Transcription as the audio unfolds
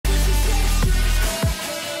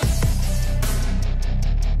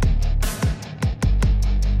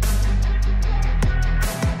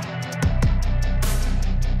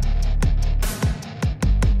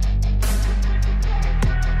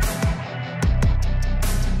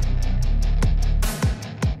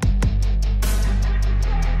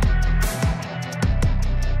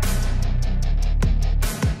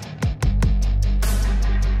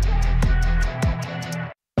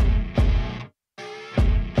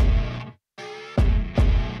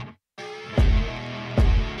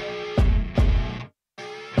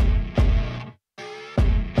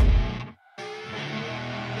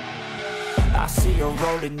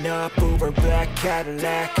rolling up, Uber black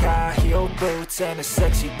Cadillac, high heel boots and a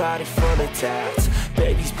sexy body full of tats.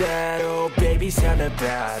 Baby's bad, oh baby's hella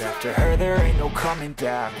bad. After her there ain't no coming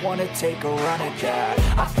back. Wanna take a run at that.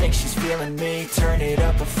 I think she's feeling me, turn it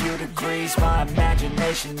up a few degrees. My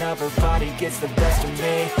imagination of her body gets the best of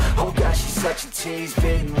me. Oh gosh, she's such a tease,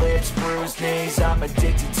 bitten lips, bruised knees. I'm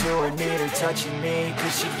addicted to her, need her touching me.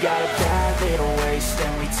 Cause she got a bad little waist,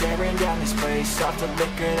 and we tearing down this place. Off the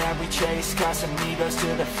liquor that we chase, Casamigos to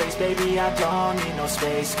the face. Baby, I don't need no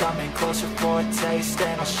space. Coming closer for a taste,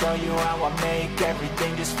 and I'll show you how I make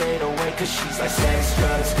everything just fade away. Cause she's like sex,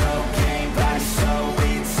 drugs, cocaine, body so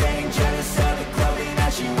insane. Jealous of the clothing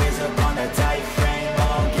that she wears up on a tight frame.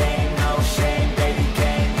 All game, no shame, baby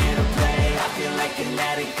came here to play. I feel like an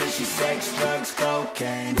addict cause she's sex, drugs,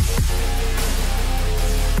 cocaine.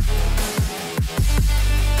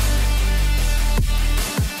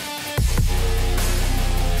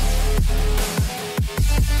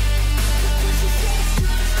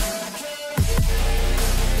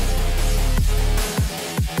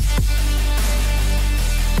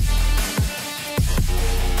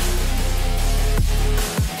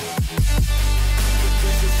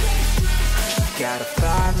 Got a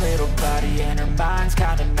fine little body and her mind's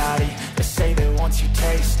kinda naughty. They say that once you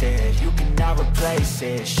taste it, you cannot replace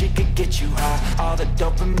it. She could get you high, all the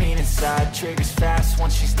dopamine inside triggers fast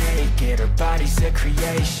once she's naked. Her body's a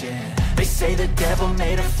creation. They say the devil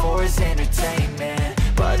made her for his entertainment,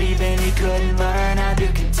 but even he couldn't learn how to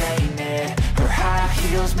contain it. Her high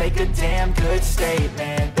heels make a damn good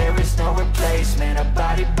statement. There is no replacement, a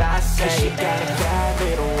body by Satan. Cause she got a bad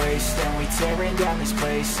little waist, and we tearing down this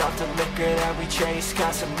place. Off the liquor that we chase,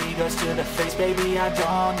 Casamigos to the face. Baby, I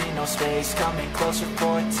don't need no space. Coming closer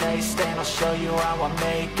for a taste, and I'll show you how I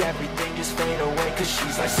make everything just fade away. Cause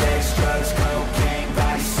she's like sex, drugs, cocaine,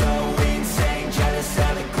 body so insane. Jealous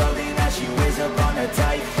of the clothing that she wears up on a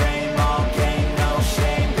tight frame. All game, no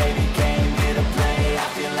shame, baby came here to play. I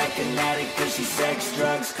feel like an addict cause she's sex,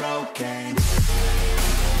 drugs, cocaine.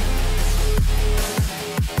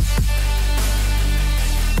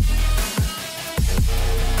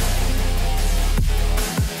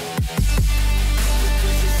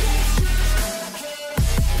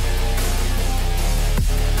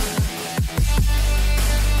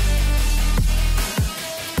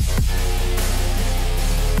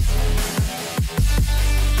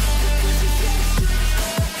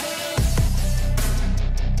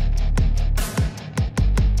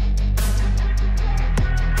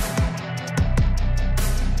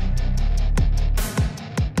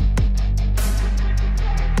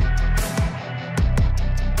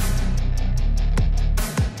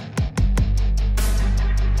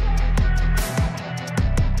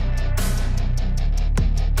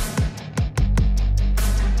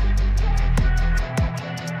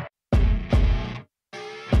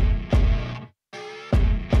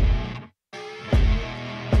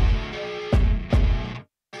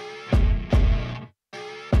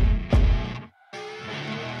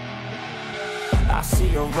 I see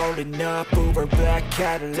her rolling up, Uber black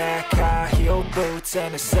Cadillac, high heel boots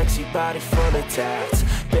and a sexy body full of tats.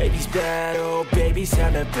 Baby's bad, oh baby's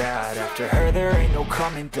hella bad. After her there ain't no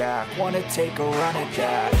coming back. Wanna take a run at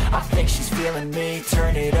that. I think she's feeling me,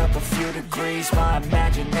 turn it up a few degrees. My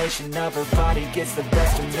imagination of her body gets the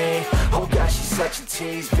best of me. Oh gosh, she's such a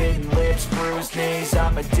tease, bitten lips, bruised knees.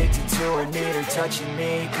 I'm addicted to her, need her touching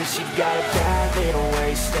me. Cause she got a bad little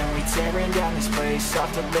waist, and we tearing down this place.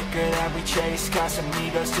 Off the liquor that we chase,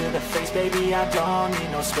 Casamigos to the face. Baby, I don't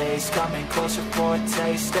need no space. Coming closer for a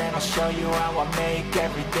taste, and I'll show you how I make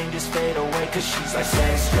everything just fade away. Cause she's like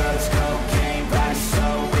sex, drugs, cocaine, body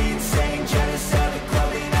so insane. Jealous of the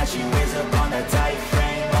clothing that she wears up on a tight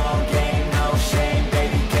frame. All game, no shame,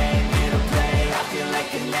 baby came here to play. I feel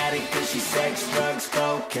like an addict cause she's sex, drugs,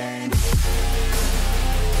 cocaine.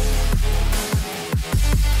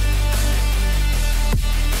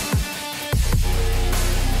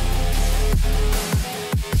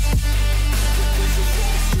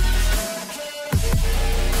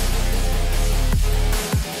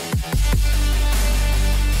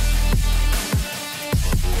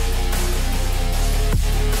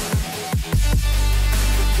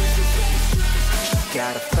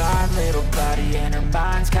 Got a fine little body and her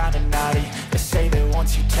mind's kinda naughty. They say that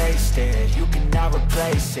once you taste it, you cannot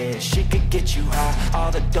replace it. She could get you high, all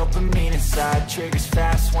the dopamine inside triggers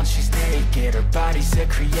fast once she's naked. Her body's a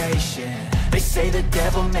creation. They say the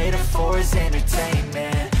devil made her for his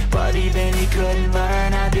entertainment, but even he couldn't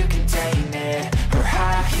learn how to contain it. Her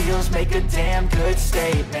high heels make a damn good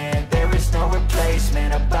statement. There is no no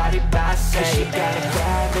replacement, a body by say. Cause she got a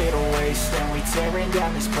bad little waist, and we tearing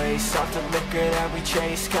down this place. Off the liquor that we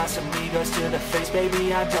chase, got some egos to the face.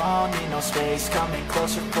 Baby, I don't need no space, coming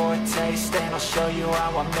closer for a taste. And I'll show you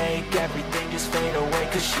how I make everything just fade away.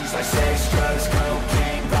 Cause she's like sex, drugs,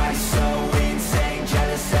 cocaine, body so insane.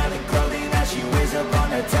 Jealous of the clothing that she wears up on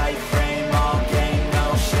her tight frame. All game, no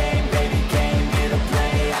shame, baby came here to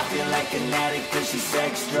play. I feel like an addict cause she's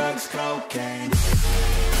sex, drugs, cocaine.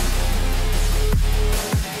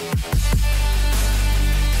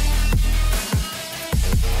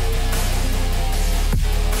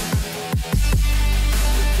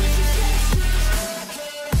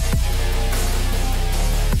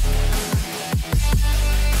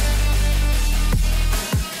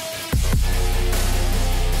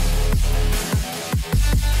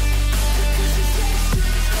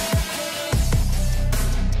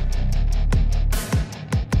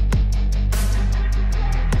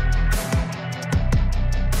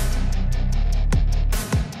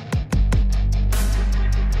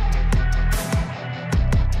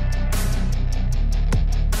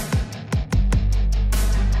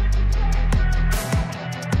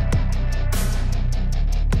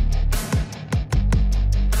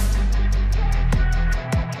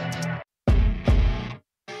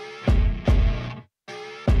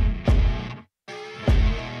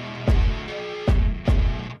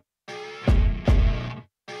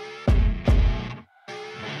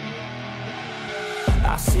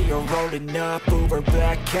 I see her rolling up, Uber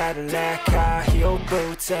black Cadillac, high heel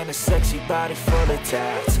boots and a sexy body full of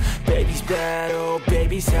tats. Baby's bad, oh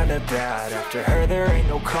baby's hella bad. After her there ain't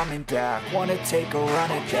no coming back. Wanna take a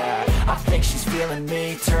run at that. I think she's feeling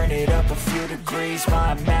me, turn it up a few degrees.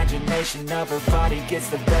 My imagination of her body gets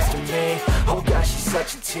the best of me. Oh gosh, she's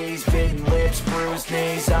such a tease, bitten lips, bruised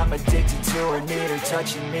knees. I'm addicted to her, need her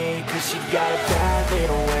touching me. Cause she got a bad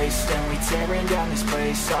little waist, and we tearing down this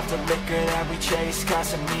place. Off the liquor that we chase, got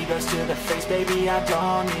some egos to the face. Baby, I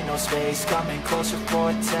don't need no space, coming closer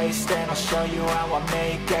for a taste. And I'll show you how I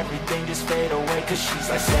make everything just fade away. Cause she's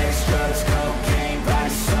like sex, drugs, cocaine, body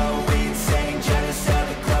so insane. Jealous of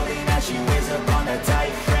the clothing that she wears up on her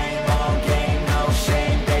tight frame. All game, no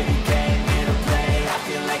shame, baby came here to play. I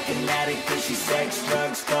feel like an addict cause she's sex,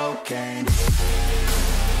 drugs, cocaine.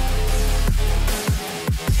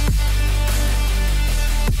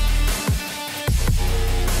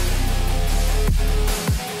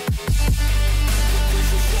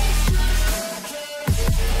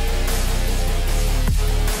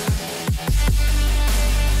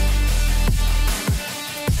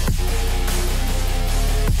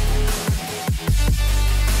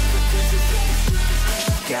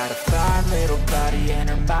 Got a fine little body and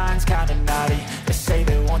her mind's kinda naughty. They say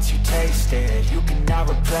that once you taste it, you cannot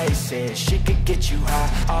replace it. She could get you high,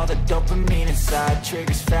 all the dopamine inside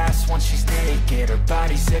triggers fast once she's naked. Her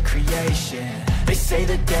body's a creation. They say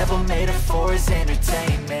the devil made her for his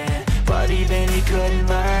entertainment, but even he couldn't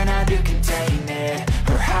learn how to contain it.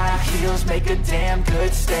 Her high heels make a damn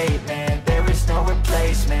good statement. There is no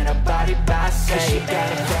replacement, a body by Satan. Cause she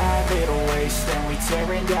got a bad little waist, and we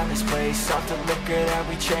tearing down this place. Off the liquor that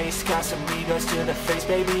we chase, got some egos to the face.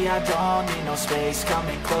 Baby, I don't need no space,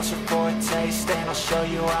 coming closer for a taste. And I'll show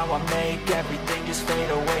you how I make everything just fade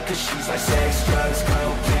away. Cause she's like sex, drugs,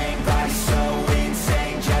 cocaine, body so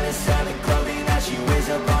insane. Jealous of the clothing that she wears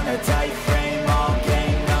up on her tight frame. All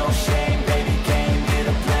game, no shame, baby came here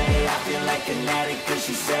to play. I feel like an addict cause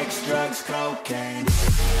she's sex, drugs, cocaine.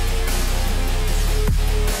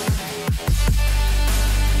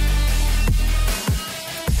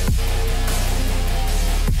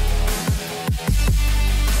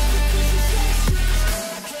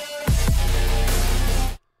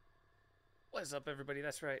 What's up, everybody?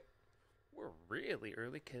 That's right. We're really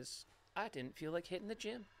early because I didn't feel like hitting the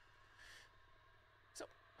gym. So,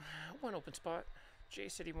 one open spot. Jay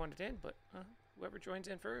said he wanted in, but whoever joins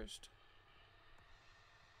in first.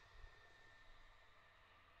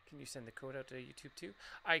 Can you send the code out to YouTube too?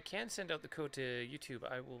 I can send out the code to YouTube.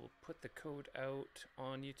 I will put the code out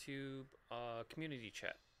on YouTube community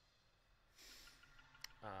chat.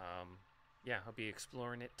 Yeah, I'll be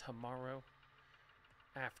exploring it tomorrow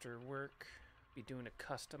after work. Be doing a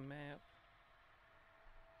custom map.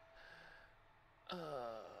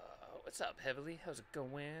 What's up, Heavily? How's it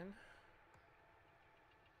going?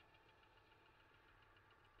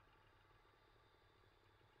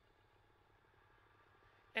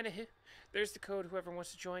 Anywho, there's the code. Whoever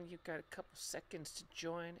wants to join, you've got a couple seconds to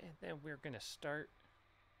join, and then we're gonna start.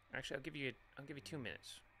 Actually, I'll give you 2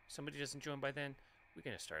 minutes. If somebody doesn't join by then, we're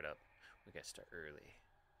gonna start up. We gotta start early.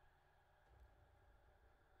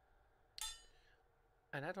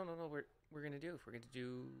 And I don't know what we're gonna do. If we're gonna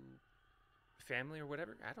do family or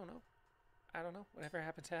whatever. I don't know. I don't know. Whatever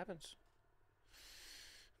happens, happens.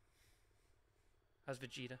 How's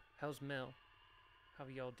Vegeta? How's Mel? How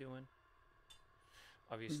are y'all doing?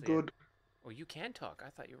 Obviously. Good. Oh, you can talk. I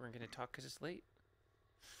thought you weren't going to talk because it's late.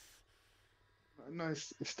 No,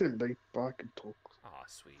 it's still late, but I can talk. Aw,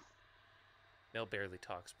 sweet. Mel barely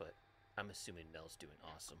talks, but I'm assuming Mel's doing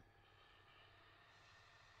awesome.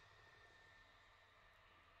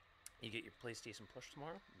 You get your PlayStation Plus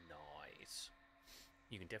tomorrow? Nice.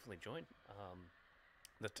 You can definitely join.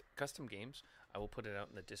 The custom games, I will put it out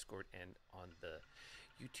in the Discord and on the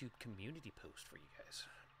YouTube community post for you guys.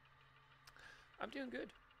 I'm doing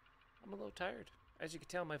good. I'm a little tired. As you can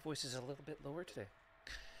tell, my voice is a little bit lower today.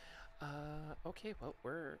 Okay, well,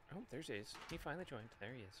 oh, there's Ace. He finally joined.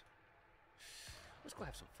 There he is. Let's go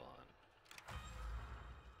have some fun.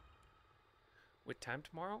 With time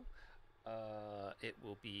tomorrow, it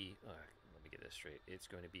will be, let me get this straight. It's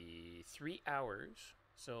going to be 3 hours.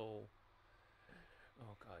 So,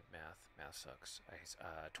 oh god, math sucks.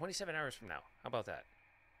 27 hours from now. How about that?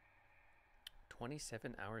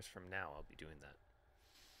 27 hours from now, I'll be doing that.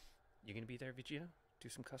 You gonna be there, Vegeta? Do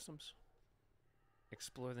some customs?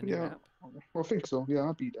 Explore the new map? I think so. Yeah,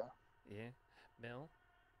 I'll be there. Yeah. Mel,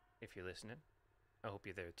 if you're listening, I hope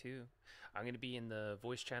you're there too. I'm going to be in the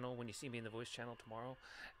voice channel. When you see me in the voice channel tomorrow,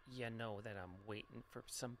 you know that I'm waiting for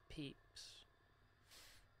some peeps.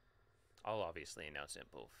 I'll obviously announce it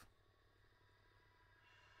both.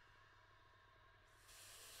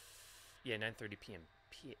 Yeah, 9:30 p.m.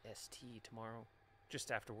 PST tomorrow. Just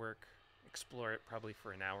after work. Explore it probably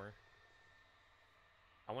for an hour.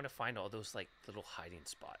 I want to find all those like little hiding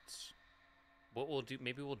spots. What we'll do,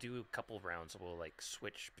 maybe we'll do a couple of rounds. We'll like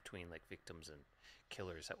switch between like victims and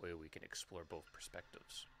killers. That way we can explore both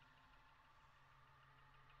perspectives.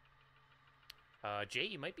 Jay,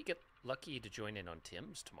 you might be lucky to join in on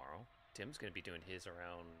Tim's tomorrow. Tim's going to be doing his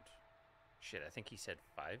around, shit, I think he said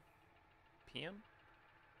 5 p.m.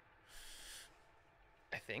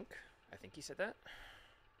 I think he said that.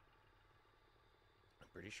 I'm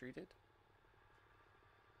pretty sure he did.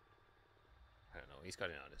 I don't know. He's got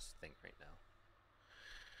it on his thing right now.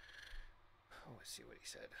 Oh, let's see what he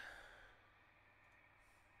said.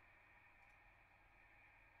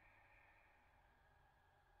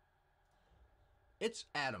 It's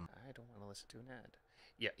Adam. I don't want to listen to an ad.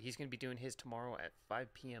 Yeah, he's going to be doing his tomorrow at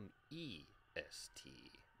 5 p.m. EST.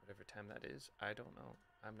 Whatever time that is. I don't know.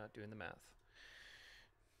 I'm not doing the math.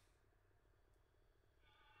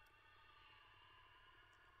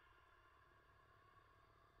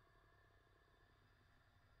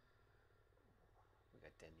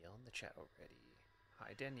 Danielle in the chat already.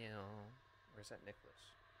 Hi, Danielle. Where's that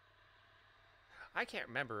Nicholas? I can't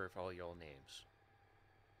remember if all y'all names.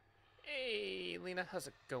 Hey, Lena, how's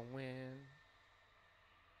it going?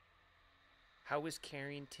 How is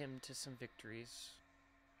carrying Tim to some victories?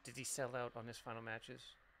 Did he sell out on his final matches?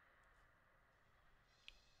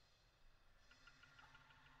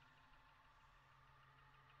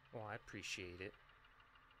 Well, I appreciate it.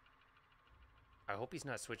 I hope he's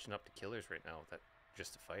not switching up to killers right now.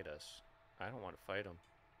 Just to fight us. I don't want to fight him.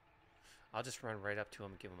 I'll just run right up to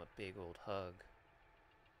him and give him a big old hug.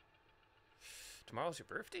 Tomorrow's your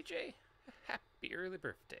birthday, Jay? Happy early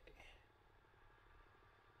birthday.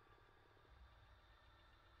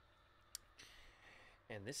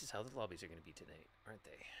 And this is how the lobbies are going to be tonight, aren't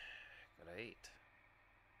they? Great.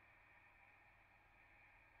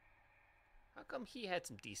 How come he had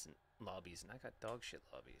some decent lobbies and I got dog shit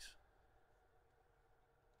lobbies?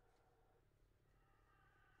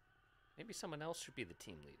 Maybe someone else should be the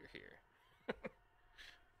team leader here.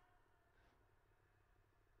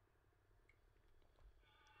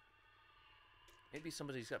 Maybe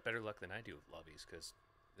somebody's got better luck than I do with lobbies, because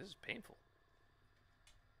this is painful.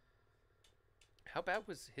 How bad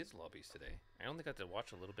was his lobbies today? I only got to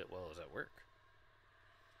watch a little bit while I was at work.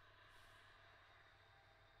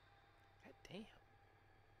 God damn.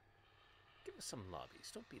 Give us some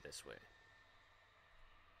lobbies. Don't be this way.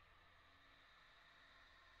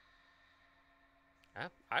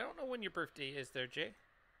 I don't know when your birthday is there, Jay.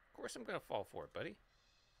 Of course I'm going to fall for it, buddy.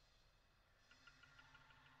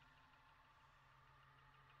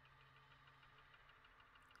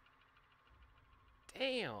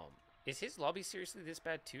 Damn. Is his lobby seriously this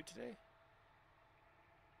bad too today?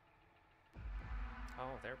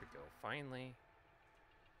 Oh, there we go. Finally.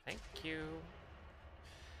 Thank you.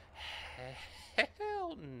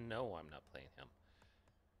 Hell no, I'm not playing him.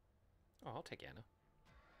 Oh, I'll take Anna.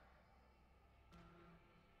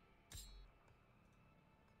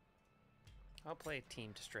 I'll play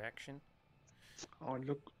Team Distraction. Oh,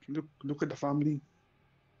 look at the family.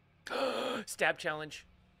 Stab challenge.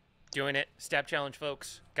 Doing it. Stab challenge,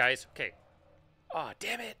 folks. Guys, okay. Oh,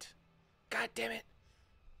 damn it. God damn it.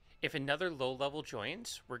 If another low level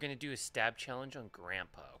joins, we're going to do a stab challenge on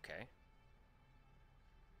Grandpa, okay?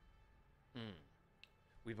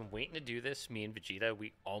 We've been waiting to do this, me and Vegeta.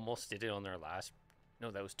 We almost did it on our last...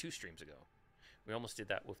 No, that was 2 streams ago. We almost did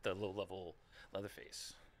that with the low level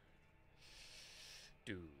Leatherface.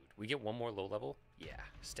 Dude, we get one more low level? Yeah,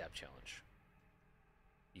 stab challenge.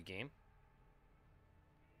 You game?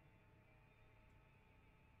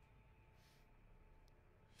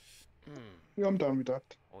 Yeah, I'm down with that.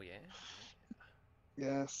 Oh, yeah?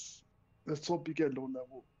 Yes. Let's hope you get low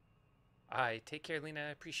level. Aye, take care, Lena.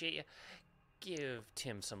 I appreciate you. Give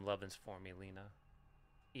Tim some lovin's for me, Lena.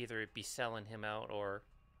 Either it be selling him out or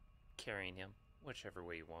carrying him. Whichever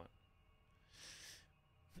way you want.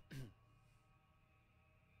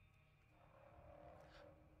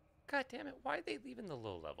 God damn it, why are they leaving the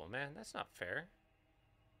low level, man? That's not fair.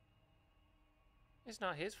 It's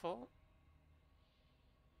not his fault.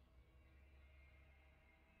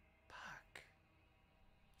 Fuck.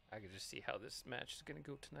 I can just see how this match is gonna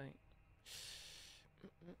go tonight.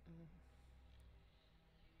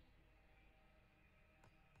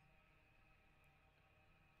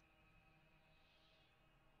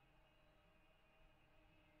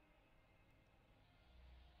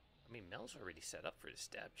 I mean, Mel's already set up for the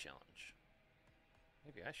stab challenge.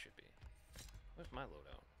 Maybe I should be. Where's my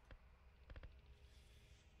loadout?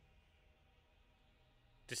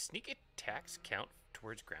 Does sneak attacks count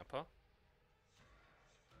towards Grandpa?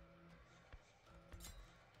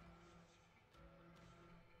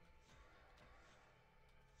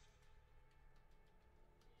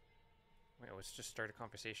 Wait, let's just start a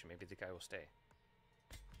conversation. Maybe the guy will stay.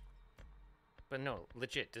 But no,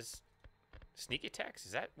 legit, does sneak attacks,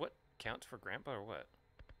 is that what counts for Grandpa or what?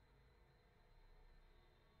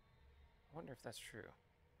 I wonder if that's true.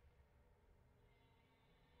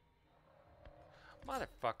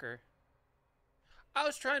 Motherfucker. I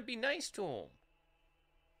was trying to be nice to him.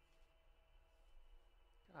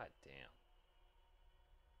 God damn.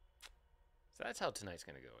 So that's how tonight's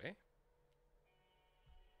gonna go, eh?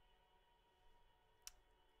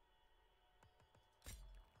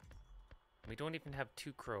 We don't even have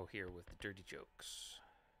Two Crow here with the dirty jokes.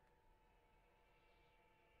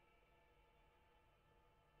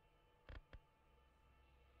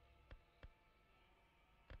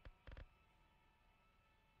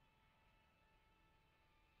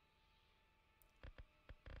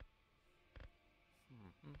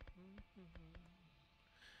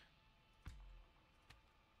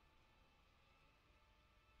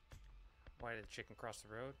 Why did the chicken cross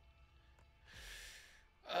the road?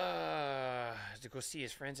 To go see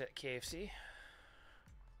his friends at KFC.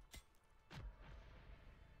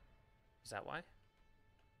 Is that why?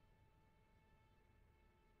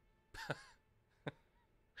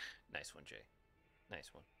 Nice one, Jay. Nice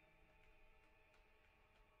one.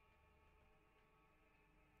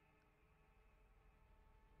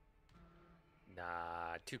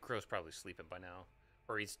 Nah, Two Crow's probably sleeping by now.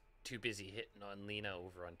 Or he's too busy hitting on Lena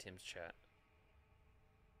over on Tim's chat.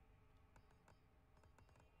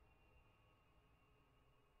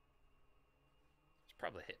 He's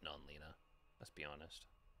probably hitting on Lena. Let's be honest.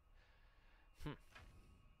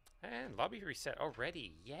 And lobby reset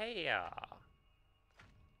already. Yeah.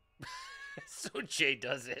 So Jay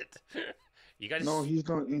does it. You gotta... No, he's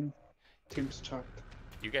not in Tim's chat.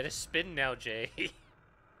 You gotta spin now, Jay.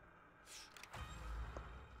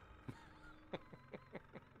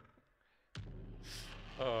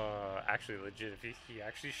 Actually, legit, if he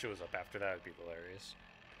actually shows up after that, it'd be hilarious.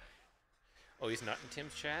 Oh, he's not in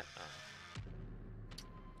Tim's chat? Oh.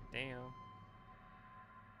 Damn.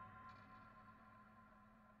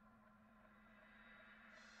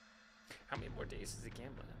 How many more days is the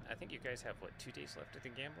gambling? I think you guys have, what, 2 days left of the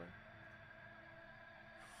gambling?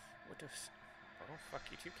 What if... Oh, fuck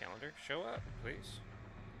you too, calendar. Show up, please.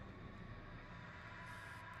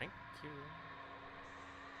 Thank you.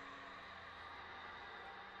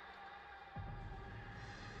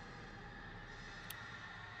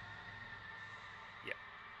 Yep.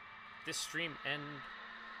 This stream end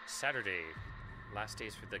Saturday. Last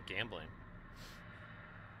days for the gambling.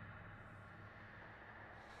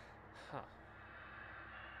 Huh.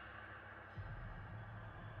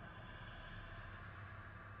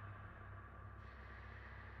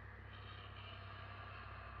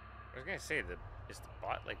 I was gonna say, is the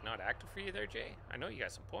bot like not active for you there, Jay? I know you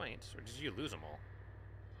got some points, or did you lose them all?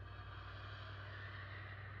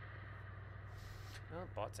 No,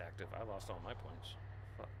 bot's active. I lost all my points.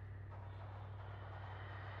 Fuck.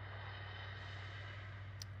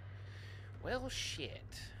 Well,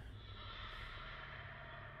 shit.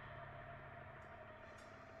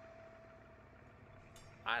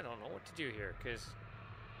 I don't know what to do here, because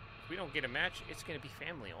if we don't get a match, it's going to be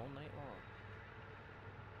family all night long.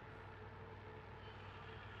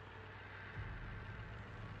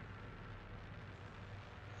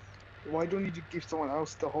 Why don't you give someone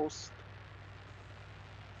else the host?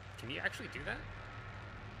 Can you actually do that?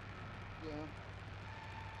 Yeah.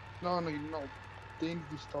 No, no. They need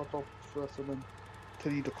to start off first and then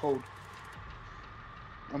tell you the code.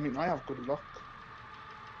 I mean, I have good luck.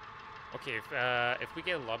 Okay, if we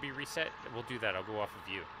get a lobby reset, we'll do that. I'll go off of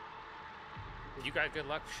you. If you got good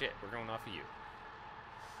luck, shit, we're going off of you.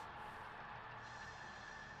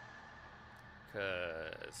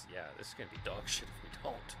 Because, yeah, this is going to be dog shit if we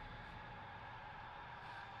don't.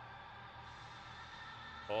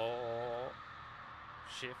 Oh,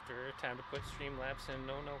 shifter, time to put Streamlabs in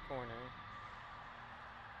no corner.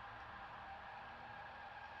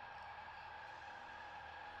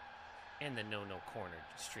 And the no corner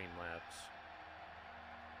Streamlabs.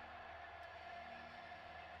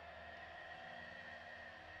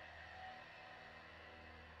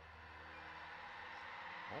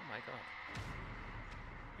 Oh my god.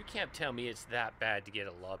 You can't tell me it's that bad to get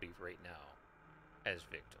a lobby right now as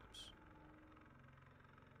victims.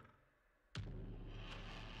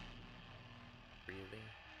 Really?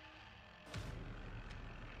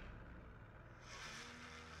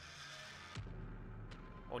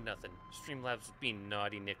 Oh, nothing. Streamlabs was being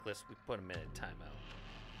naughty, Nicholas. We put him in a timeout.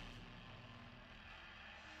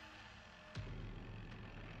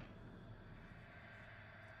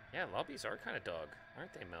 Yeah, lobbies are kind of dog,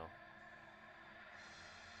 aren't they, Mel?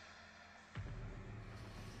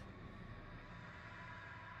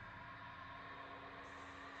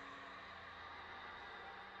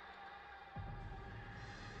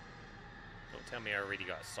 Don't tell me I already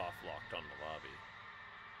got soft locked on the lobby.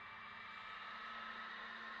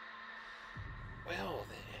 Well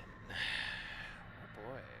then. Oh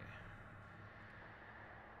boy.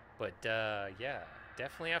 But yeah,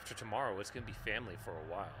 definitely after tomorrow it's gonna be family for a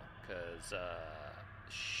while. Cause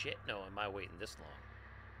shit no, am I waiting this long?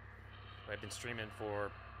 I've been streaming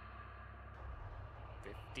for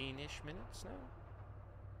 15-ish minutes now.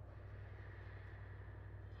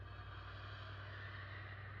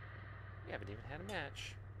 We haven't even had a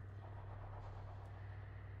match.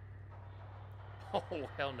 Oh,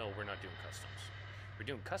 hell no, we're not doing customs. We're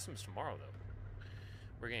doing customs tomorrow, though.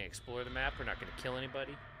 We're going to explore the map. We're not going to kill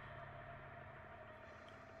anybody.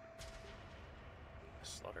 A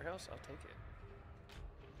slaughterhouse? I'll take it.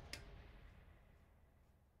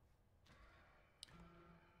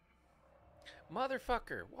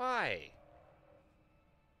 Motherfucker, why?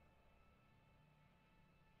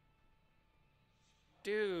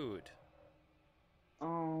 Dude.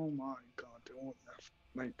 Oh my god, they won't have,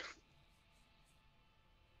 like...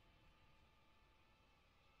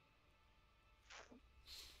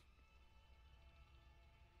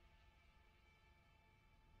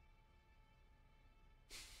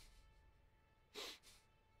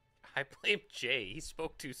 I blame Jay. He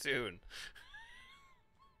spoke too soon.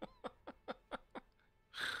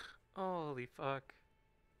 Holy fuck.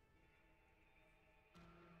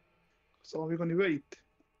 So are we gonna wait?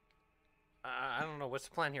 I don't know. What's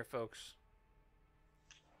the plan here, folks?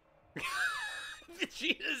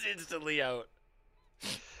 Vegeta's instantly out.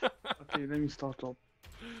 Okay, let me start up.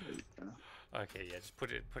 Okay, yeah, just put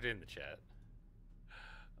it in the chat.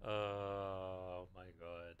 Oh my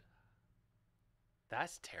god.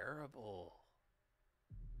 That's terrible.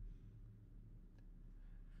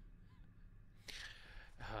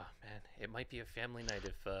 Oh man, it might be a family night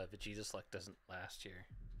if Vegeta's luck doesn't last here.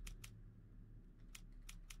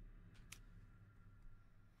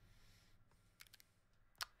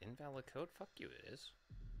 Invalid code? Fuck you, it is.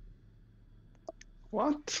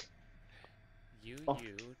 What?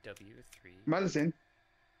 UUW3. Medicine.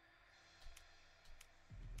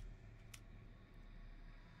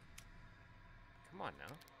 Come on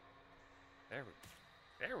now.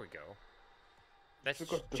 There we go. That's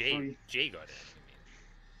Forgot the Jay. three. Jay got in. I mean.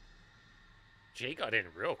 Jay got in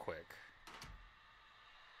real quick.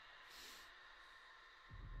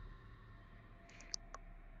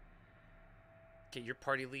 Okay, your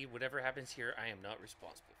party lead. Whatever happens here, I am not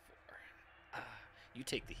responsible for. You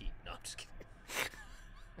take the heat. No, I'm just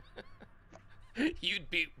kidding. You'd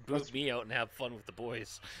boot me out and have fun with the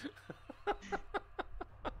boys.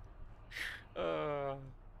 Oh,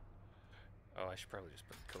 I should probably just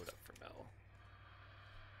put the code up for Mel.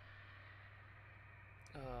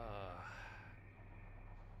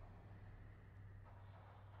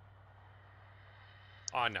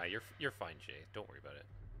 Oh no, you're fine, Jay. Don't worry about it.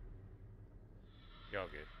 You're all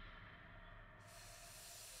good.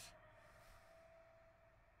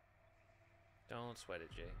 Don't sweat it,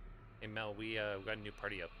 Jay. Hey, Mel, we got a new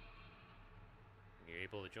party up. You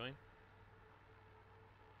able to join?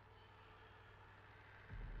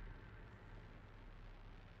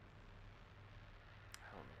 I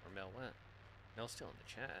don't know where Mel went. Mel's still in the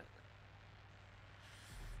chat.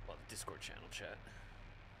 Well, the Discord channel chat.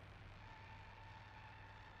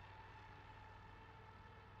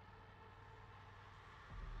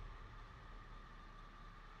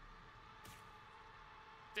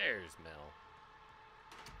 There's Mel.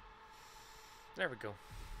 There we go.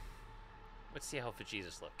 Let's see how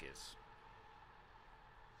Jesus luck is.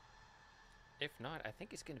 If not, I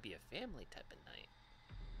think it's going to be a family type of night.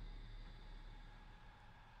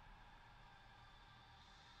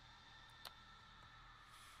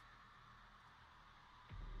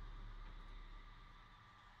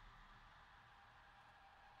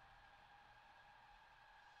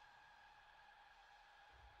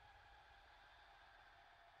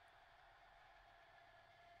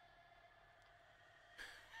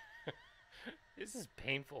 This is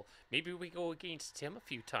painful. Maybe we go against Tim a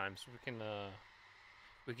few times.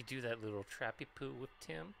 We could do that little trappy poo with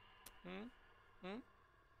Tim.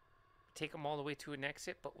 Take him all the way to an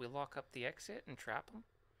exit, but we lock up the exit and trap him.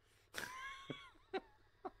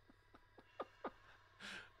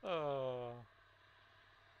 Oh.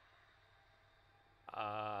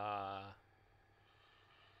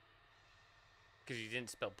 Because you didn't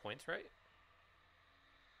spell points right?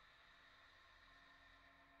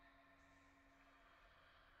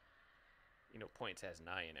 You know, points has an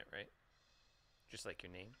I in it, right? Just like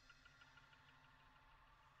your name.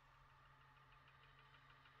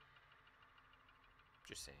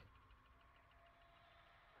 Just saying.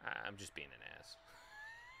 I'm just being an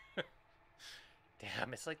ass.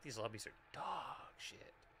 Damn, it's like these lobbies are dog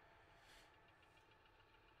shit.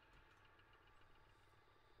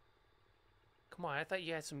 Come on, I thought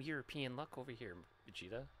you had some European luck over here,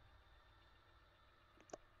 Vegeta.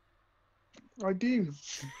 I do.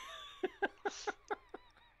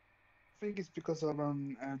 I think it's because of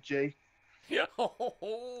Jay. Yeah.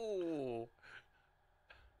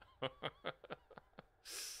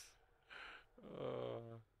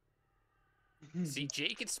 See, Jay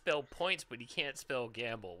can spell points, but he can't spell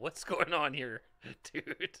gamble. What's going on here,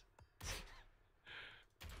 dude?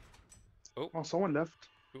 Oh, someone left.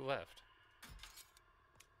 Who left?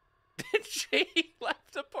 Jay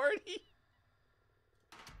left the party.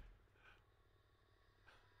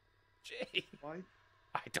 Jay. Why?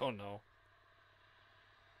 I don't know.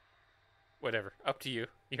 Whatever. Up to you.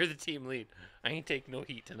 You're the team lead. I ain't taking no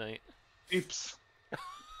heat tonight. Oops.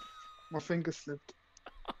 My finger slipped.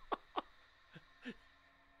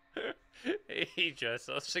 Hey, Jess.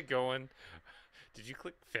 How's it going? Did you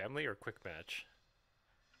click family or quick match?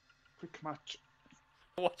 Quick match.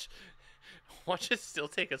 Watch it still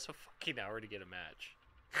take us a fucking hour to get a match.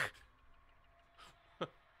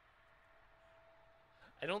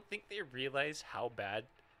 I don't think they realize how bad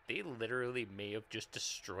they literally may have just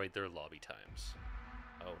destroyed their lobby times.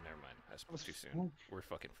 Oh, never mind. I spoke too soon. We're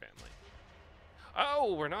fucking family.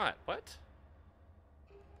 Oh, we're not. What?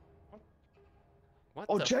 What?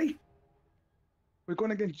 Oh, Jay! We're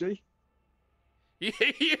going against Jay.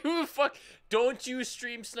 You fuck! Don't you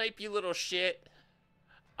stream snipe, you little shit!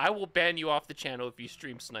 I will ban you off the channel if you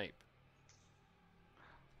stream snipe.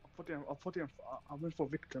 I went for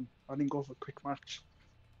victim. I didn't go for quick match.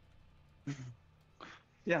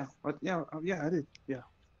 Yeah, I did. Yeah.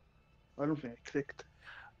 I don't think I clicked.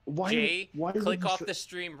 Jay, click off the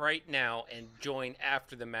stream right now and join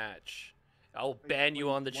after the match. I'll ban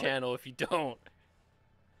you on the channel if you don't.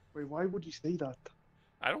 Wait, why would you say that?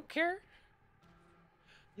 I don't care.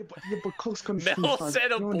 Yeah, but close confirmed. Mel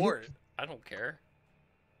said abort. I don't care.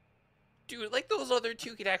 Dude, like those other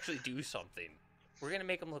two could actually do something. We're gonna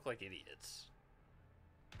make them look like idiots.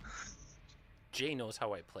 Jay knows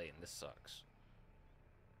how I play, and this sucks.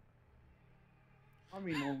 I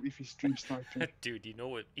mean, if he stream sniping. Dude, you know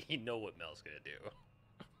what Mel's gonna do.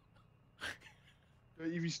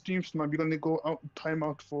 If you stream snipe, you're gonna go out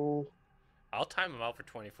timeout for. I'll time him out for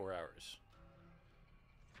 24 hours.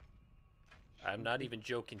 I'm not even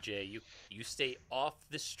joking, Jay. You stay off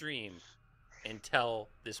the stream until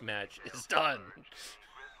this match is done.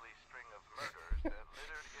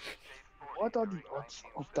 What are the odds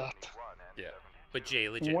of that? Yeah, but Jay,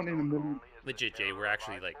 legit. One in a million. Legit, Jay. We're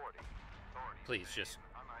actually like, please just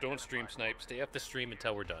don't stream snipe. Stay off the stream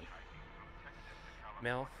until we're done.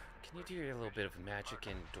 Mel, can you do your little bit of magic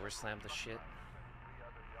and door slam the shit?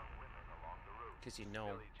 Because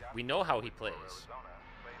we know how he plays.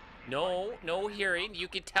 No hearing. You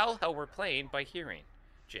can tell how we're playing by hearing.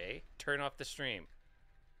 Jay, turn off the stream.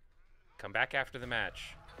 Come back after the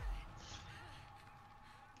match.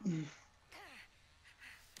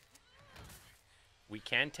 We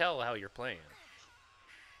can tell how you're playing.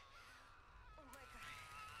 Oh my god.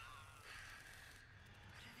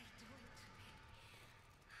 What are they doing to me?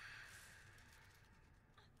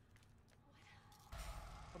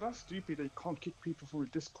 But that's stupid that you can't kick people from the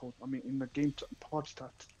Discord. I mean, in the game party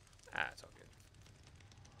chat. Ah, it's all good.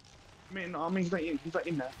 I mean, he's not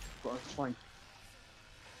in there, but it's fine.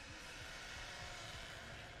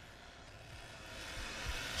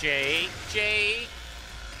 Jay,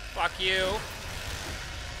 fuck you.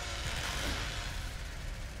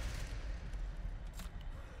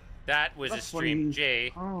 That was That's a stream, funny.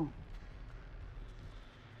 Jay. Oh.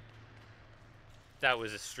 That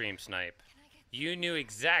was a stream snipe. You knew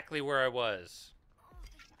exactly where I was.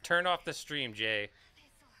 Turn off the stream, Jay.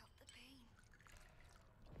 This'll help the pain.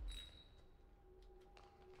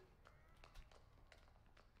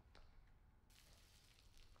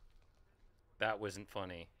 That wasn't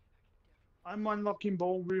funny. I'm unlocking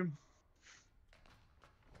ballroom.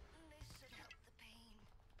 This should help the pain.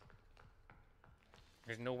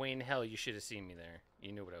 There's no way in hell you should have seen me there.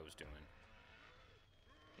 You knew what I was doing.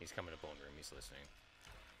 He's coming to bone room. He's listening.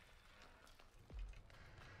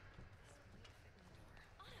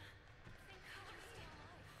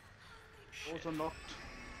 Doors unlocked.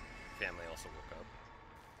 Family also woke up.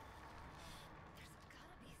 There's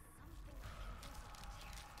gotta be something I can do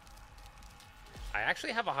to protect. I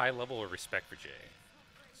actually have a high level of respect for Jay.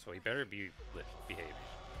 So he better be behaving.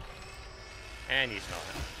 And he's not.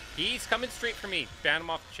 He's coming straight for me. Ban him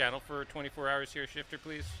off the channel for 24 hours here, Shifter,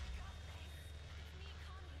 please.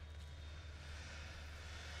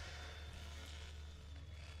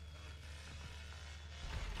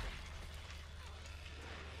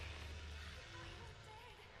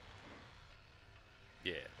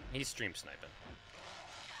 Yeah, he's stream sniping.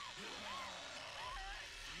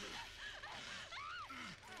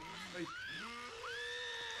 Hey,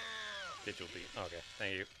 Digital beat. Okay,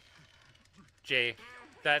 thank you. Jay,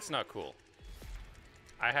 that's not cool.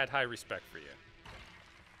 I had high respect for you.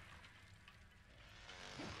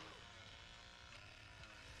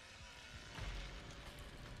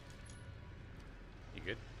 You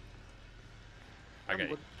good? I I'm got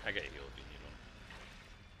good. I got you healed if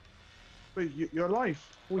you need one. Wait, you're alive?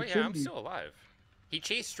 Oh We yeah, killed I'm you. still alive.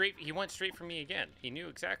 He went straight for me again. He knew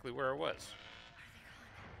exactly where I was.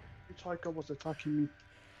 Hitchhiker was attacking me.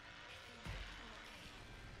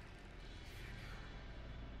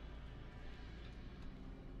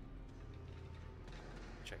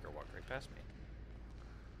 Checker walked right past me.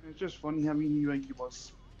 It's just funny how he knew where he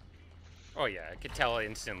was. Oh yeah, I could tell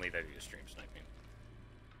instantly that he was stream sniping.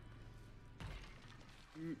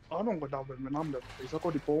 I don't go down when I'm level place. I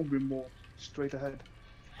got the ballroom more straight ahead.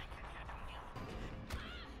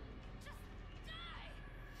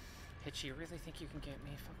 Hitchy, you really think you can get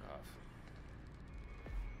me? Fuck off.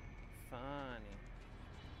 Funny.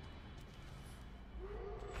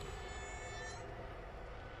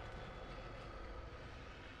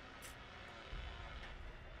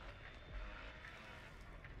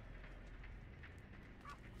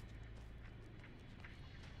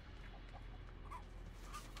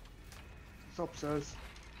 It's upstairs.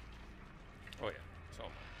 Oh yeah, so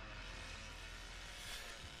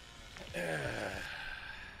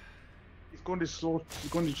He's going to slot.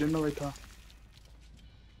 He's going to generator.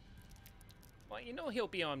 well, you know he'll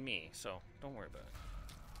be on me, so don't worry about it.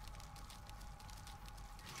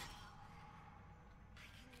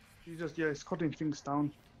 He's just, yeah, he's cutting things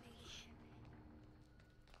down.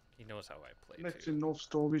 He knows how I play Next too. in North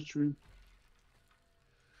storage room.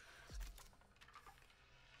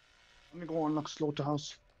 Let me go unlock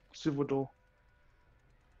slaughterhouse. Silver door.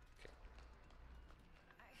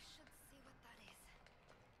 I should see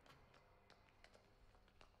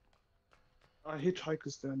what that is.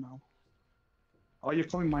 Hitchhiker's there now. Are you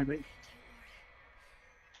coming my way? Thank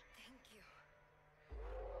you. It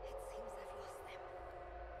seems I've lost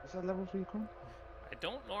them. Is that level 3 con? I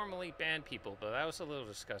don't normally ban people, but that was a little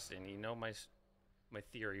disgusting. You know my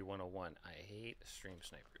theory 101. I hate stream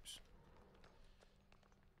snipers.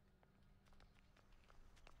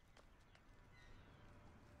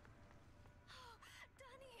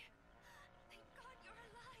 Danny! Thank God you're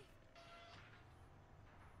alive!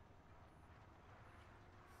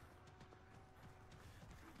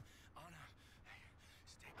 Anna,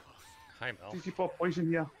 stay close. Hi Mel. CC pop poison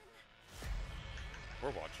here. We're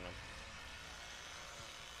watching him.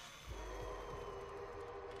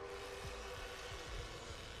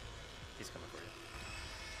 He's coming for you.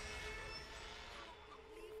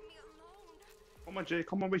 Leave me alone! Come on, Jay.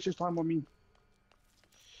 Come on, waste your time on me.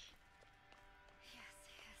 Yes,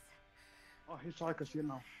 yes. Hitchhiker's here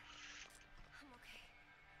now. I'm okay.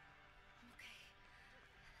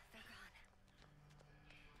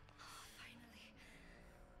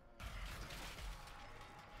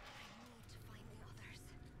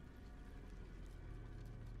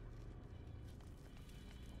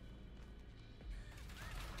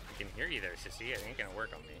 hear you there, sissy. It ain't gonna work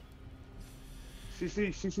on me. She's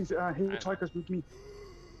hitchhikers with me.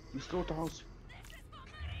 Let's go to the house.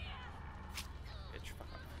 Bitch, fuck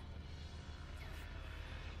off.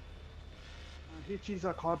 Hitchies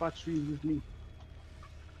are car battery with me.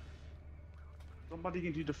 Somebody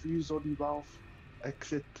can do the fuse or the valve.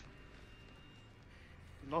 Exit.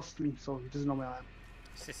 He lost me, so he doesn't know where I am.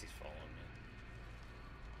 Sissy's following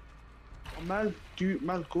me. Oh,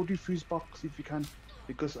 Mel, go do fuse box if you can,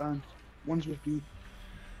 because one's with me.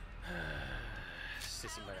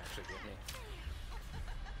 Sissy might actually get me.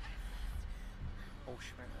 Oh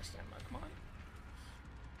shit, man, I stand by. Come on.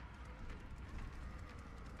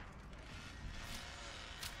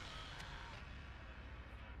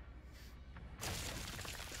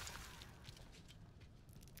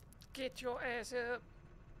 Get your ass up.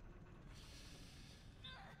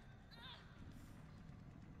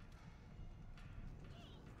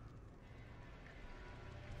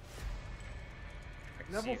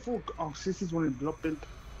 Level 4. Oh, Sissy's one in blood build.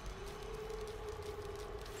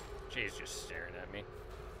 Jay's just staring at me.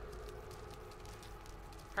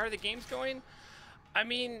 How are the games going? I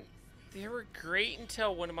mean, they were great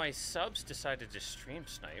until one of my subs decided to stream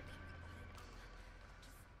snipe.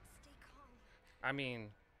 I mean,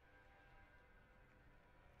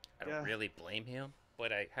 I don't really blame him,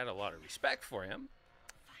 but I had a lot of respect for him.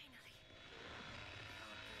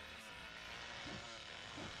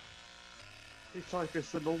 Hitchhikers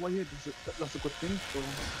said over here. That's a good thing. So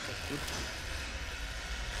that's good.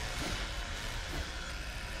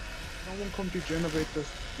 No one come to generate this.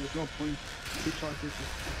 There's no point. Hitchhikers.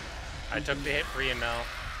 I took the hit for you, Mel.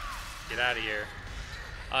 Get out of here.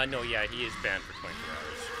 No, yeah, he is banned for 24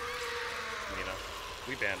 hours. You know,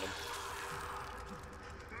 we banned him.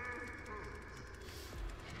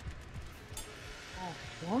 Oh,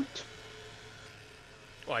 what?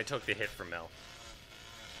 Well, I took the hit for Mel.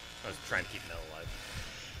 I was trying to keep Mel alive.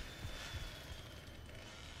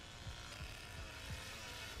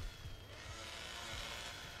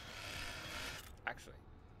 Actually,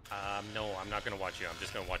 no, I'm not gonna watch you. I'm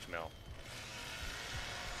just gonna watch Mel.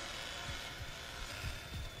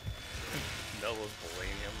 Mel was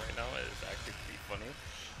bullying him right now. It is actually pretty funny.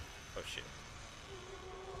 Oh shit.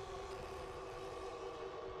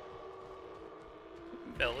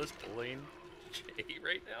 Mel is bullying Jay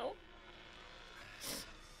right now.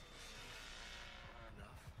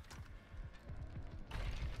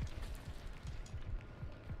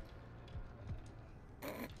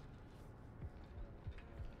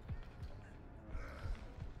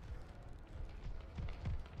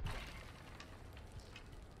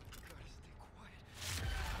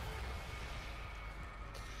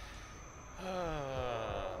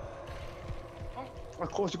 Of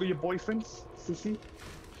course, you got your boyfriends, Sissy.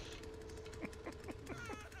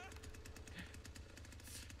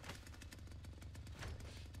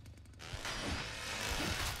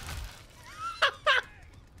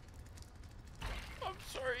 I'm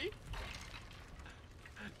sorry.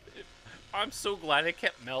 I'm so glad I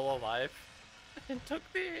kept Mel alive and took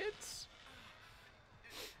the hits.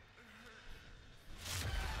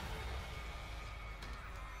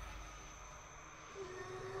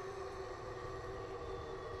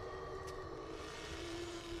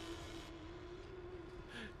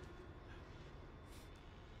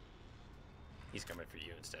 He's coming for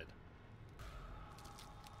you instead.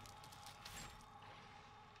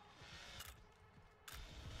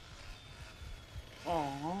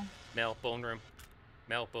 Aww. Mel, bone room.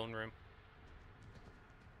 Mel, bone room.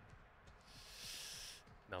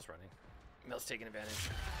 Mel's running. Mel's taking advantage.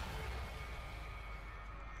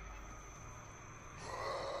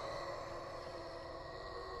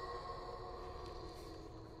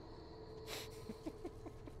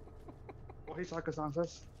 What hitchhikers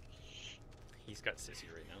answers? He's got Sissy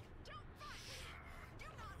right now.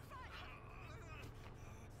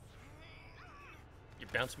 You're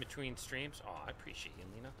bouncing between streams? Oh, I appreciate you,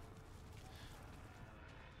 Lena.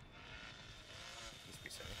 Please be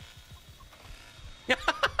sorry.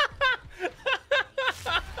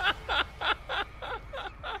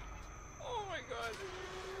 Oh my god.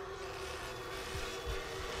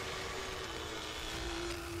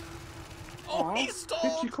 Oh, Aww. he stalled!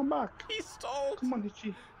 Hitchy, come back. He stalled! Come on,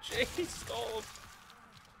 Hitchy. Jay stalled.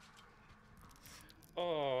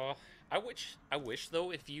 Oh, I wish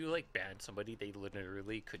though, if you like banned somebody, they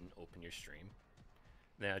literally couldn't open your stream.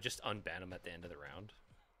 Now just unban them at the end of the round.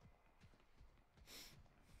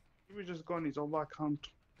 He was just gone his own account.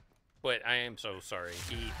 But I am so sorry.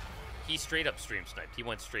 He straight up stream sniped. He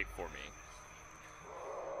went straight for me.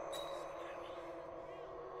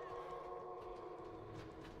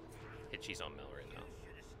 Hitchy's on Mel right now.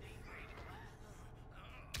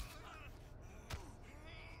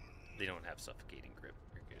 They don't have suffocating grip.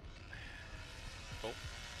 You're good. Oh,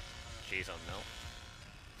 Jay's on Mel.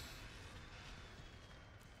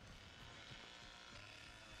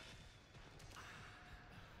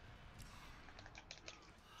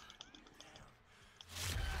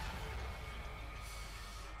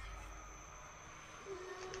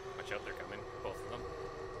 Watch out, they're coming. Both of them.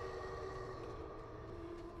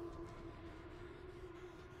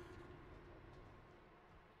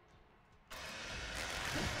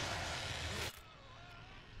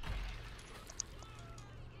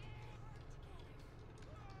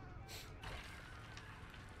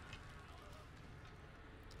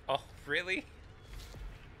 Oh, really?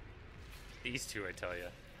 These two, I tell ya.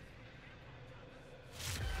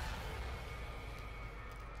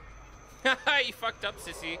 Haha, you fucked up,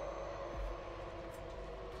 sissy.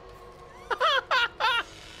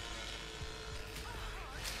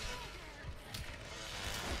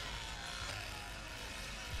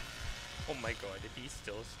 Oh my god, if he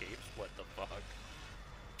still escapes, what the fuck?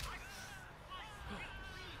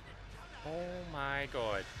 Oh my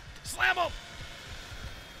god. Slam him!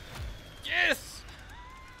 Yes!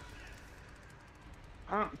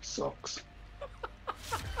 That sucks.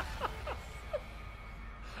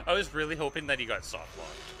 I was really hoping that he got soft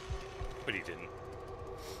locked, but he didn't.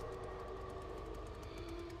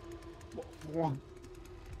 What?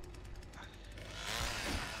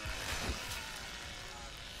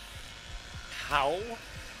 How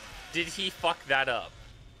did he fuck that up?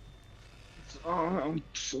 I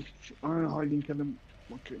didn't kill him.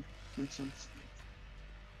 Okay, makes sense.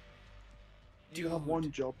 You have one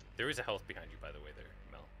job. There is a health behind you, by the way, there,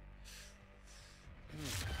 Mel.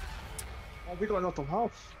 Oh, we got a lot of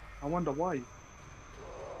health. I wonder why. Get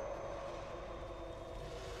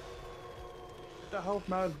the health,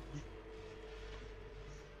 man.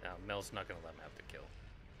 Now, Mel's not gonna let him have the kill.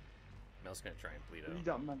 Mel's gonna try and bleed out. Bleed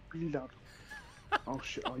out, man. Bleed out. Oh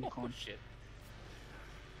shit! Oh, you Oh can't. shit.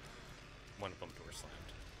 One of them door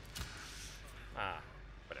slammed. Ah,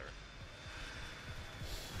 whatever.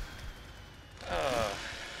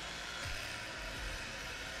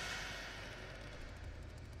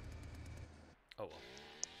 Oh well.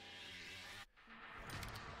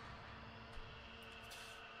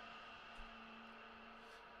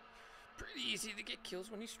 Pretty easy to get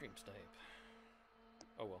kills when you stream snipe.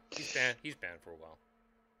 Oh well. He's banned for a while.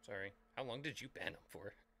 Sorry. How long did you ban him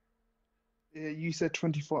for? Yeah, you said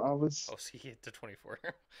 24 hours. Oh, so he hit to 24.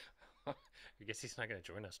 I guess he's not gonna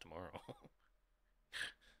join us tomorrow.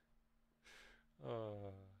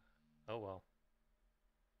 Oh well.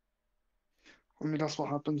 I mean, that's what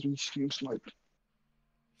happens when you stream snipe.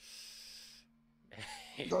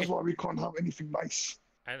 That's why we can't have anything nice.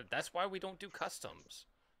 And that's why we don't do customs.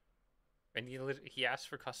 And he asks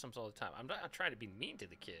for customs all the time. I'm not trying to be mean to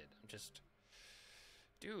the kid. I'm just,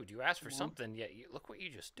 dude, you asked for something, yet look what you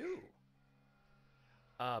just do.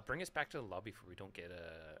 Bring us back to the lobby before we don't get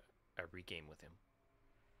a regame with him.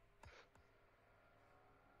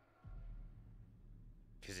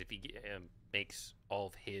 Because if he makes all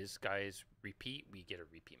of his guys repeat, we get a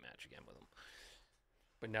repeat match again with him.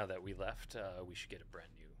 But now that we left, we should get a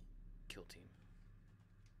brand new kill team.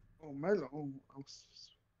 Oh, Melo.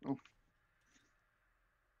 Oh.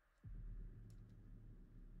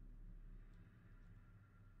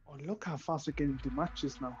 Oh, look how fast we're getting into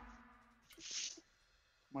matches now.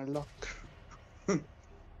 My luck.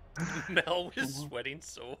 Mel was sweating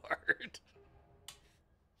so hard.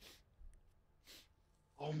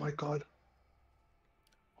 Oh my god.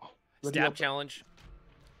 Oh, Stab challenge.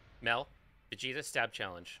 Mel, Vegeta, stab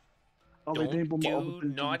challenge. Oh, Do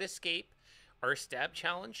not escape. Our stab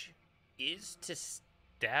challenge is to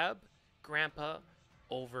stab Grandpa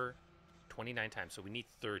over 29 times. So we need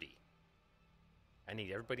 30. I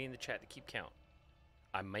need everybody in the chat to keep count.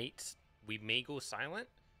 We may go silent,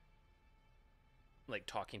 like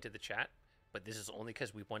talking to the chat, but this is only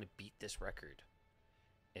because we want to beat this record.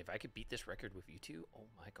 If I could beat this record with you two, oh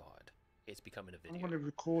my god, it's becoming a video. I want to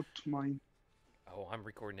record mine. Oh, I'm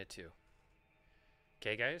recording it too.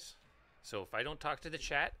 Okay, guys? So if I don't talk to the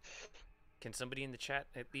chat, can somebody in the chat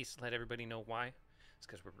at least let everybody know why? It's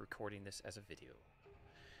because we're recording this as a video.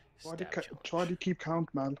 Try to keep count,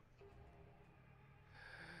 man.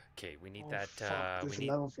 Okay, we need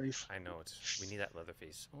Leatherface. I know we need that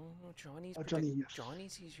Leatherface. Oh, Johnny's Johnny,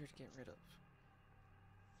 Johnny's easier to get rid of.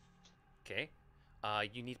 Okay.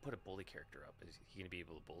 You need to put a bully character up. Is he gonna be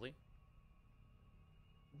able to bully?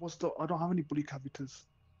 I don't have any bully characters.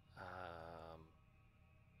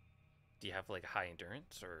 Do you have like high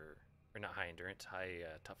endurance or not high endurance, high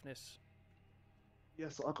toughness?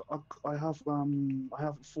 Yes, I have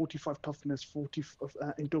 45 toughness, 40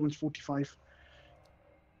 endurance 45.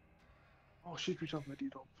 Oh shit, we have ready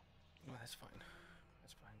up. Oh, that's fine.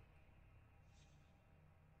 That's fine.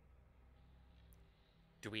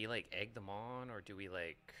 Do we like egg them on, or do we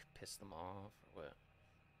like piss them off, or what?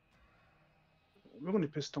 We're gonna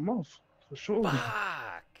piss them off for sure.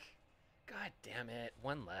 Fuck! God damn it!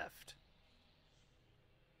 One left.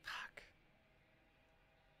 Fuck.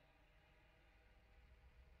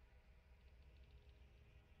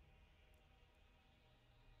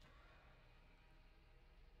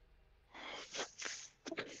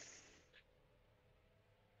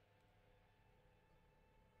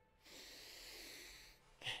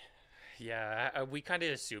 Yeah, we kind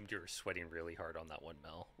of assumed you were sweating really hard on that one,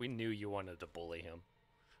 Mel. We knew you wanted to bully him.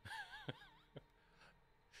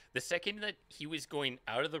 The second that he was going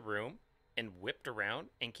out of the room and whipped around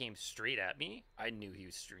and came straight at me, I knew he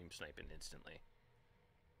was stream sniping instantly.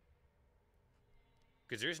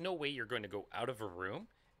 Because there's no way you're going to go out of a room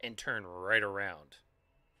and turn right around.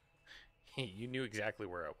 You knew exactly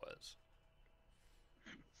where I was.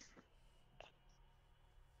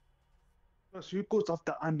 So who goes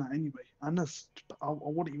after Anna anyway? Anna's. I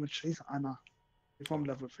wouldn't even chase Anna if I'm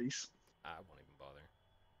level face. I won't even bother.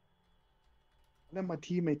 Let my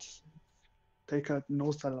teammates take a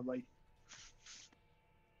no style away.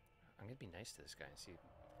 I'm going to be nice to this guy and see.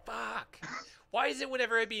 Fuck! Why is it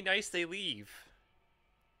whenever I be nice, they leave?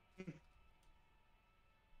 I'm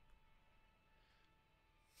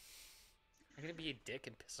going to be a dick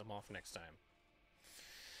and piss them off next time.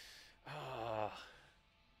 Ah.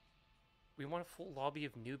 We want a full lobby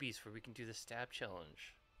of newbies where we can do the stab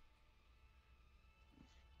challenge.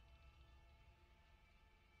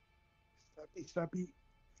 Slappy.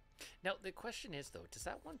 Now, the question is, though, does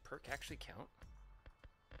that one perk actually count?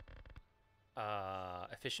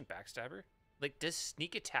 Efficient backstabber? Like, does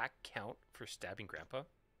sneak attack count for stabbing Grandpa?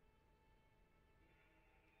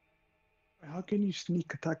 How can you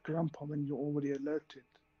sneak attack Grandpa when you're already alerted?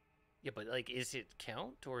 Yeah, but, like, is it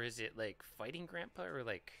count, or is it, like, fighting Grandpa, or,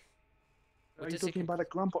 like... Are you talking about a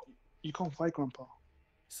Grandpa? You can't fight Grandpa.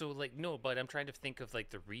 So, like, no, but I'm trying to think of, like,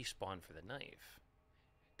 the respawn for the knife.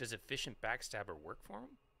 Does efficient backstabber work for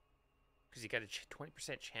him? Because you got a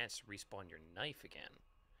 20% chance to respawn your knife again.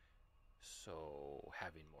 So,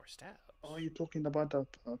 having more stabs. Oh, you're talking about that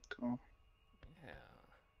perk. Oh.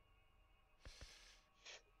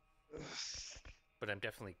 Yeah. But I'm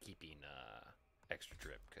definitely keeping extra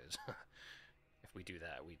drip, because if we do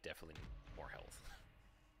that, we definitely need more health.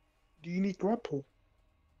 Do you need grapple?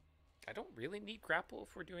 I don't really need grapple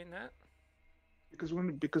if we're doing that. Because we're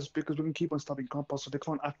gonna keep on stabbing Grandpa, so they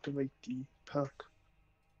can't activate the perk.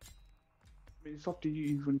 I mean, it's up to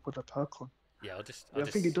you when you put a perk on. Yeah, I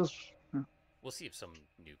think it does. Yeah. We'll see if some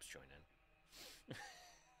noobs join in.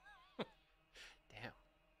 Damn.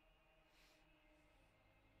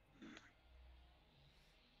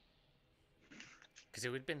 Because it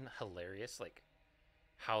would have been hilarious, like,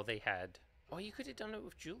 how they had... Oh, you could have done it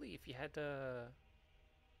with Julie if you had...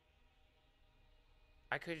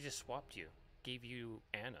 I could have just swapped you. Gave you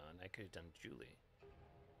Anna, and I could have done Julie.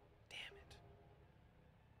 Damn it.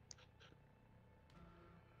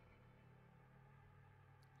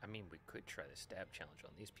 I mean, we could try the stab challenge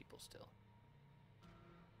on these people still.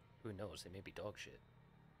 Who knows? They may be dog shit.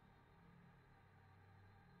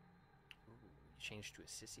 Ooh, you changed to a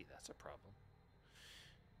sissy. That's a problem.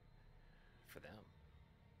 For them.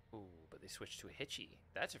 Ooh, but they switched to a hitchy.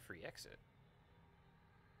 That's a free exit.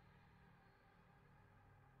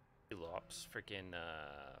 Lops freaking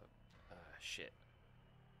shit.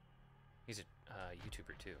 He's a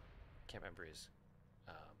YouTuber too. Can't remember his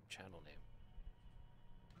channel name.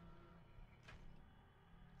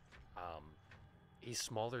 He's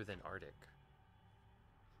smaller than Arctic.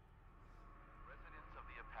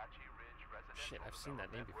 Shit, I've seen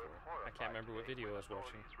that name before. I can't remember what video I was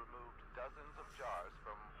watching.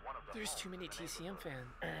 There's too many TCM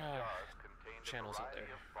channels out there.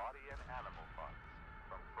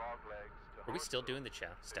 Are we still doing the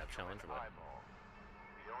stab challenge or what?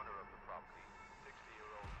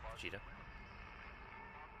 Cheetah?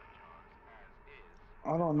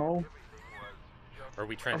 I don't know. Or are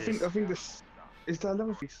we trying I think this is that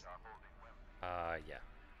level piece. Yeah.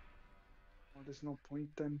 Well, there's no point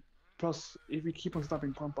then. Plus, if we keep on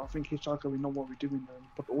stabbing Grandpa, I think Hitchhiker we know what we're doing then.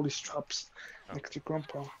 But all these traps next to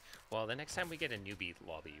Grandpa. Well, the next time we get a newbie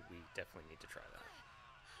lobby, we definitely need to try that.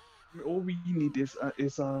 I mean, all we need is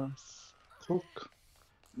Cook,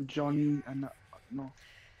 Johnny, and no.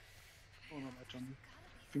 Oh no, not Johnny.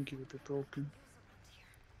 I think he would be broken.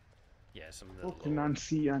 Yeah, some of the Cook, lower...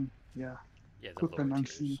 Nancy, and yeah. Yeah, the Cook lower and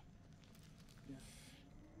Nancy. tiers. Yeah.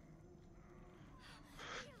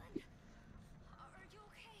 Are you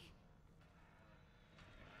okay?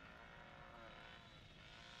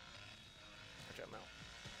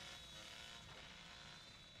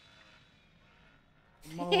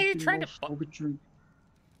 You're trying to butt. Obituary.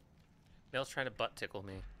 Mel's trying to butt tickle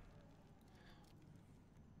me.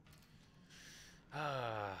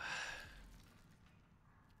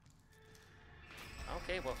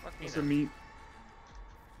 Okay, well, fuck me That's then. me.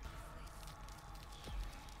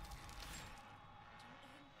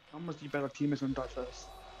 How much the better team is on that first?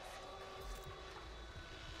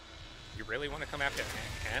 You really want to come after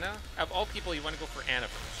Anna? Of all people, you want to go for Anna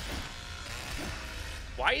first.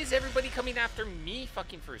 Why is everybody coming after me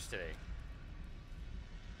fucking first today?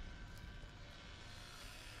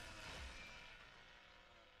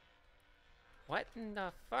 What in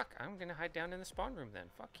the fuck? I'm gonna hide down in the spawn room then.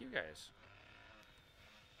 Fuck you guys.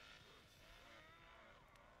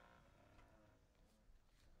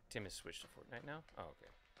 Tim has switched to Fortnite now? Oh,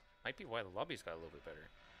 okay. Might be why the lobby's got a little bit better.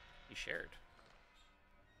 He shared.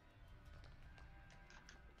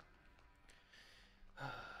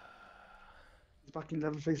 He's back in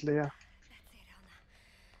level face layer. That's it, Anna.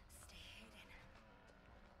 Stay hidden.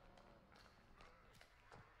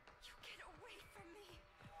 You get away from me.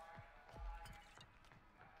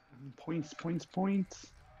 Points, points, points.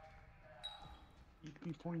 Eat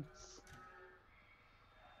me points.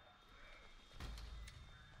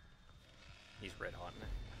 He's red hot now.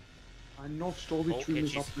 I know storage Oh, room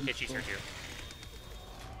is up Hitchies. in Hitchies store. are here.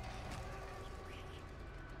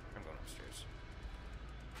 I'm going upstairs.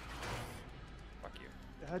 Fuck you.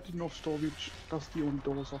 They had enough storage. That's the only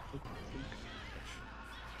doors up. I think.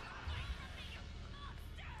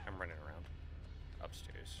 I'm running around.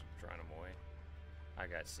 Upstairs. Drawing him away. I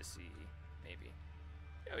got Sissy, maybe.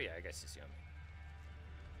 Oh yeah, I got Sissy on me.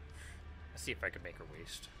 Let's see if I can make her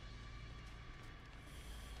waste.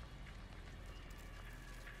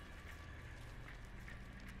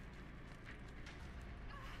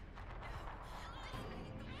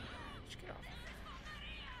 Just get off.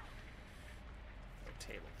 Oh,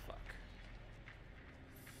 table, fuck.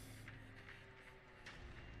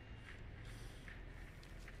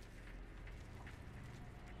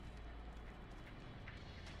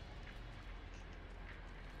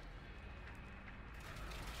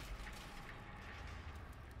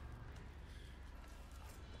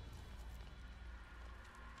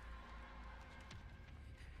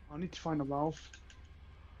 I need to find a valve.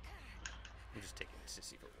 I'm just taking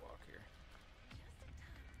Sissy for a walk here.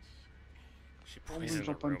 She Oh, poisoned the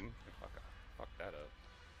jump on. room. Fuck that up.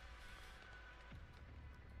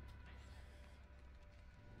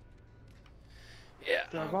 Yeah,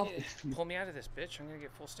 The okay. valve is too- Pull me out of this, bitch. I'm gonna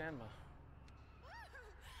get full stamina.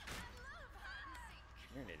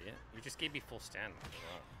 You're an idiot. You just gave me full stamina.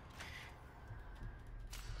 Wow.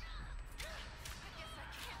 I guess I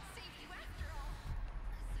can't save you after all. This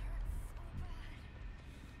hurts so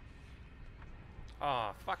bad.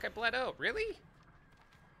 Aw, fuck, I bled out. Really?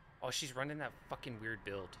 Oh, she's running that fucking weird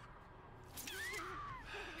build.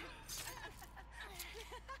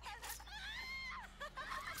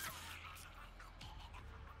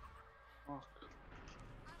 Fuck.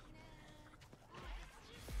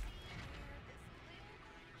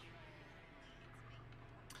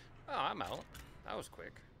 Oh, I'm out. That was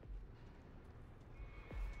quick.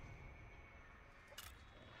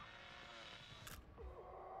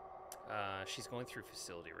 She's going through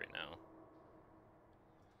facility right now.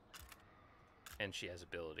 And she has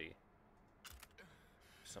ability.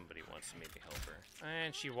 Somebody wants to maybe help her.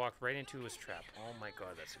 And she walked right into his trap. Oh my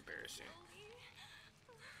god, that's embarrassing.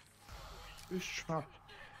 This trap.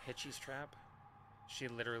 Hitchy's trap? She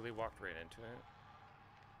literally walked right into it.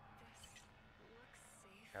 This looks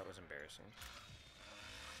safe. That was embarrassing.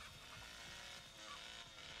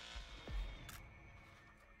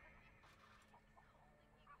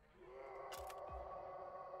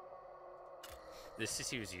 The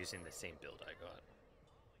Sissy was using the same build I got.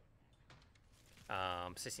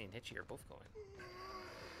 Sissy and Hitchy are both going.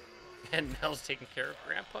 And Mel's taking care of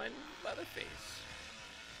Grandpa and Leatherface.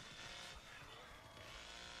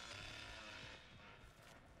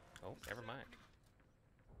 Oh, never mind.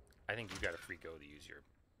 I think you got a free go to use your...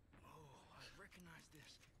 Oh, I recognize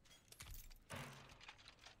this.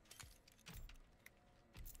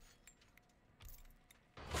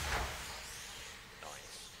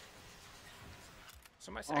 Nice.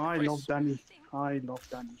 So my I sacrifice... love Danny. I love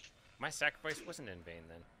Danny. My sacrifice wasn't in vain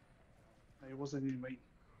then. It wasn't in vain.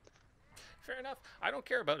 Fair enough. I don't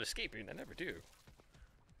care about escaping. I never do.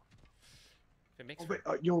 If it makes Oh, for...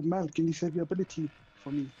 wait, yo, Mel, can you save your ability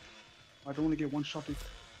for me? I don't want to get one shot.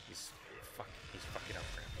 He's fucking up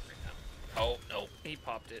Grandpa right now. Oh, no. He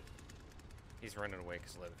popped it. He's running away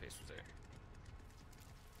because Leatherface was there.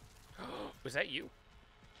 Was that you?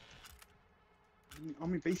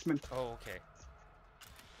 I'm in basement. Oh, okay.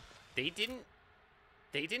 They didn't...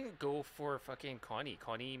 They didn't go for fucking Connie.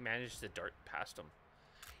 Connie managed to dart past them.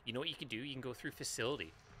 You know what you can do? You can go through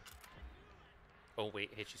facility. Oh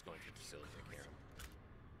wait, hey, she's going through facility. I can hear him.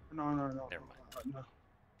 No. Never mind.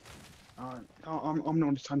 I'm not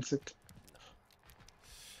on the sunset.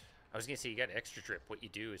 I was gonna say you got extra drip. What you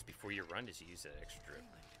do is before you run is you use that extra drip.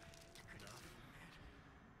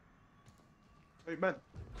 Wait, man.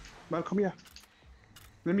 Man, come here.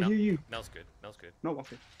 Let me Mel, hear you. Mel's good. Mel's good. No,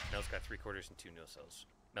 okay. Mel's got 3/4 and 2 no cells.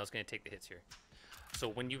 Mel's gonna take the hits here. So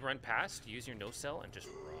when you run past, use your no cell and just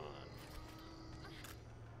run.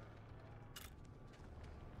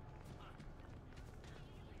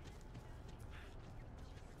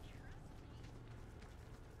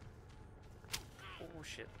 Oh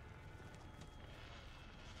shit.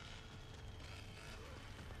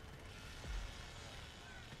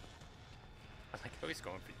 I like how he's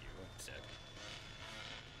going for you instead.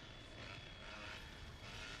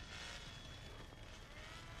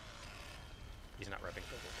 He's not rubbing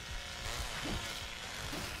double.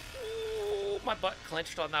 Ooh, my butt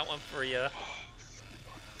clenched on that one for you.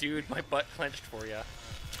 Dude, my butt clenched for you.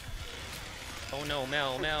 Oh no,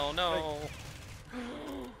 Mel, no.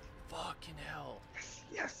 Fucking hell.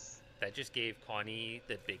 Yes. That just gave Connie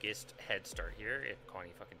the biggest head start here if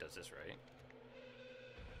Connie fucking does this right.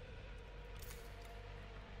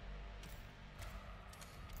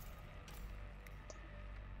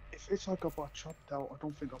 If it's like I got chopped out, I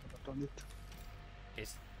don't think I would have done it.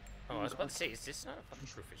 Is oh, I was about to say, is this not a fucking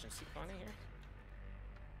proficiency Connie here?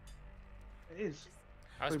 It is.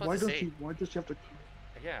 I was Wait, about to say, why does she have to...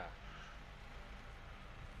 yeah.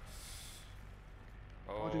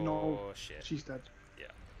 I don't know. Oh shit. She's dead.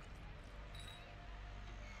 Yeah.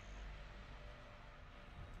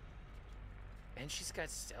 And she's got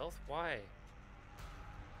stealth? Why?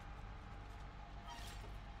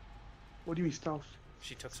 What do you mean stealth?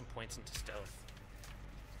 She took some points into stealth.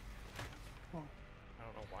 Oh. I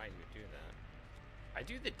don't know why you would do that. I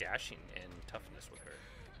do the dashing and toughness with her.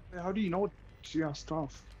 Hey, how do you know she has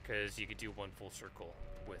stealth? Because you could do one full circle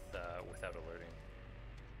with without alerting.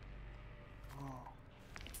 Oh.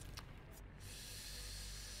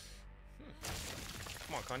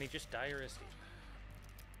 Come on, Connie, just die or escape.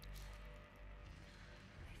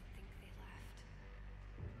 I think they left.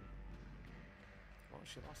 Well,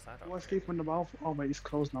 she lost that. Well, upgrade. escape from the valve. Oh wait, it's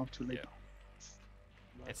closed now. Too late. Yeah.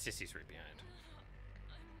 And Sissy's right behind.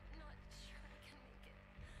 I'm not sure I can make it.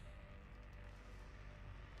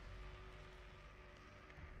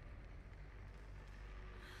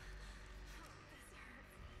 This hurts.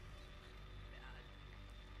 Bad.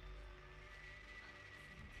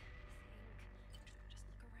 Think. Just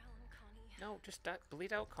look around, Connie. No, just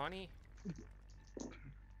bleed out, Connie.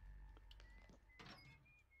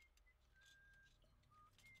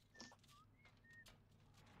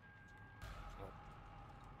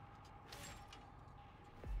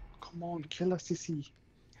 Come on, kill her, sissy.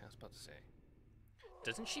 I was about to say.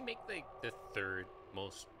 Doesn't she make like the third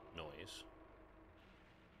most noise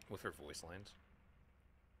with her voice lines?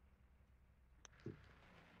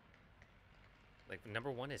 Like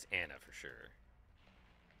number 1 is Anna for sure.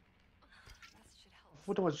 This should help. I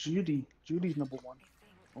thought it was Judy. Judy's number 1. I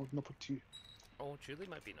think. Or number 2. Oh, Julie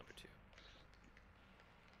might be number 2.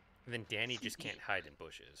 And then Danny just can't hide in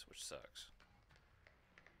bushes, which sucks.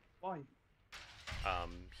 Why?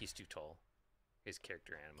 He's too tall. His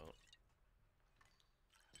character animate.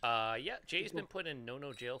 Yeah, Jay's been put in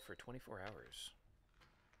no jail for 24 hours.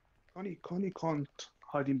 Connie can't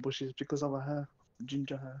hide in bushes because of her hair.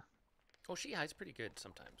 Ginger hair. Oh, she hides pretty good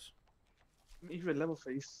sometimes. Even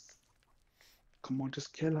Leatherface. Come on,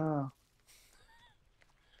 just kill her.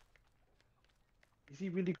 Is he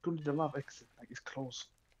really going to the lab exit? Like, it's close.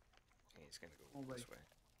 Yeah, he's gonna go Oh, this wait. way.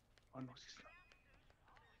 Oh no, she's not.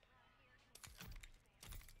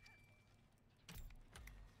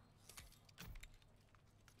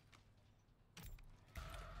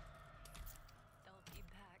 They'll be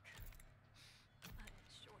back. I'm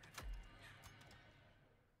sure of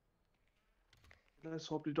it. Let's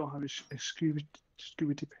hope they don't have a Scooby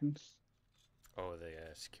pins. Oh, the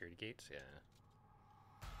security gates? Yeah.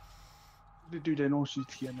 They do, they know she's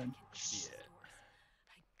here then. Yeah.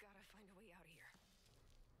 I gotta find a way out of here.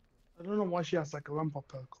 I don't know why she has like a ramp up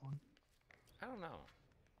perk on. I don't know.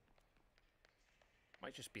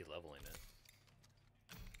 Might just be leveling it.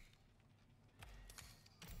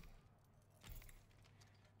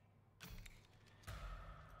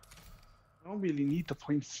 I don't really need the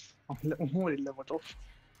points. I'm already leveled up.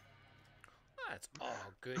 That's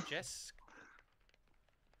all good, Jess.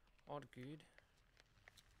 All good.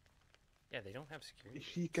 Yeah, they don't have security. If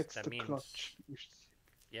he gets That the means, clutch.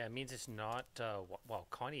 yeah, it means it's not. Well,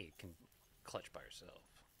 Connie can clutch by herself.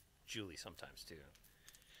 Julie sometimes too.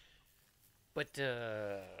 But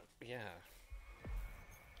yeah.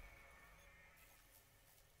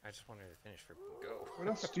 I just wanted to finish for go. Well,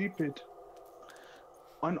 that's stupid.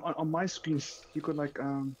 On my screens, you could like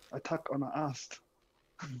attack on an ass.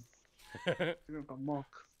 You know, got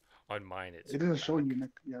mark. On mine, it's It doesn't show back. you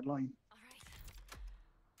like line. All right.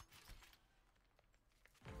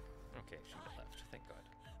 Okay, she left. Thank God.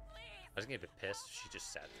 I was getting a bit pissed. She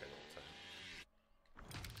just sat there the whole time.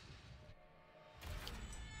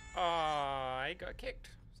 Oh, I got kicked.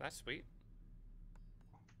 That's sweet.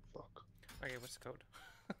 Fuck. Okay, what's the code?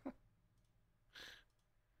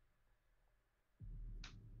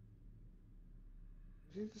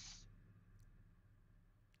 Jesus.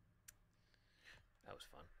 That was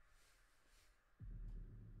fun.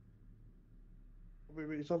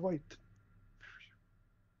 Wait, is that right?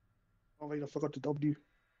 Oh wait, I forgot the W.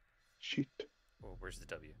 Shit. Oh, where's the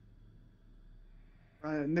W?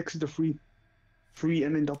 Next to the free. Free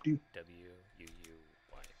and then W. W-U-U-Y-P.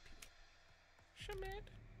 Shaman.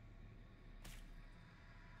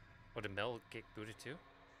 Oh, did Mel get booted too?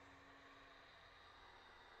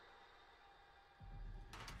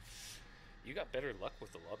 You got better luck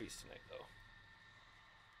with the lobbies tonight, though.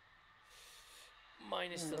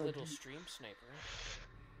 Minus the little stream sniper.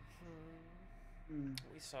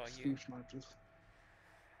 We saw you. Stream snipers.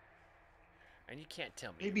 And you can't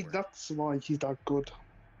tell me Maybe you weren't. that's why he's that good.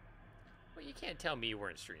 Well, you can't tell me you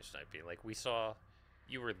weren't stream sniping. Like, we saw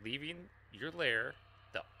you were leaving your lair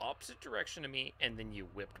the opposite direction of me, and then you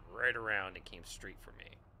whipped right around and came straight for me.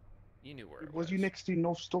 You knew where it was. Was you next to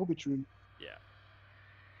no storage room? Yeah.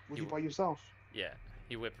 Was You you by yourself? Yeah.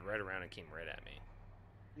 He whipped right around and came right at me.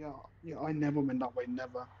 Yeah, I never went that way,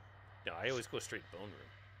 never. No, I always go straight bone room.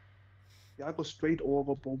 Yeah, I go straight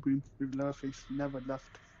over bone room with Leatherface, never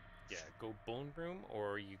left. Yeah, go bone room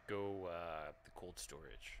or you go the cold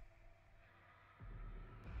storage.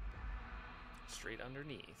 Straight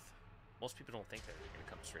underneath. Most people don't think that they're gonna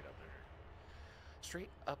come straight up there.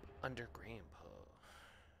 Straight up under Grandpa.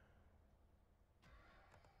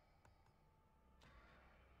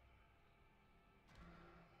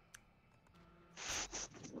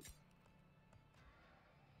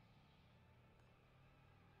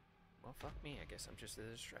 Well, fuck me. I guess I'm just a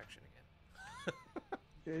distraction again.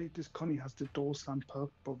 Yeah, this Connie has the door slam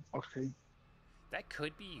perk, but okay. That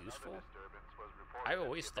could be useful. I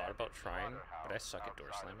always thought about trying, but I suck at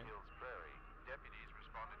door slamming.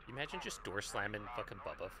 Imagine just door slamming fucking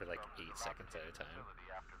Bubba for like 8 seconds at a time.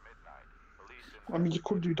 I mean, you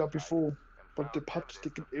could do that before, but the patch,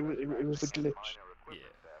 it was a glitch. Yeah.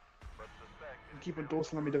 You keep on door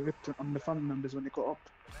slamming the victim and the family members when they got up.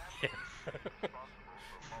 Yeah.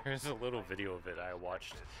 There's a little video of it I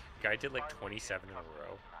watched. Guy did like 27 in a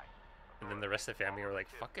row. And then the rest of the family were like,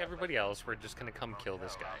 fuck everybody else, we're just gonna come kill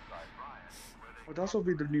this guy. Well, that's will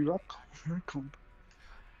be the new record.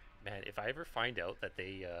 Man, if I ever find out that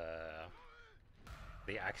they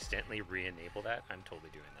accidentally re-enable that, I'm totally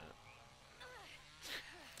doing that.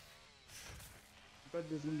 But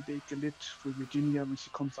there's gonna be a glitch for Virginia when she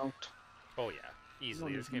comes out. Oh yeah,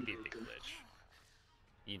 easily. There's gonna be a big glitch.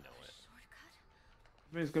 You know it.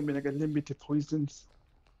 I mean, it's gonna be like a limited poisons.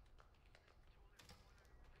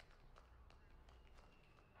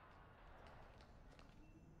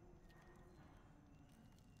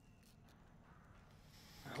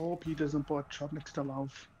 I hope he doesn't put a trap next to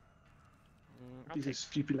Love. He's a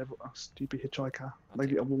stupid stupid hitchhiker, like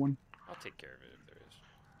the other one. I'll take care of it if there is.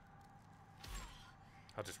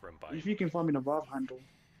 I'll just run by. If you can find me the valve handle.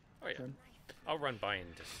 Oh yeah. Then. I'll run by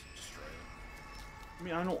and just destroy it. I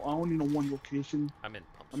mean, I only know one location. I'm in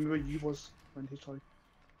pump. I mean, where you was when hitchhiked.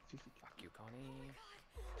 Fuck you, Connie.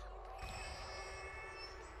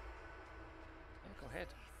 Yeah, go ahead.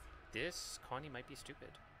 This Connie might be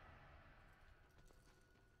stupid.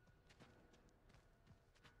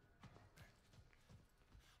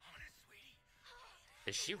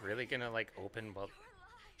 Is she really gonna like open? Well,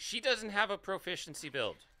 she doesn't have a proficiency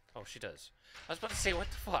build. Oh, she does. I was about to say, what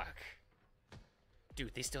the fuck?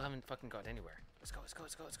 Dude, they still haven't fucking got anywhere. Let's go, let's go,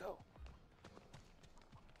 let's go, let's go.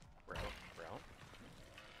 Route.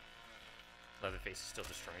 Leatherface is still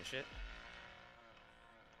destroying shit.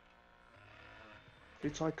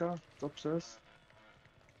 Hitchhiker, it's upstairs.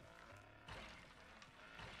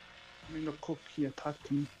 I mean, the cook, he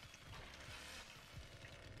attacked me.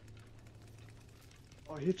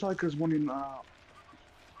 Oh, Hitchhiker's one in,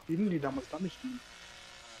 he didn't do that much damage to me.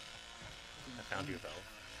 I found you a valve.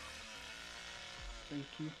 Thank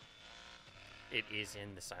you. It is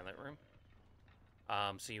in the silent room.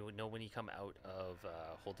 So you would know when you come out of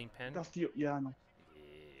holding pen. That's the, yeah, I know.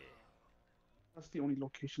 Yeah. That's the only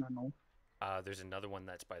location I know. There's another one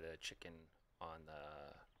that's by the chicken on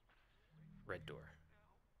the red door.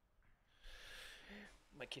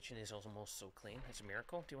 My kitchen is almost so clean. It's a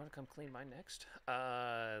miracle. Do you want to come clean mine next?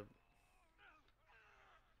 Oh,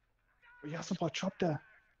 yeah, some chop there.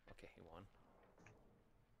 Okay, he won.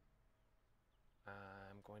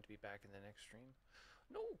 I'm going to be back in the next stream.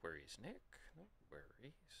 No worries, Nick. No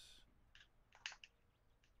worries.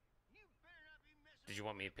 Did you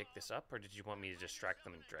want me to pick this up, or did you want me to distract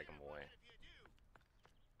them and drag them away?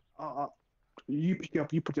 You pick it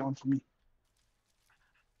up. You put it on for me.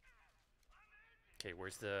 Okay,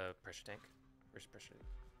 where's the pressure tank? Where's the pressure tank?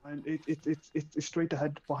 And it's straight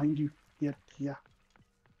ahead behind you. Yeah, yeah.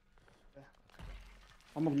 Yeah.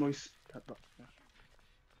 I'm of noise. Yeah.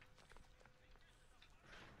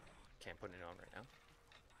 Can't put it on right now.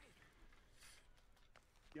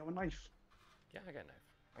 You have a knife? Yeah, I got a knife.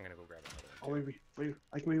 I'm gonna go grab another one. Oh, wait.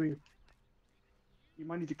 I can wait. You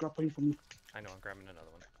might need to grab one for me. I know, I'm grabbing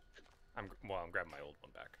another one. I'm grabbing my old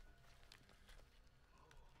one back.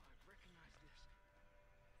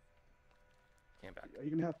 Came back. Are you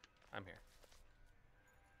gonna help? I'm here.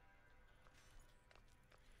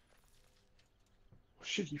 Oh,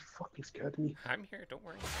 shit, you fucking scared me. I'm here, don't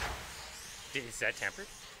worry. Is that tampered?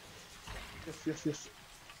 Yes.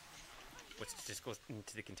 Let's just go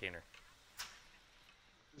into the container.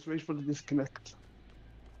 Just wait for the disconnect.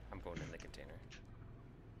 I'm going in the container.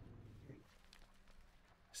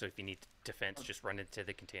 So if you need defense, just run into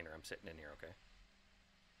the container. I'm sitting in here, okay?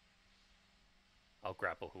 I'll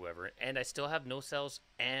grapple whoever. And I still have no cells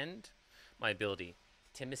and my ability.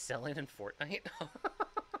 Tim is selling in Fortnite?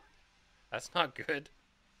 That's not good.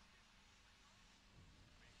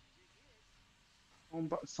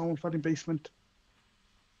 Someone fighting basement.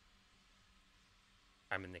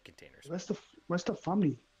 I'm in the containers. Where's the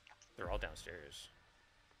family? They're all downstairs.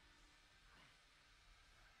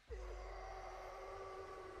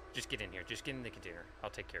 Just get in here. Just get in the container. I'll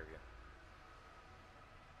take care of you.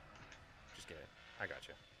 Just get it. I got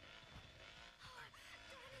you.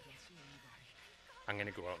 I'm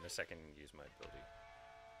gonna go out in a second and use my ability.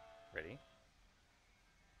 Ready?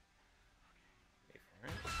 Wait for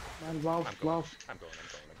it. Man, wow. I'm going.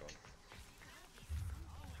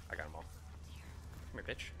 I got them all. Come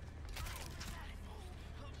here, bitch.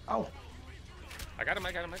 Ow! I got him.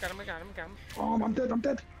 Oh, I'm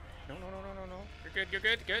dead. No. You're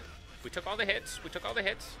good. We took all the hits.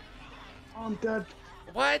 Oh, I'm dead.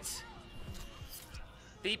 What?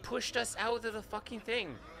 They pushed us out of the fucking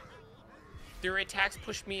thing. Their attacks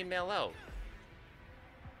pushed me and Mel out.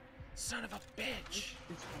 Son of a bitch.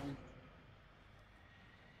 It's fine.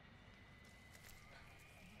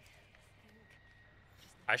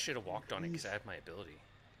 I should have walked on it because I had my ability.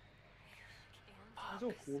 It's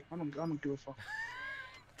all cool. I don't give a fuck.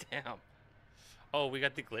 Damn. Oh, we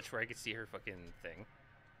got the glitch where I could see her fucking thing.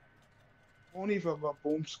 Only if I've got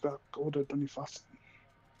bombs got ordered any fast.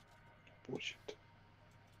 Bullshit.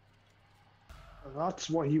 That's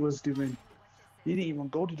what he was doing. He didn't even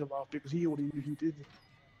go to the valve because he already knew he did it.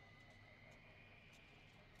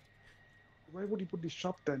 Why would he put this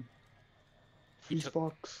shop then? Fuse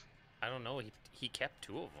box. I don't know. He kept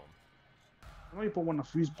 2 of them. I know he put one in a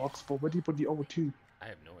fuse box, but where did he put the other 2? I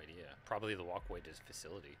have no idea. Probably the walkway to his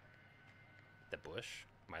facility. The bush.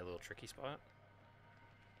 My little tricky spot.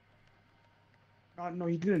 No,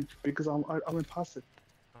 he didn't because I went past it.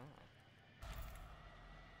 Oh.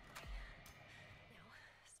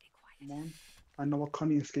 Stay quiet. Come on. I know what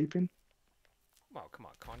Connie escaping. Well, come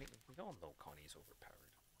on, Connie. We all know Connie's overpowered.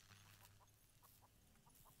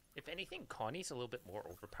 If anything, Connie's a little bit more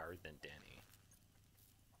overpowered than Danny.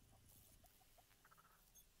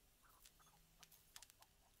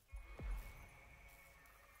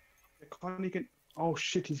 Yeah, Connie can. Oh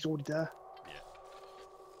shit, he's already there. Yeah.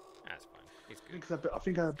 That's fine. He's good. Because I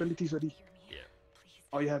think our ability's ready. Yeah. Please.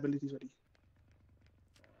 Oh yeah, ability's ready.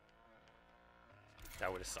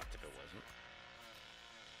 That would have sucked if it wasn't.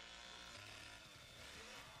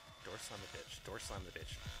 Door slam the bitch. Door slam the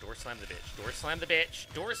bitch. Door slam the bitch. Door slam the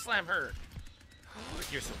bitch. Door slam her.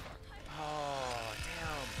 You're so fucked. Oh,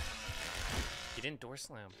 damn. He didn't door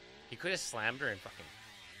slam. He could have slammed her and fucking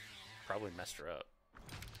probably messed her up.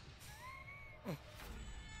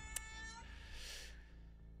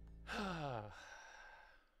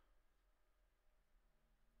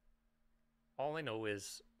 All I know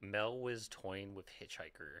is Mel was toying with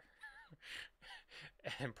Hitchhiker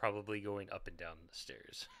and probably going up and down the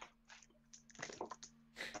stairs.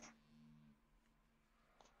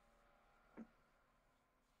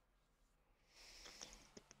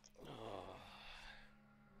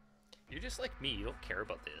 You're just like me. You don't care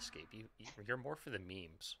about the escape. You're more for the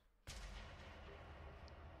memes.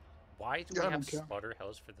 Why do Yeah, we I have don't care.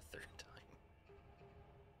 Slaughterhouse for the third time?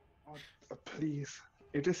 Please.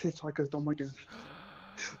 If this hitchhiker's done my game,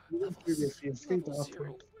 you Level, went previously and stay level there 0.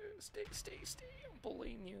 after it. Stay. I'm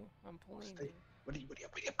bullying you. I'm bullying Stay. you. What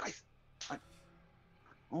up, guys?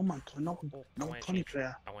 Oh my god, no, Oh, no I want to funny change.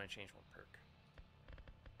 player. I want to change one perk.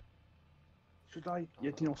 Should I?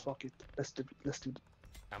 Yeah, you know, fuck it. Let's do it.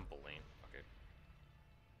 I'm bullying. Okay.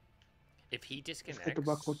 If he get disconnects. the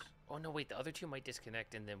backwood. Oh no, wait. The other two might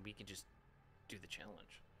disconnect, and then we can just do the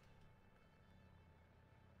challenge.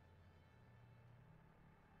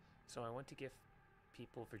 So I want to give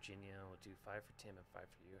people Virginia. We'll do 5 for Tim and 5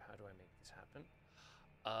 for you. How do I make this happen?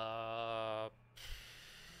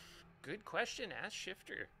 Good question. Ask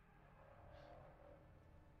Shifter.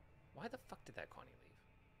 Why the fuck did that Connie leave?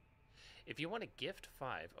 If you want to gift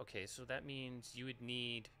 5, okay, so that means you would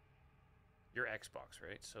need your Xbox,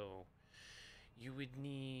 right? So you would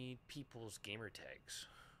need people's gamer tags.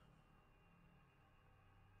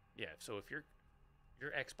 Yeah, so if your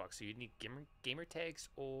Xbox, so you'd need gamer tags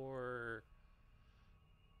or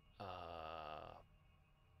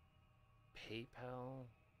PayPal,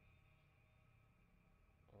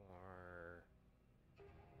 or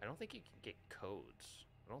I don't think you can get codes.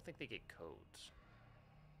 I don't think they get codes.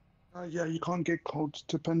 Yeah, you can't get codes.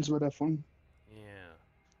 Depends where they're from. Yeah.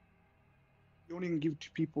 You only can give to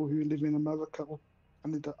people who live in America or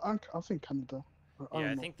Canada. I think Canada.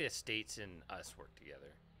 Yeah, I think the States and us work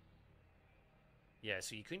together. Yeah,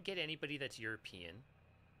 so you couldn't get anybody that's European.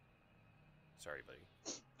 Sorry, buddy.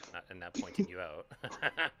 Not pointing you out.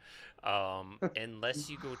 Unless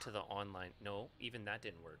you go to the online. No, even that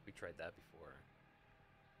didn't work. We tried that before.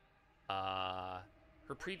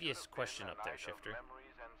 Her previous question up there, Shifter.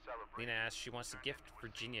 Lena asked, she wants to gift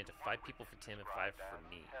Virginia to 5 people for Tim and 5 for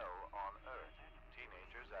me.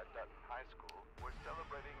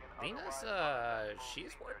 Lena's,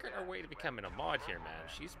 she's working her way to becoming a mod here, man.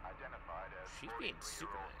 She's being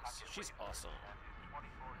super nice. She's awesome.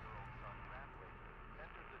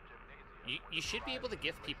 You should be able to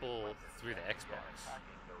gift people through the Xbox.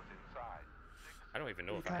 I don't even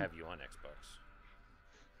know if I have you on Xbox.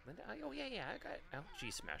 Linda, oh yeah, I got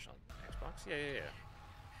LG Smash on Xbox.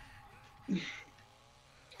 Yeah.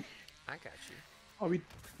 I got you.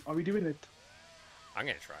 Are we doing it? I'm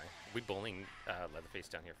gonna try. We bowling Leatherface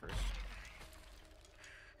down here first.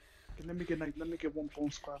 Okay, let me get one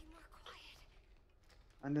bone square.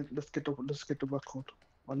 And then let's get the record.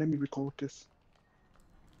 Or let me record this.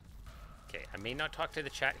 Okay, I may not talk to the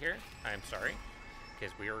chat here. I'm sorry,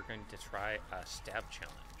 because we are going to try a stab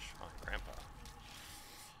challenge on Grandpa.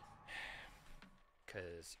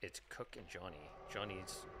 Because it's Cook and Johnny.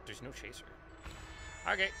 There's no chaser.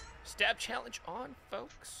 Okay, stab challenge on,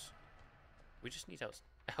 folks. We just need out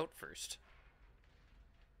first.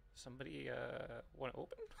 Somebody want to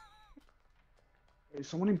open? Is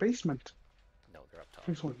someone in basement? No, they're up top. I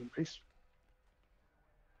think someone's in basement.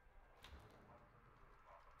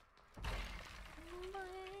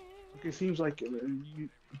 Okay, seems like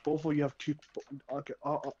both of you have 2. Okay,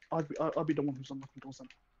 I'll be the one who's unlocking doors then.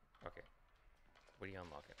 Okay. What do you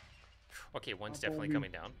unlock it? Okay, one's definitely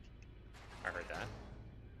coming down. I heard that.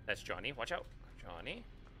 That's Johnny. Watch out.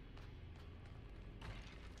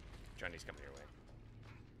 Johnny's coming your way.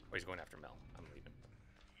 Oh, he's going after Mel. I'm leaving.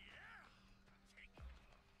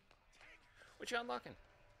 What you unlocking?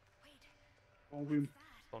 Wait. Bone room.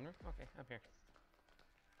 Phone room? Okay, I'm here.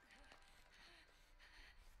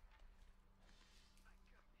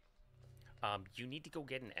 You need to go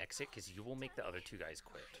get an exit because you will make the other 2 guys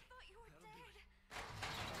quit.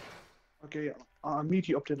 Okay, I'll meet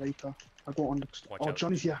you up there later. I'll go on the... Watch oh, out.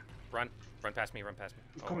 Johnny's here. Run past me.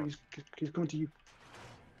 He's coming. He's coming to you.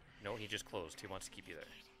 No, he just closed. He wants to keep you there.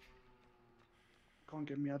 Can't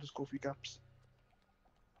get me. I'll just go through gaps.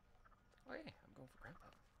 Oh, yeah, I'm going for Grandpa.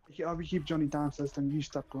 Yeah, I'll keep Johnny downstairs, then you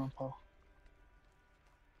stop Grandpa.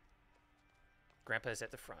 Grandpa's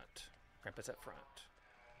at the front.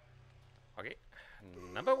 Okay,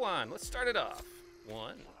 number 1. Let's start it off.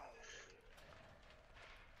 1.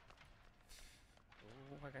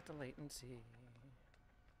 Oh, I got the latency.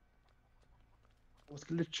 What's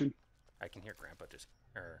glitching? I can hear Grandpa just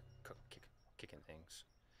kicking things.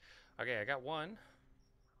 Okay, I got 1.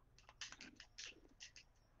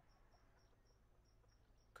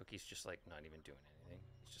 Cookie's just like not even doing anything.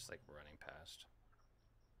 He's just like running past.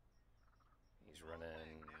 He's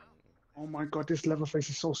running. Oh my god, this Leatherface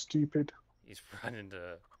is so stupid. He's running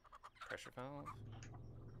to pressure valve.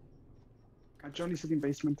 And Johnny's sitting in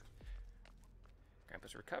basement.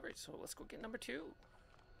 Grandpa's recovered, so let's go get number 2.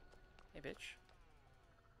 Hey, bitch.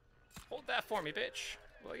 Hold that for me, bitch.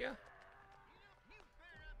 Will ya?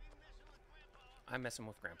 I'm messing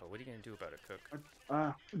with Grandpa. What are you gonna do about it, Cook?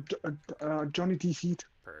 Johnny DC'd.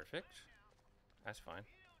 Perfect. That's fine.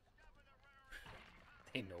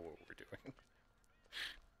 They know what we're doing.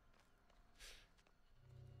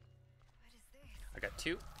 What is this? I got 2.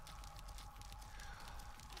 These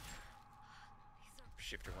are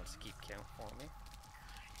Shifter wants to keep count for me.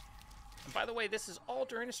 And by the way, this is all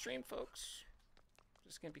during a stream, folks.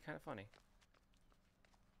 This is gonna be kind of funny.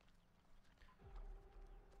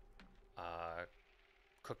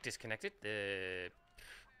 Cook disconnected.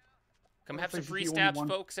 Come have some free stabs,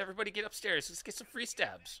 folks. Everybody get upstairs. Let's get some free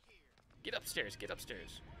stabs. Get upstairs. Get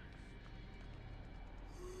upstairs.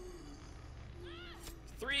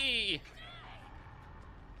 3.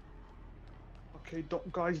 Okay,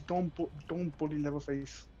 guys, don't bully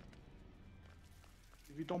Leatherface.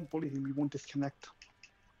 If you don't bully him, he won't disconnect.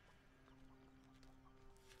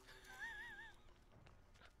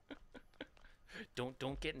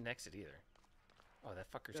 Don't get an exit either. Oh,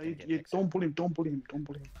 that fucker's Yeah, gonna get an exit. don't bully him. Don't bully him. Don't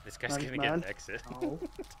bully him. This guy's Nice, gonna get an man. exit. No.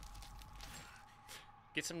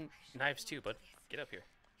 Get some knives too, bud. Get up here.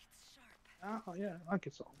 it's sharp. Yeah, I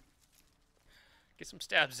get some. Get some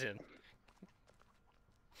stabs in.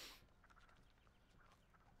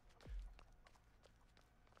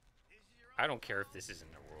 I don't care if this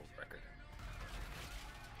isn't a world record.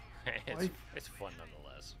 Why? It's fun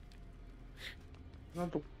nonetheless.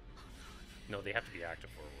 Not the- No, they have to be active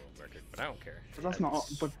for a world record, but I don't care. But that's not.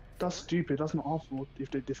 But that's stupid. That's not our fault if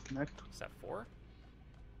they disconnect. Is that 4?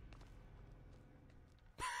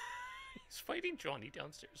 He's fighting Johnny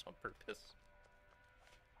downstairs on purpose.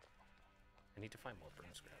 I need to find more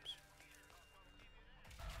burn scraps.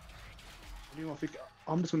 You know, I think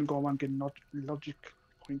I'm just gonna go around getting logic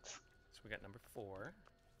points. So we got number 4.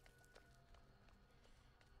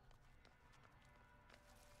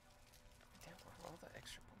 Damn, where are all the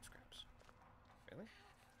extra bone scraps? Really?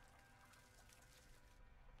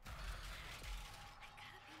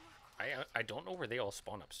 I don't know where they all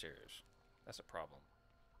spawn upstairs. That's a problem.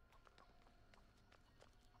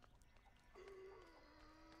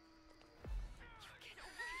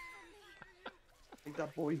 Take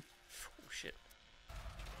that boy. Oh shit.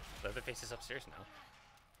 Leatherface is upstairs now.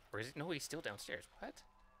 Or is it? No, he's still downstairs. What?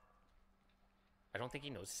 I don't think he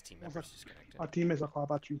knows his team member's disconnected. Our team is a car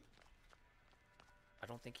battery. I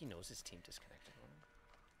don't think he knows his team disconnected.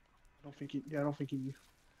 I don't think he. Yeah, I don't think he.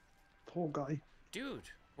 Poor guy. Dude,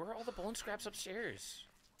 where are all the bone scraps upstairs?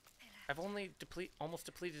 I've only almost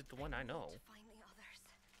depleted the one I know. To find the others.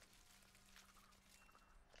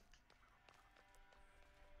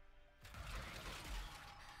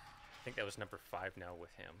 I think that was number 5 now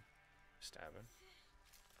with him. Stabbing.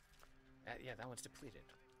 Yeah, that one's depleted.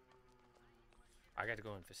 I got to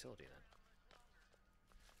go in facility then.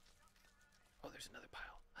 Oh, there's another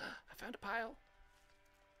pile. I found a pile.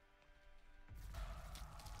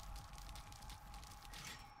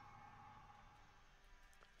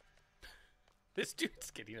 This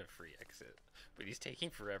dude's getting a free exit, but he's taking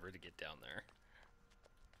forever to get down there.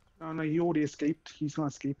 No, he already escaped. He's not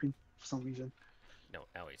escaping for some reason. No,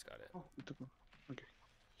 now he's got it. Oh, he took him. Okay.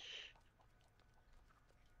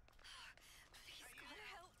 Please, God,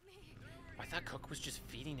 help me. I thought Cook was just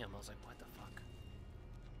feeding him. I was like, what the fuck?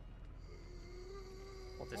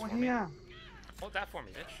 Hold this Oh, for me. yeah. Hold that for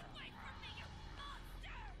me, bitch.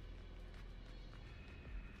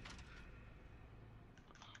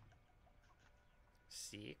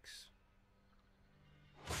 Six.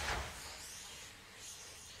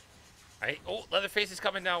 Oh, Leatherface is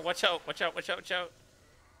coming now. Watch out, watch out, watch out, watch out.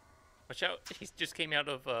 Watch out. He just came out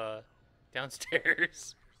of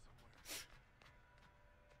downstairs.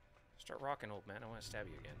 Start rocking, old man. I want to stab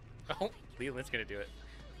you again. Oh, Leland's gonna do it.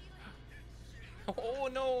 Oh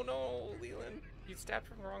no, no, Leland. You stabbed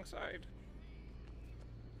from the wrong side.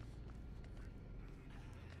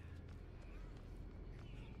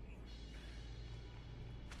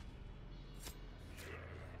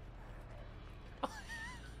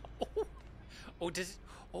 Oh, does it?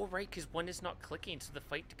 Oh, right, because one is not clicking, so the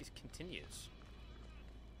fight continues.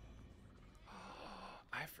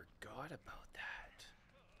 I forgot about that.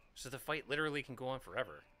 So the fight literally can go on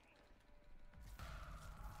forever.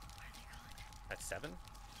 That's 7,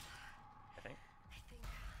 I think. I think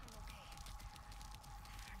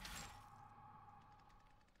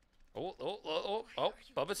I'm okay. Oh,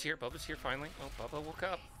 Bubba's here. Bubba's here finally. Oh, Bubba woke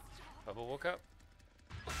up. Bubba woke up.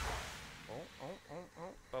 Oh.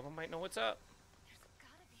 Bubba might know what's up. There's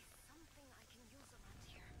gotta be something I can use around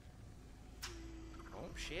here.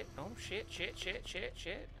 Oh, shit. Oh,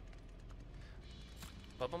 shit.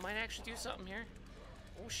 Bubba might actually do something here.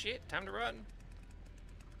 Oh, shit. Time to run.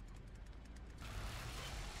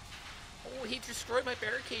 Oh, he destroyed my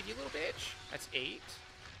barricade, you little bitch. That's 8.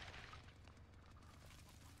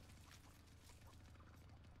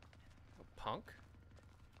 Oh, punk.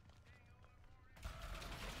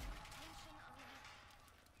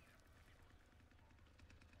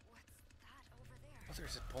 What's that over there? Oh,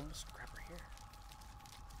 there's a boneless grabber here.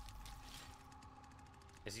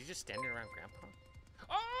 Is he just standing around Grandpa?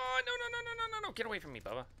 Oh, no, no, no, no, no, no, no. Get away from me,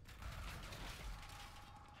 Bubba.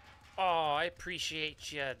 Oh, I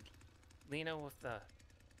appreciate you, Lena, with the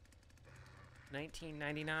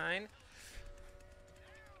 1999.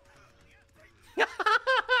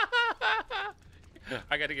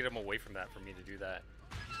 I got to get him away from that for me to do that.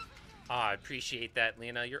 Oh, I appreciate that,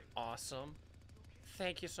 Lena. You're awesome.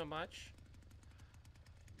 Thank you so much.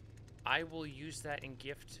 I will use that in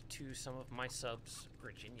gift to some of my subs,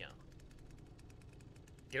 Virginia.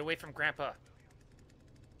 Get away from Grandpa.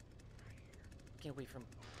 Get away from...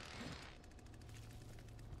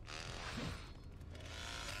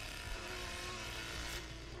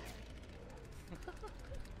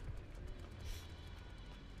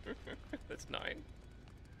 That's 9.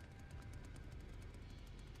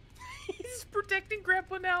 He's protecting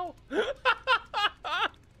Grandpa now.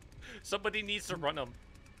 Somebody needs to run him.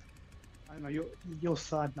 I know you're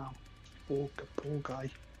sad now. Poor guy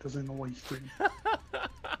doesn't know what he's doing.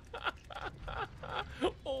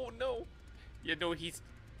 Oh no. You know he's...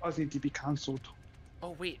 Does need to be cancelled.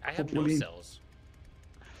 Oh wait, I have no bullying. cells.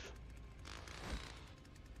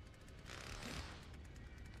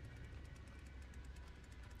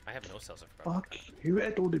 I have no cells. I forgot. Fuck, who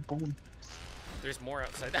ate all the bone? There's more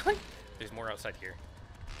outside. There's more outside here.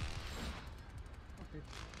 Okay.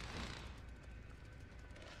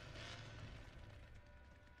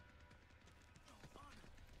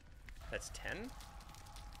 That's 10.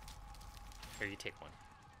 Here, you take one.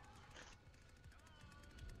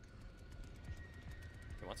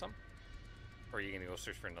 You want some? Or are you gonna go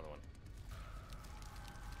search for another one?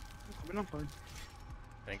 Coming up, fine.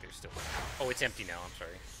 I think there's still one. Oh, it's empty now. I'm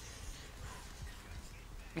sorry.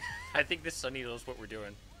 I think this Sunny knows what we're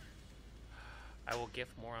doing. I will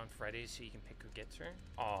gift more on Fridays so you can pick who gets her.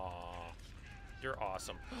 Aww. You're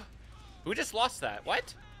awesome. Who just lost that?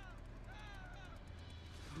 What?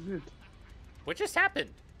 Good. What just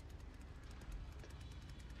happened?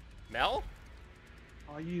 Mel?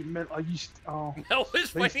 Are you? Oh. Mel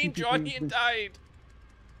was fighting Johnny and died.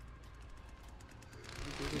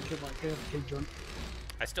 Okay, John.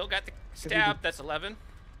 I still got the stab. That's 11.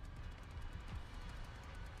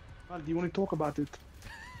 Well, do you want to talk about it?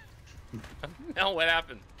 Mel, what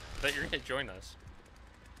happened? I thought you were going to join us.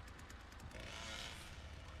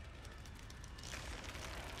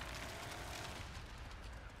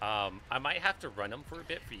 I might have to run him for a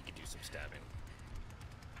bit for you to do some stabbing.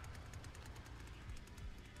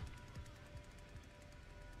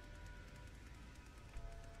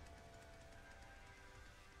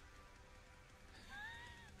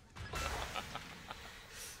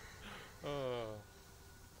 Oh.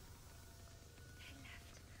 They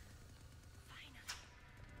left. Finally. I hope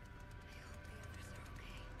the others are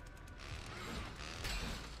okay.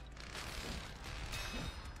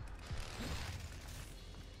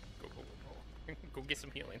 Go, go, go, go. Go get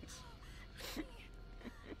some healings. Thank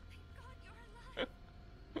God you're alive.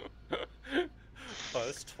 Oh,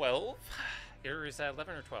 that's 12. Or is that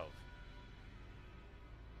 11 or 12?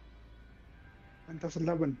 And that's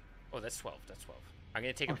 11. Oh, that's 12. That's 12. I'm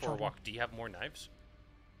gonna take him Oh, for a 12. walk. Do you have more knives?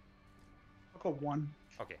 I got one.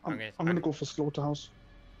 Okay, I'm gonna go for slaughterhouse.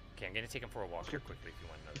 Okay, I'm gonna take him for a walk here quickly if you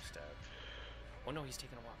want another stab. Oh no, he's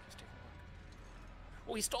taking a walk. He's taking a walk.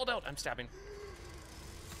 Oh, he stalled out. I'm stabbing.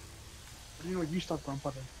 You know, you start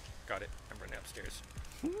Grandpa then. Got it. I'm running upstairs.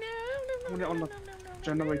 I'm gonna on the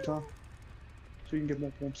generator so you can get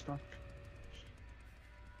more bombs back.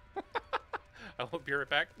 I will be right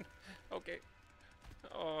back. Okay.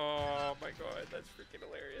 Oh my god, that's freaking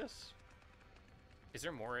hilarious. Is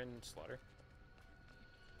there more in Slaughter?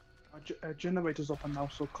 Generator's open now,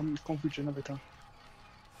 so come through generator.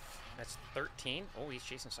 That's 13. Oh, he's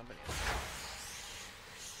chasing somebody else.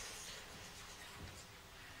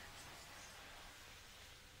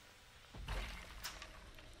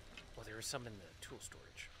 Oh, there was some in the tool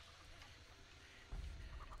storage.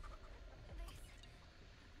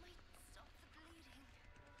 Might stop the bleeding.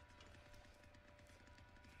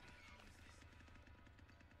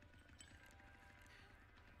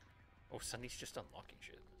 Oh, Sunny's just unlocking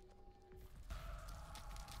shit.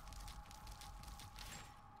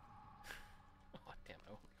 Oh, damn, I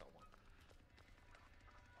only got one.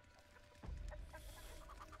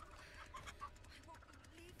 I won't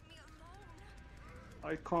leave me alone.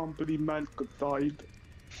 I can't believe man died.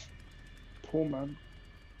 Poor man.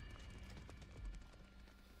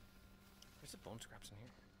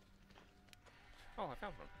 Oh, I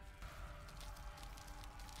found one.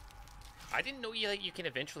 I didn't know you can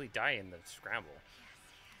eventually die in the scramble.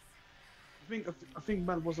 I think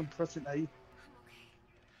man wasn't pressing A. I'm okay.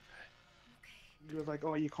 He was like,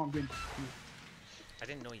 oh, you can't win. I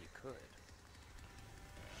didn't know you could.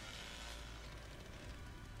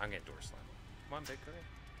 I'm gonna door slam. Come on, big guy.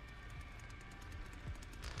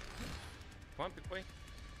 Come on, big boy.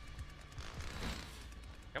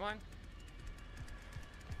 Come on.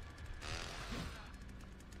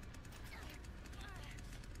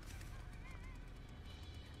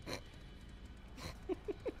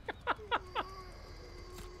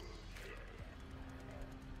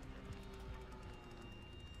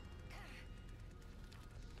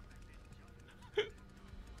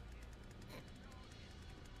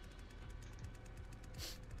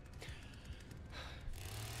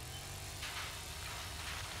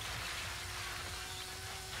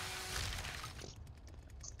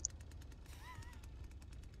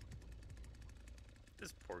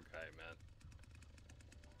 This poor guy, man.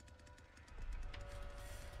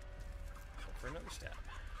 Go for another stab.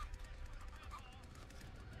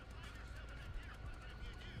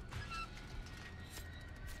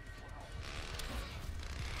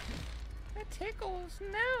 That tickles.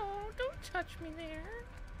 No, don't touch me there.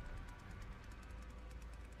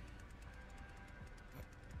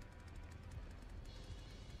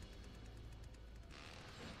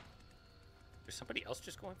 Is somebody else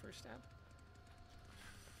just going for a stab?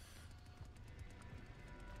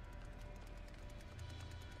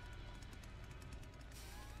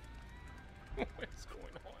 What's going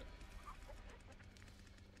on?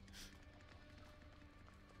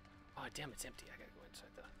 Oh, damn, it's empty. I gotta go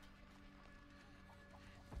inside that.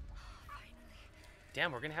 Finally,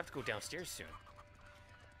 Damn, we're gonna have to go downstairs soon.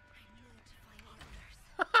 I need to find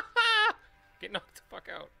the others. Get knocked the fuck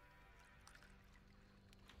out.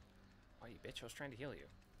 Oh, you bitch. I was trying to heal you.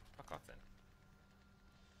 Fuck off then.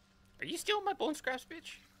 Are you stealing my bone scraps,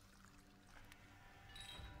 bitch?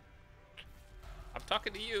 I'm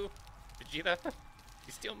talking to you, Vegeta.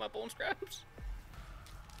 You stealing my bone scraps?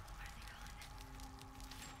 Are they gone?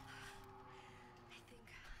 I think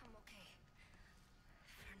I'm okay.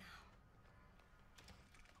 For now.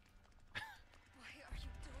 Why are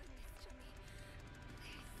you doing this to me?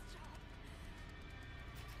 Please stop.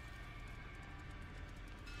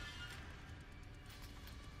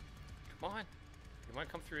 Come on. You want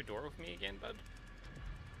to come through a door with me again, bud?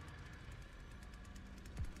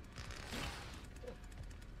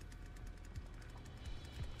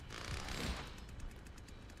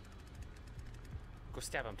 Go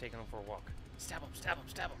stab him, taking him for a walk. Stab him, stab him,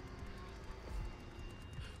 stab him.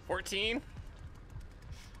 14.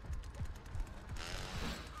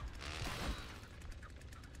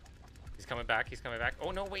 He's coming back, he's coming back.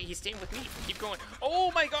 Oh no, wait, he's staying with me. Keep going.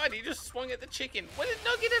 Oh my god, he just swung at the chicken. What did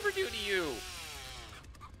Nugget ever do to you?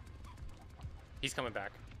 He's coming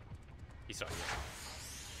back. He saw you.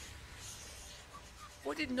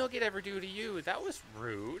 What did Nugget ever do to you? That was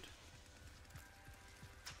rude.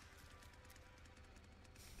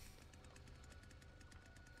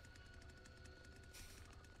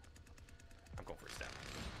 I'm going for a stab.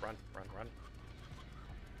 Run, run, run.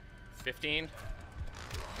 15.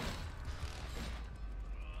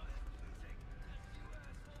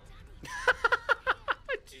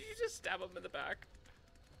 Did you just stab him in the back?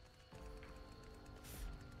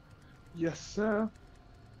 Yes, sir.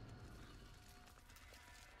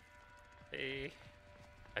 Hey.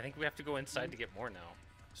 I think we have to go inside to get more now.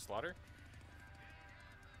 Slaughter?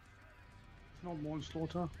 It's not more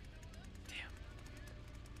slaughter. Damn.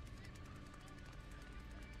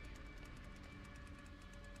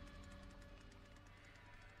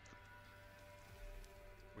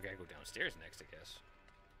 We gotta go downstairs next, I guess.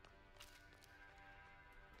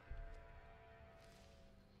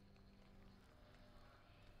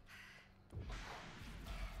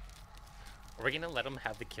 Are we gonna let him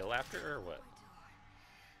have the kill after, or what?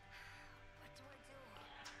 What do I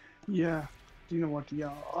do? Yeah. Do you know what?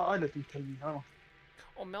 Yeah, I let him tell me.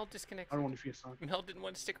 Oh, Mel I disconnected. don't want to feel sorry. Mel didn't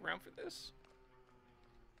want to stick around for this.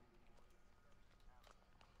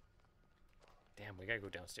 Damn, we gotta go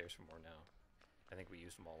downstairs for more now. I think we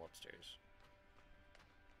used them all upstairs.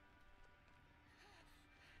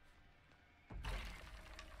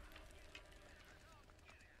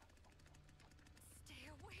 Stay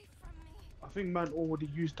away from me. I think man already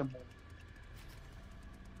used them all.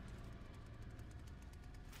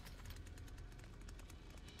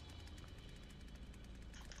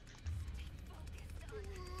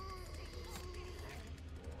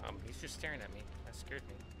 He's just staring at me. That scared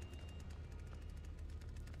me.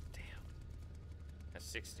 Damn. That's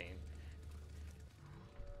 16.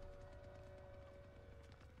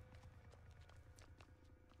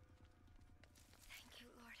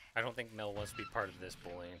 I don't think Mel wants to be part of this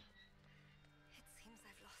bullying. It seems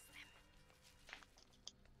I've lost them.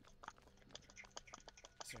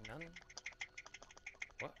 Is there none?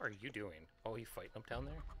 What are you doing? Oh, you fighting them down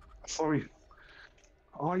there? Sorry.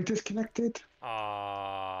 Oh, I disconnected.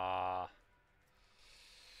 Ah.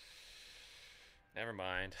 Never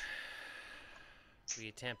mind. We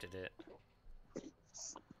attempted it.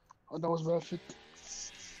 Oh, that was worth it.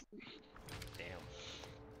 Damn.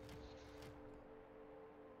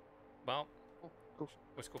 Well, Go.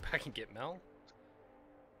 let's go back and get Mel.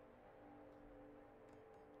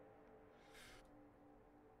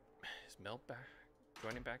 Is Mel back,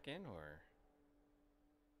 joining back in, or?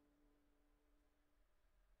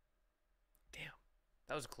 Damn,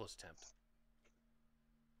 that was a close attempt.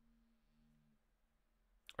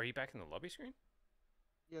 Are you back in the lobby screen?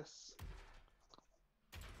 Yes.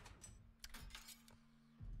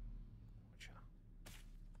 Whatcha?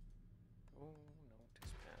 Oh, no,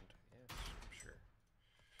 disband. Yes, I'm sure.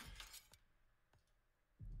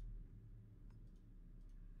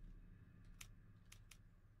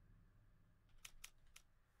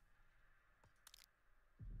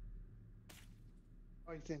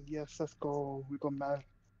 Right then, yes, let's go. We got Mal.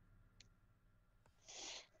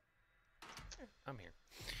 I'm here.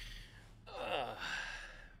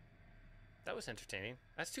 That was entertaining.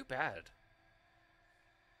 That's too bad.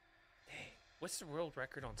 Hey, what's the world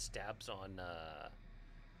record on stabs on the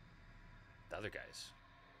other guys?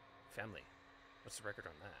 Family. What's the record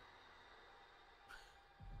on that?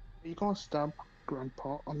 You can't stab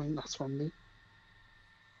Grandpa. I mean, that's family.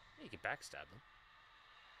 Yeah, you can backstab them.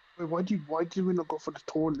 Wait, why did we not go for the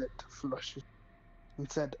toilet flush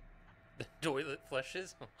instead? The toilet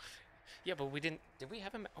flushes? Yeah, but we didn't... Did we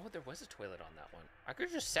have him... Oh, there was a toilet on that one. I could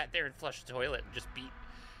have just sat there and flushed the toilet and just beat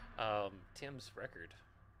Tim's record.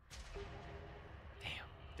 Damn.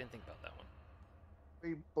 Didn't think about that one.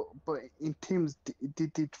 Wait, but in Tim's,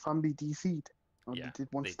 did family DC'd? Or Yeah, did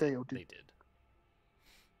one they stay? did. Or did They did.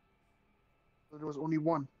 so there was only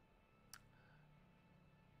one?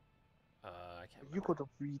 I can't You remember. could have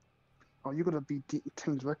beat. Oh, you could have beat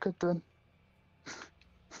Tim's record then.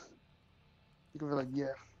 You could be like,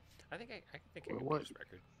 yeah. I think I think I Well, can what? beat his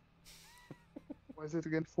record. Why is it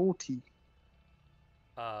again 40?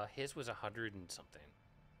 His was 100 and something.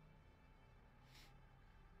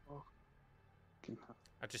 Oh, okay.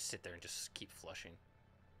 I'll just sit there and just keep flushing.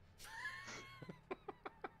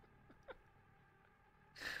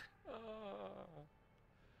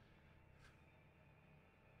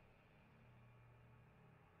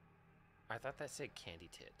 I thought that said Candy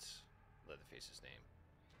Tits, Leatherface's name.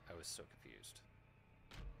 I was so confused.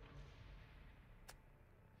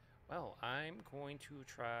 Well, I'm going to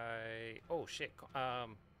try... Oh, shit.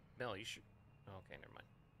 Mel, you should... Okay, never mind.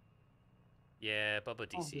 Yeah, Bubba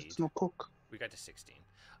Oh, DC'd. there's no cook. We got to 16.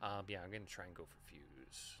 Yeah, I'm going to try and go for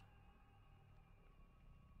Fuse.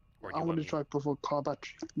 Or do I'm you want gonna me... try before car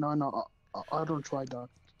battery. No, I don't try that.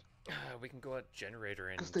 We can go out Generator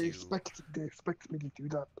and Because do... they expect me to do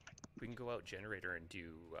that. We can go out Generator and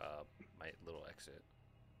do my little exit.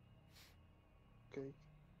 Okay.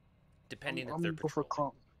 Depending I'm if they're gonna go for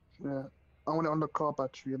patrolling. car. Yeah. I want it on the car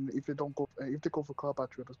battery, and if they go for car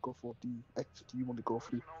battery, I'll just go for the exit you want to go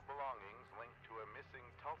through. Personal belongings linked to a missing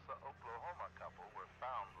Tulsa, Oklahoma couple were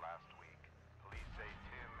found last week. Police say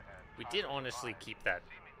Tim and We did Tyler honestly Devine keep that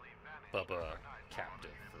seemingly vanished Bubba overnight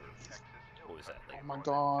captive from for... Texas What was that, like... Oh my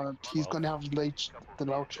god, he's Well- gonna have the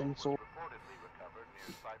loud chainsaw. reportedly recovered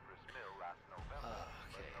near Cypress Mill last November.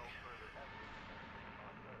 Okay. No further evidence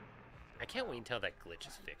unearthed. I can't wait until that glitch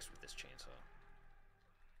is fixed with this chainsaw.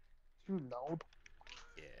 Too loud.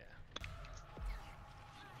 Yeah.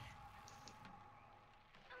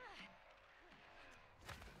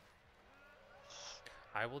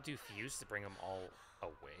 I will do Fuse to bring them all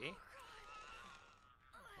away.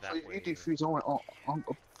 That So way... you defuse.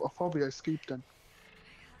 I'll probably escape then.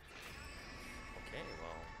 Okay,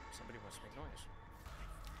 well, somebody wants to make noise.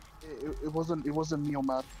 It wasn't me or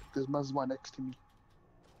Matt. There's Maz right next to me.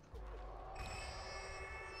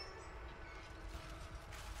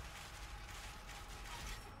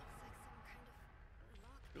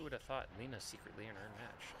 Who would have thought Lena's secretly in her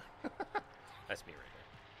match? That's me right here.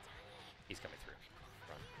 He's coming through.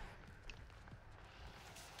 Run.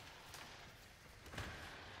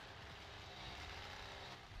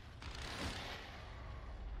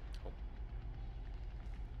 Oh.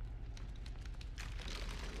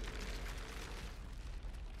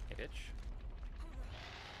 Hey, bitch.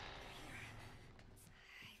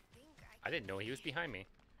 I didn't know he was behind me.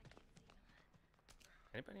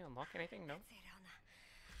 Anybody unlock anything? No?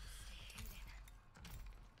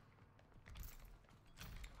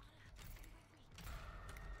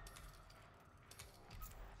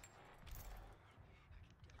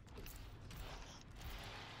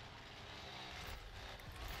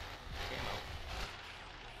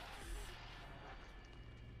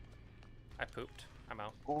 I pooped. I'm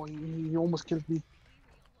out. Oh, he almost killed me.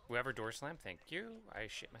 Whoever door slammed, thank you. I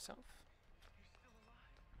shit myself.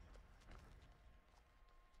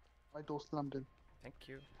 I door slammed him. Thank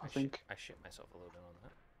you. I think. I shit myself a little bit on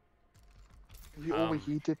that. He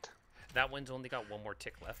overheated. That one's only got one more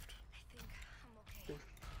tick left. I think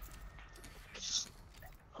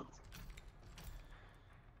I'm okay.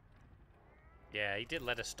 Yeah, he did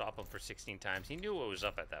let us stop him for 16 times. He knew what was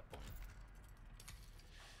up at that point.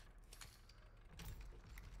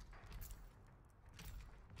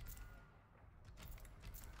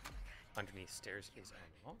 Underneath stairs is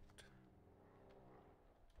unlocked.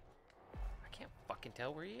 I can't fucking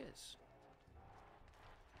tell where he is.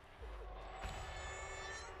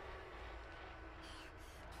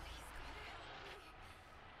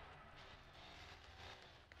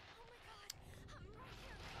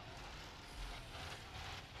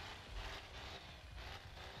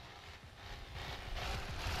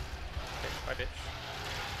 Okay, bye, bitch.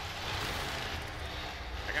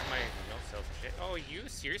 I got my no cells and shit. Oh, you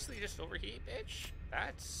seriously just overheat, bitch?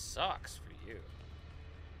 That sucks for you.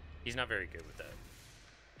 He's not very good with that.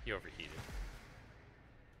 He overheated.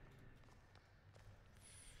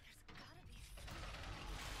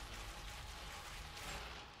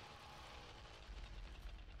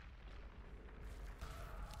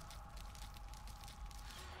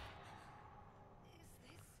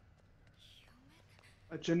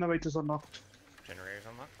 Generators unlocked. Generators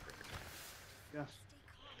unlocked? Perfect. Yes.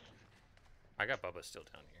 I got Bubba still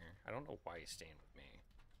down here. I don't know why he's staying with me.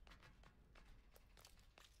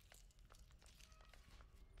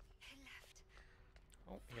 He left.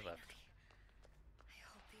 Oh, he left. I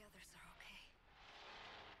hope the others are okay.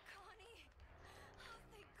 Connie! Oh,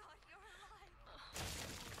 thank God you're alive.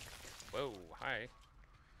 Whoa, hi.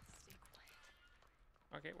 Stay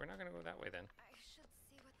quiet. Okay, we're not gonna go that way then. I should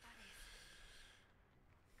see what that is.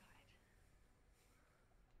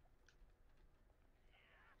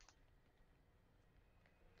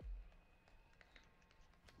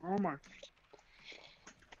 Good. Oh my. Oh,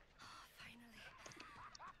 finally. They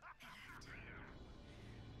left.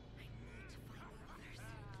 I need to find the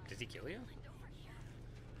others. Did he kill you? Over here.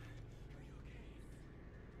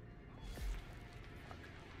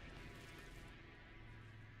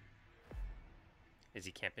 Is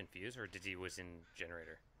he camp infused or did he was in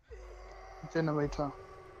generator? Generator.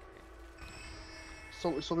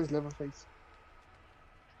 So is Leatherface.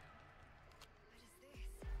 What is this?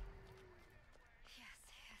 Yes,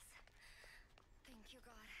 yes. Thank you,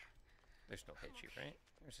 God. There's no head shoot, right?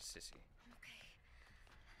 There's a sissy. I'm okay.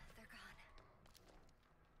 They're gone.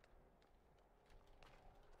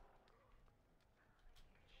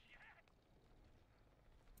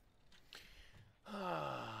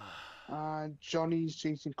 Johnny's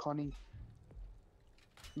chasing Connie.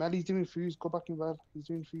 Melly's doing fuse. Go back in well. He's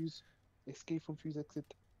doing fuse. Escape from fuse exit.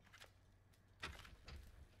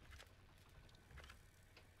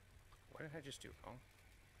 What did I just do wrong?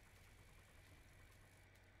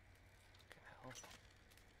 Fucking hell.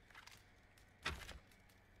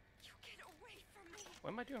 You get away from me.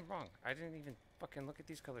 What am I doing wrong? I didn't even fucking look at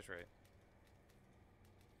these colors right.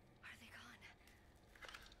 Are they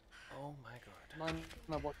gone? Oh my god. Nine.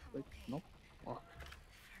 No, what? Wait, no. Oh.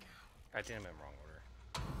 I did them in wrong order.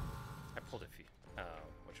 I pulled a few.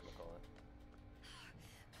 Whatchamacallit.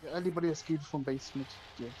 Yeah, anybody escaped from basement?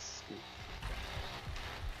 Yes.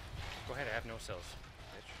 Go ahead, I have no cells,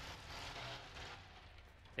 bitch.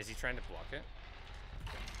 Is he trying to block it?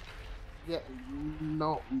 Yeah.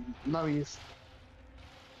 No. No, he is.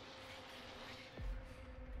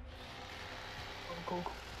 Go, go,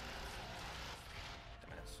 go.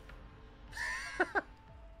 Dumbass.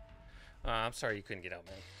 I'm sorry you couldn't get out,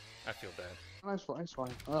 man. I feel bad. Nice fine, it's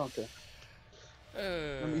fine. Oh, okay. I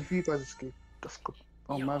mean, Uh, if you guys escape, that's good.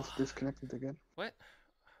 Oh, Yeah. man's disconnected again. what?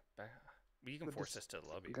 Well, you can But force this- us to the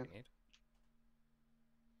lobby okay. if you need.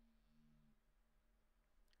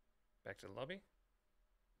 Back to the lobby?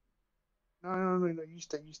 No, you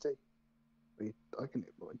stay, you stay. Wait, I can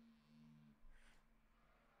wait.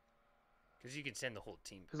 Because you can send the whole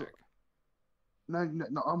team Is it- back.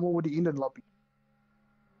 No, I'm already in the lobby.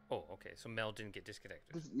 Oh, okay. So Mel didn't get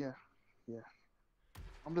disconnected. Yeah.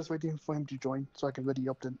 I'm just waiting for him to join so I can ready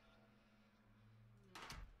up then.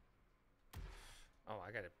 Oh,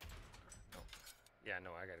 I gotta. Oh. Yeah,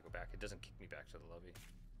 no, I gotta go back. It doesn't kick me back to the lobby.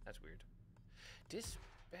 That's weird.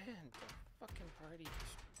 Disband the fucking party.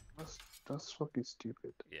 That's fucking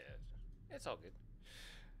stupid. Yeah, it's all good.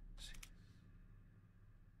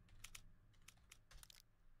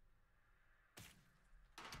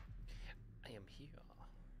 I am here.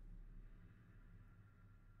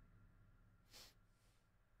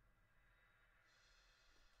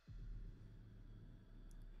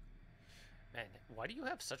 Man, why do you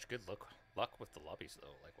have such good luck with the lobbies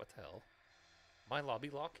though? Like, what the hell? My lobby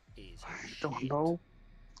lock is I don't shit. know.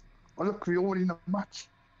 Oh look, we already in a match.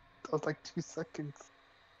 That was like 2 seconds.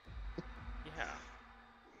 Yeah.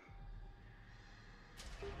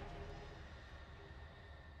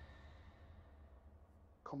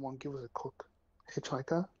 Come on, give us a cook.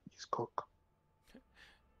 Hitchhiker, he's cook.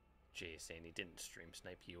 Jay is saying he didn't stream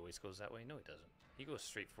snipe. He always goes that way. No, he doesn't. He goes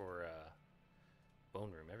straight for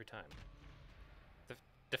bone room every time.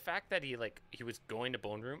 The fact that he was going to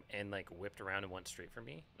bone room and like whipped around and went straight for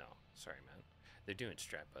me. No, sorry, man. They're doing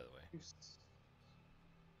strap, by the way.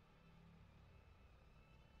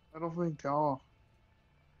 I don't think they are.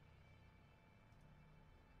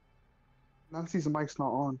 Nancy's mic's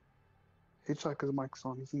not on. Hitchhiker's mic's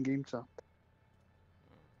on. He's in game chat.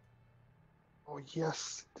 Oh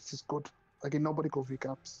yes, this is good. Again, nobody go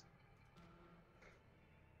recaps.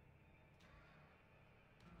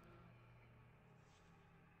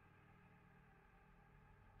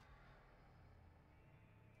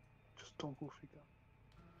 Just don't go recap.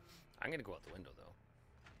 I'm gonna go out the window though.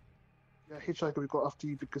 Yeah, Hitchhiker we got after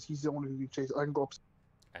you because he's the one who can chase. I can go up.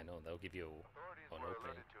 I know they'll give you Authorities an were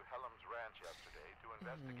opening. alerted to Hellam's ranch yesterday to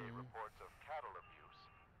investigate reports of cattle abuse,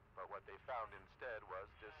 but what they found instead was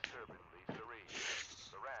disturbingly serene.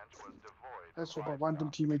 The ranch was devoid That's of what my random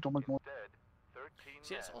livestock. teammate don't make more. Instead, 13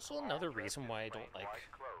 See, it's men, also all another dressed reason in why I plain don't like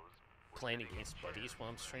white clothes, were playing sitting in against buddies chairs while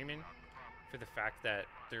I'm streaming, for the fact that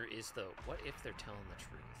there is the what if they're telling the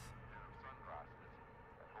truth. sunglasses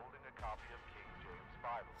and holding a copy of King James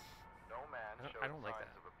Bible. No man I don't showed like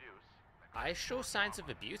signs that. of abuse. I show signs of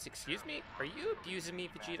abuse. Excuse me? Are you abusing me,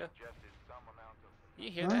 Vegeta? Suggested some amount of You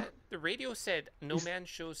hear Huh? that? The radio said no man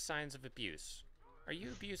shows signs of abuse. Are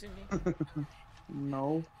you abusing me?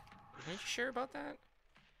 No, Are you sure about that?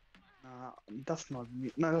 nah, that's not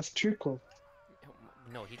me. No, that's Tuco.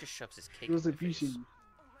 No, he just shoves his cake He was in my face. abusing you.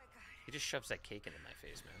 Oh my god, He just shoves that cake into my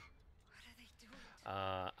face, man. what are they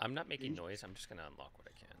doing? I'm not making noise. I'm just gonna unlock what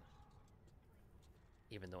I can.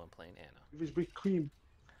 Even though I'm playing Anna. It was whipped cream.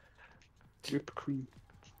 Whipped cream.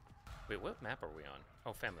 Wait, what map are we on?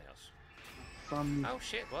 Oh, Family House. Family. Oh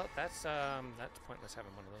shit. Well, that's pointless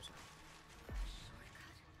having one of those.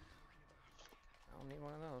 I don't need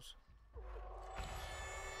one of those.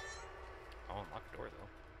 I'll unlock the door though.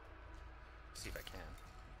 See if I can.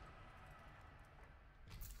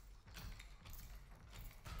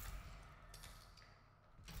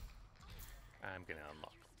 I'm gonna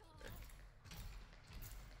unlock.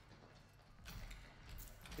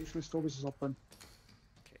 Basement storage is open.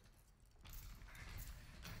 Okay.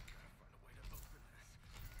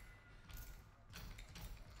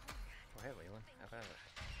 Go ahead, Leland. Have at it.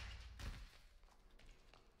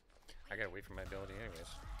 I gotta wait for my ability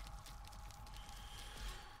anyways.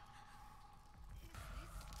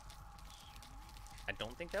 I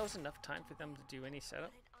don't think that was enough time for them to do any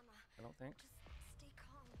setup. I don't think. Just stay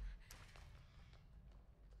calm.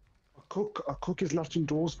 A cook is latching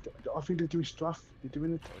doors. I think they're doing stuff. They're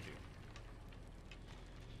doing it. Told you.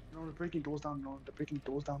 No, they're breaking doors down. No, they're breaking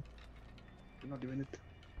doors down. They're not doing it.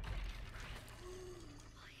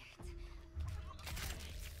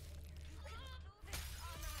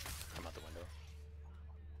 Come out the window.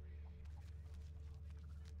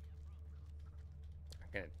 I'm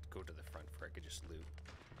gonna go to the front where I could just loot.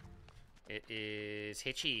 It is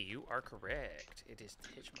Hitchy. You are correct. It is the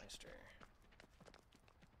Hitchmeister.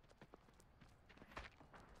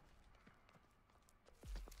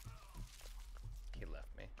 He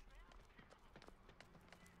left me.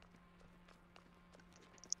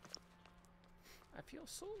 I feel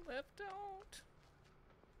so left out.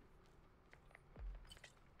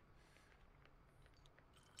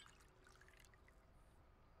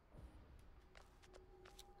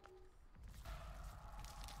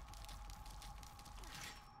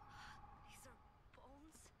 These are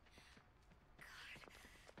bones. God,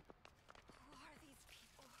 who are these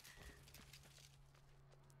people?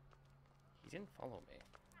 He didn't follow me.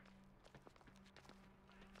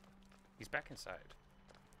 He's back inside.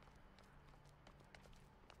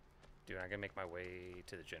 Dude, I'm gonna make my way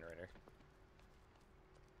to the generator.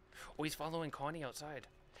 Oh, he's following Connie outside.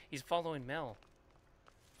 He's following Mel.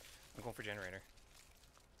 I'm going for generator.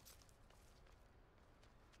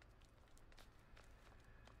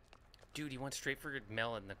 Dude, he went straight for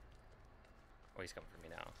Mel in the... Oh, he's coming for me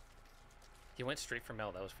now. He went straight for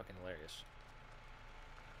Mel. That was fucking hilarious.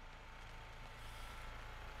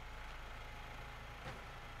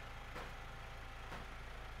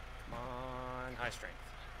 Come on, high strength.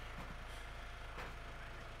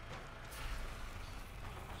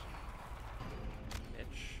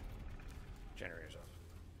 Mitch. Generator's off.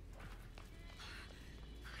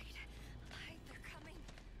 Hide.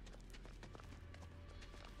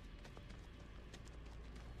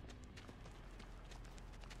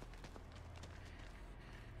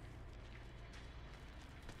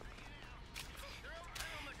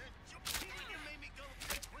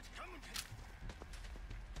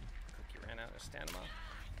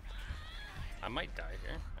 might die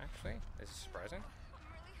here, actually. This is surprising.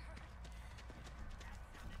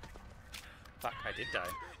 Fuck, I did die.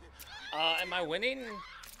 Am I winning?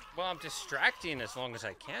 Well, I'm distracting as long as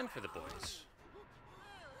I can for the boys.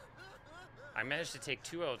 I managed to take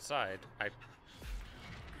 2 outside. I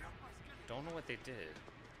don't know what they did.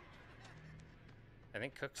 I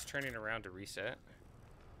think Cook's turning around to reset.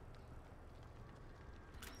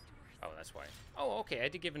 Oh, that's why. Oh, okay. I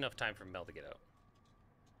did give enough time for Mel to get out.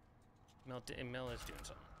 Mel is doing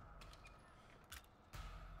something.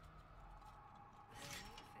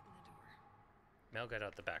 Mel got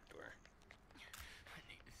out the back door. I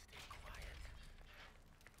need to stay quiet.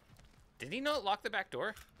 Did he not lock the back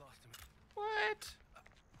door? Lost him What?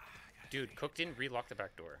 Dude, Cook didn't relock the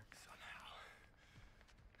back door. somehow.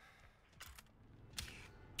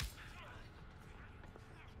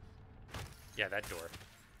 Yeah, that door.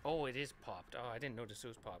 Oh, it is popped. Oh, I didn't notice it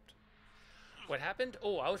was popped. What happened?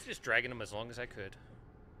 Oh, I was just dragging him as long as I could.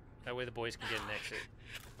 That way the boys can get an exit.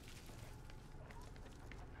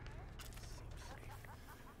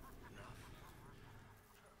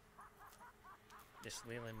 This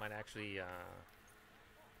Leland might actually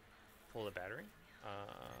pull the battery.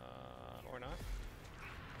 Or not.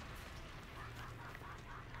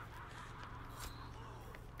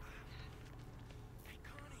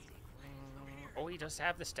 Oh, he does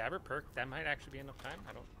have the stabber perk. That might actually be enough time.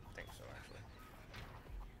 I don't think so, actually.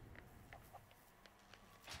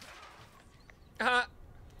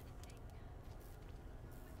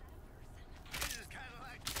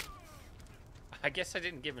 I guess I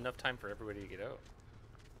didn't give enough time for everybody to get out.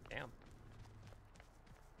 Damn.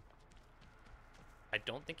 I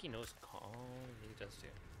don't think he knows. Oh, he does too.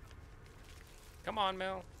 Come on,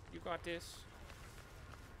 Mel. You got this.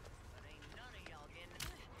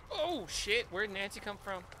 Oh, shit. Where'd Nancy come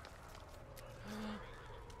from?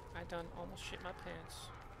 I done almost shit my pants.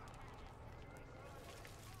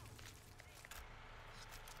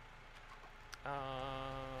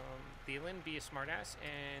 Thielen, be a smartass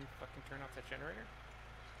and fucking turn off that generator.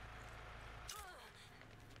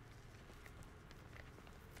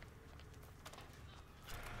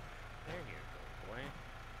 There you go, boy.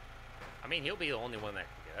 I mean, he'll be the only one that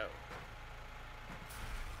can get out.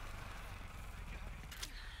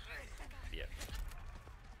 Yep.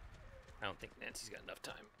 I don't think Nancy's got enough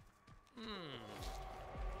time.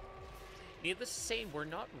 Needless to say, we're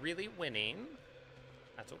not really winning.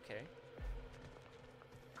 That's okay.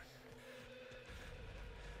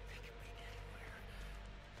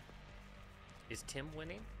 Is Tim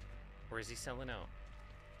winning? Or is he selling out?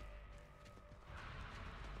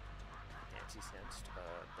 Nancy sensed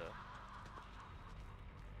the...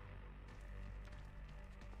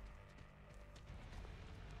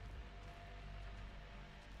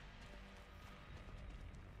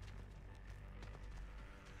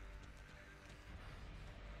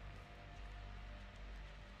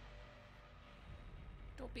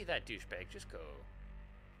 Don't be that douchebag, just go.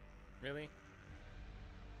 Really?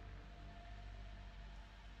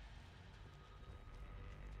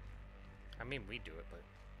 I mean, we do it, but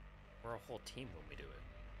we're a whole team when we do it.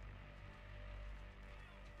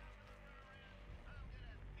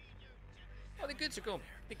 Oh, the games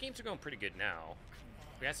are going pretty good now.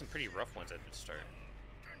 We had some pretty rough ones at the start.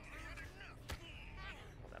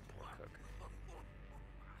 Oh, that poor Cook.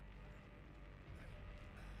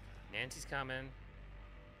 Nancy's coming.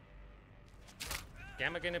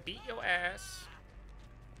 Gamma gonna beat your ass.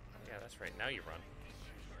 Yeah, that's right. Now you run.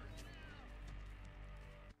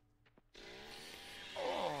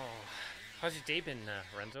 Oh, how's your day been,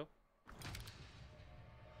 Renzo?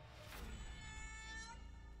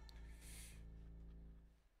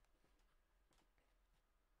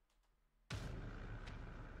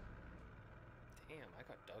 Damn, I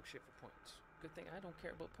got dog shit for points. Good thing I don't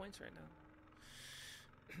care about points right now.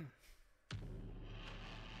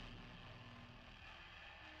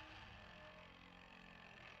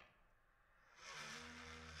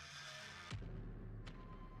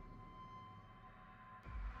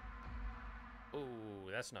 Oh,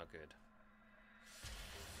 that's not good.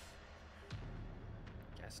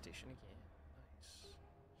 Gas station again. Nice.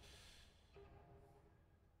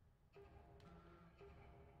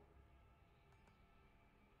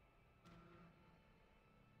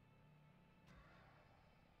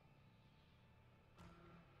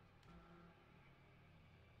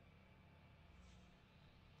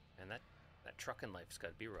 And that trucking life's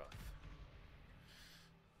gotta be rough.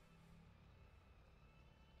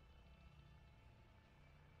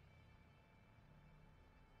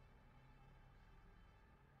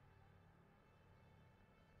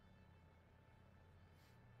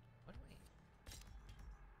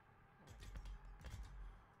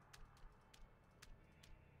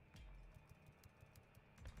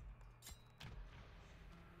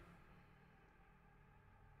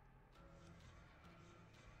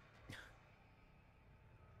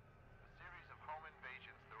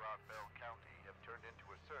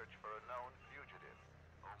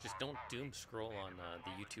 Just don't doom scroll on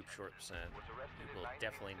the YouTube shorts, and you will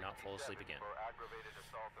definitely not fall asleep again.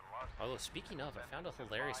 Although, speaking of, I found a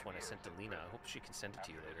hilarious one I sent to Lena. I hope she can send it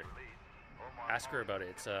to you later. Ask her about it.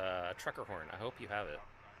 It's a trucker horn. I hope you have it.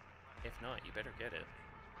 If not, you better get it.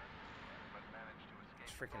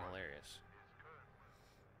 It's freaking hilarious.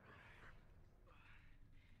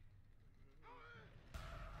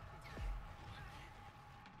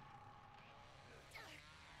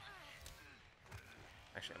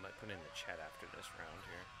 Actually, I might put it in the chat after this round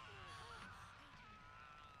here.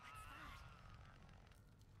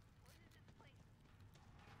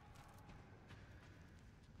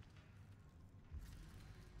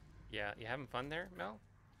 Yeah, you having fun there, Mel?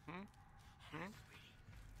 Hmm? Hmm?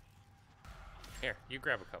 Here, you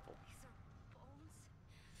grab a couple.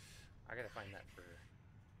 I gotta find that for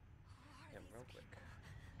him real quick.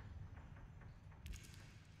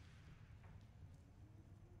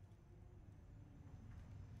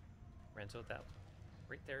 Renzo, that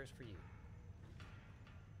right there is for you.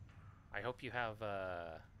 I hope you have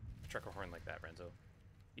a trucker horn like that, Renzo.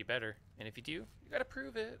 You better. And if you do, you gotta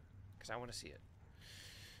prove it, because I want to see it.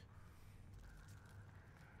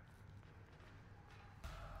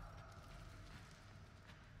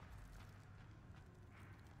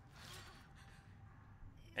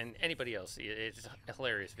 And anybody else, it's a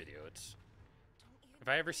hilarious video. It's if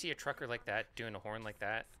I ever see a trucker like that doing a horn like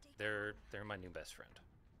that, they're my new best friend.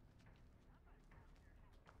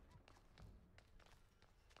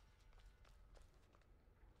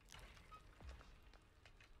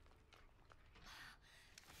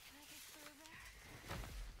 Can I get through there?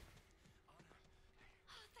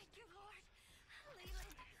 Oh, thank you, Lord.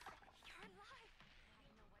 Leland, you're alive.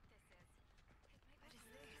 I know what this is. What is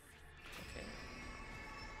this? Okay.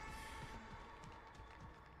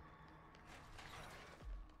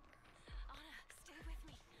 Anna, stay with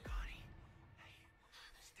me. Connie, hey,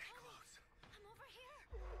 stay close. I'm over here.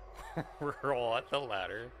 We're all at the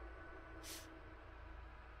ladder.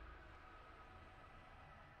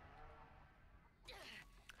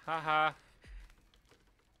 Haha.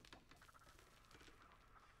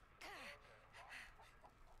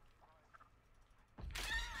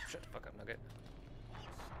 Shut the fuck up, Nugget.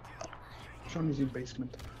 Johnny's in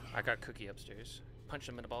basement. I got Cookie upstairs. Punch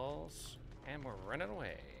him in the balls, and we're running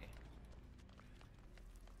away.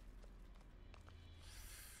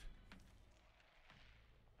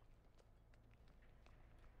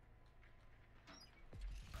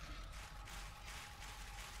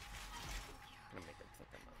 I'm gonna make them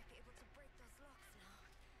flip them up. Might be able to break those locks now.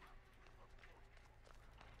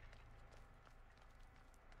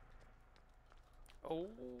 Oh,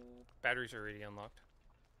 batteries are already unlocked.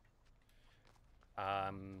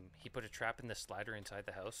 He put a trap in the slider inside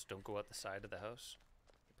the house. Don't go out the side of the house.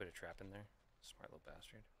 He put a trap in there. Smart little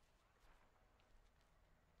bastard.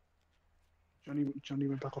 Johnny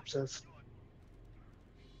went back upstairs.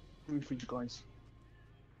 Waiting for you guys.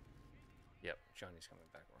 Yep, Johnny's coming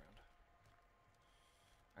back around.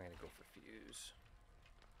 I'm gonna go for fuse.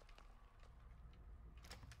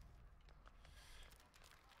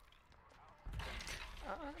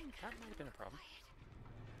 That might have been a problem.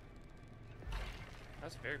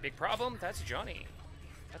 That's a very big problem. That's Johnny.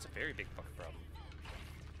 That's a very big fucking problem.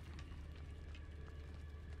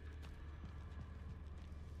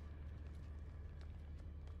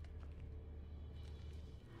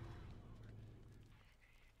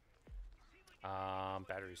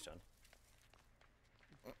 Battery's done.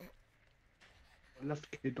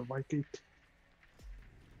 Left gate or right gate.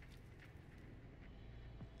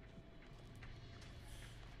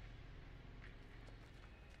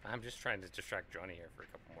 I'm just trying to distract Johnny here for a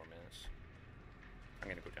couple more minutes. I'm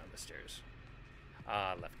gonna go down the stairs.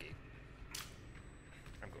 Left gate.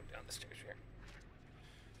 I'm going down the stairs here.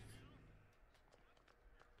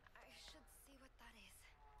 I should see what that is.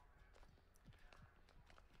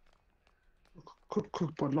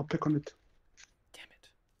 Cook, but not pick on it. Damn it.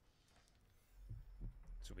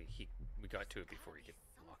 So we got to it before he could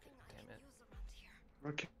lock it. Damn it. Use around here.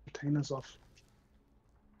 Right containers off.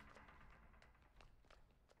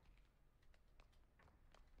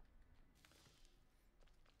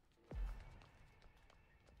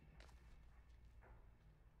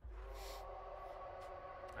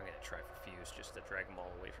 I'm gonna try for fuse just to drag them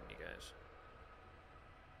all away from you guys.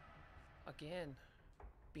 Again,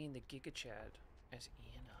 being the Giga Chad as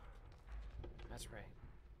Anna. That's right.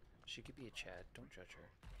 She could be a Chad. Don't judge her.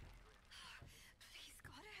 Please,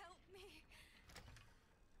 God, help me.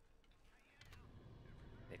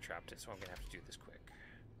 They trapped it, so I'm gonna have to do this quick.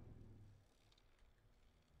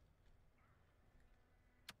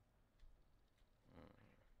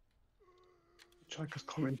 Chika's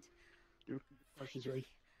coming. She's ready.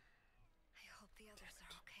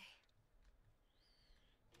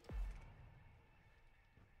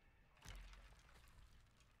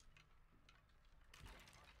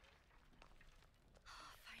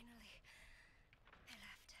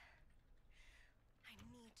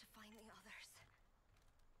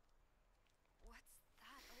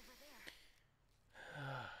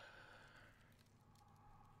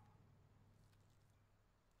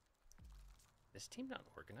 this team not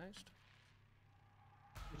organized?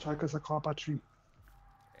 Try because I car battery.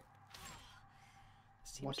 Okay.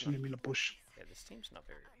 This team's Watching not, him in the bush. yeah, this team's not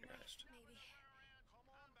very organized. Maybe.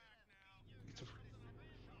 It's a-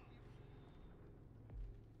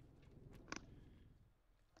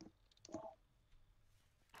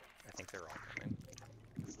 I think they're all coming.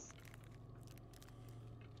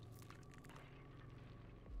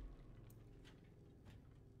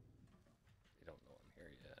 They don't know I'm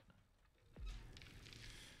here yet.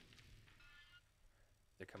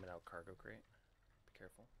 They're coming out cargo crate. Be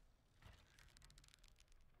careful.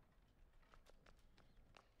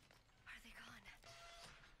 Are they gone?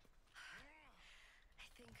 I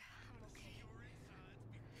think I'm okay.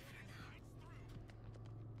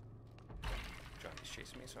 Johnny's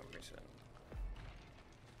chasing me, so I'm resetting.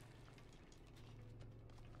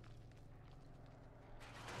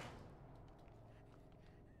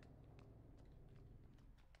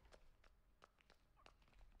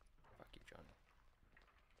 Fuck you, Johnny.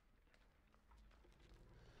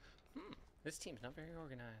 This team's not very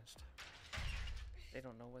organized. They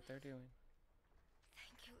don't know what they're doing.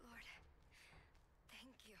 Thank you, Lord.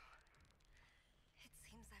 Thank you. It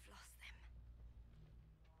seems I've lost them.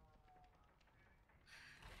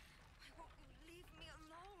 Why won't you leave me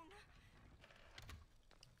alone?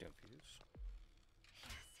 Don't fuse.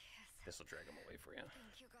 Yes, yes. This will drag them away for you.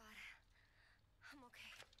 Thank you, God. I'm okay.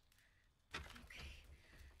 I'm okay.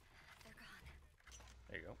 They're gone.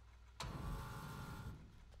 There you go.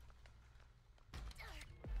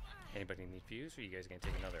 Anybody need fuse, or you guys gonna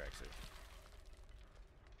take another exit?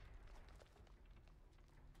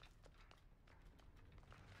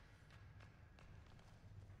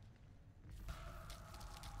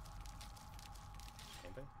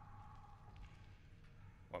 Anybody?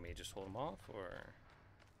 Want me to just hold them off, or?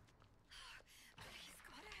 Please,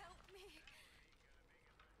 God, help me.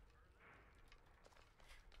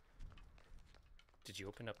 Did you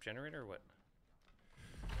open up generator or what?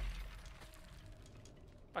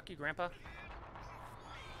 Fuck you, Grandpa.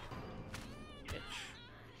 Bitch.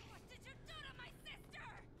 What did you do to my sister?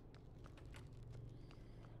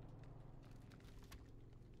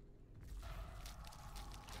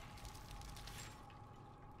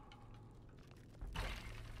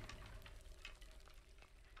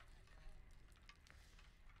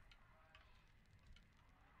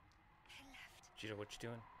 They left. Gita, what you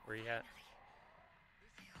doing? Where you at? I hope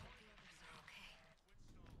the others are okay.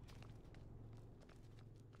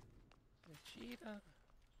 Gita.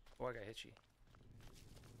 Oh, I got hitchy.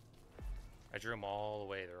 I drew them all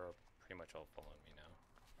away. They're all pretty much all following me now.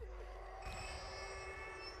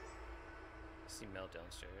 I see Mel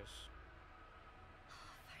downstairs. Oh,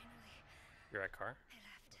 finally. You're at car? They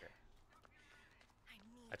left. Okay.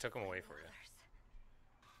 I I took them find away the for you. others.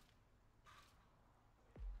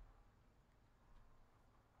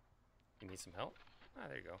 You need some help? Ah,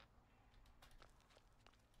 there you go.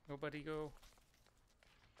 Nobody go.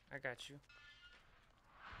 I got you.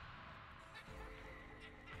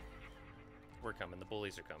 We're coming. The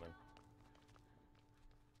bullies are coming.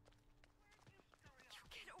 You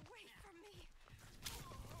get away from me.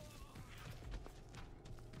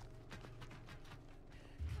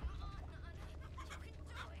 Come on, Anna. You can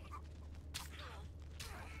do it.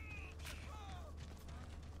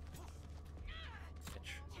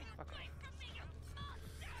 Bitch. Fuck off. From me, you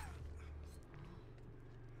monster!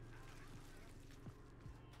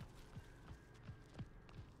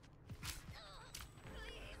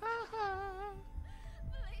 Please.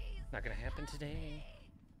 Not gonna happen today.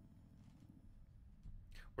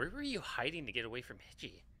 Where were you hiding to get away from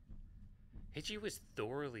Hitchy? Hitchy was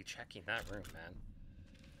thoroughly checking that room, man.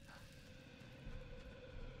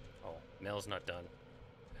 Oh, Mel's not done.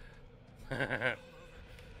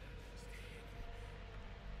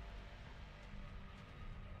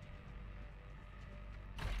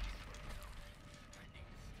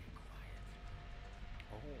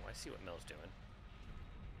 Oh, I see what Mel's doing.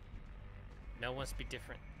 Mel wants to be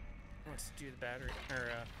different. Wants to do the battery, or,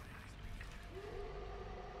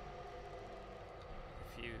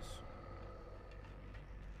 the fuse.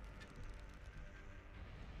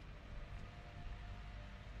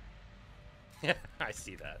 Yeah, I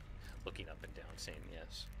see that. Looking up and down, saying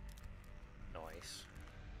yes. Nice.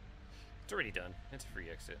 It's already done. It's a free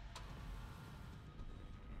exit.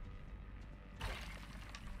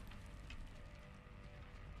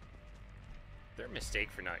 Their mistake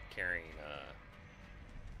for not carrying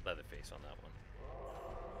Leatherface on that one.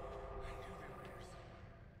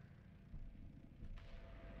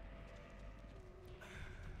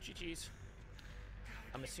 GG's.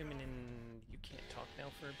 I'm assuming you can't talk now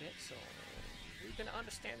for a bit, so we're gonna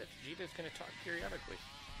understand that Vegeta's gonna talk periodically.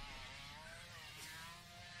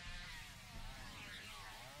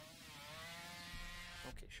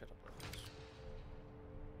 shut up, Levis.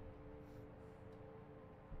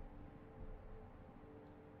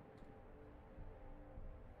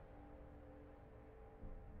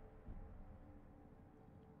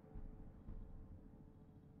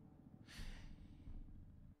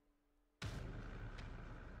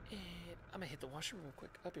 And I'm gonna hit the washroom real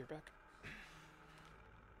quick. I'll be right back.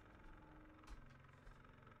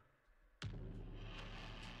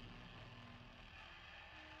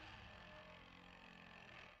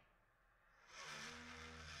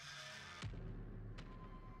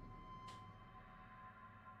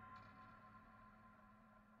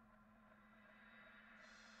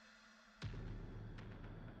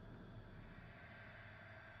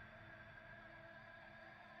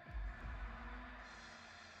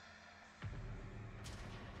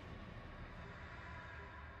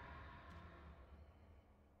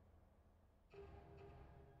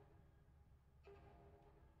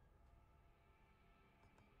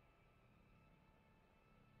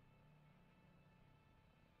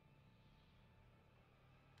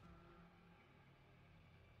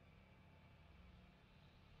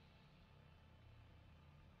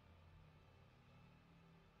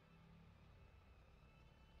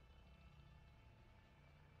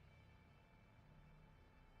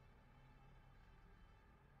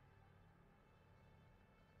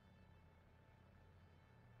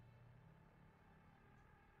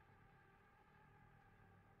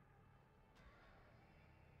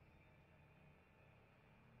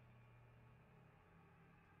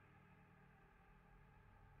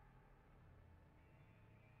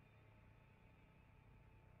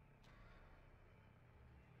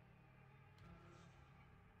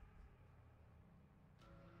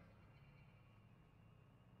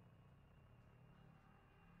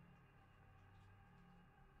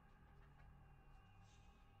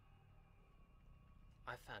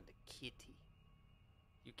 I found a kitty.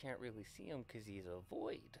 You can't really see him because he's a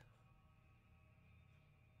void.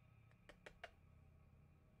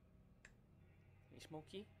 Hey,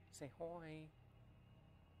 Smokey, say hi.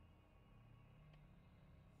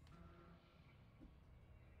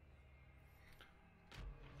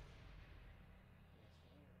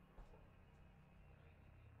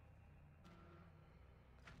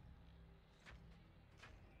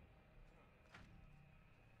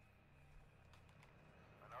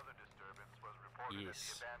 Another disturbance was reported at the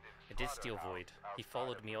Yes, abandoned I did steal slaughterhouse Void. He outside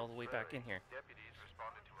followed of me all the way back in Louisville. here. Deputies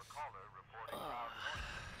responded to a caller reporting loud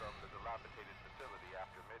noises from the dilapidated facility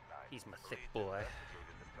after midnight. He's my Police thick boy.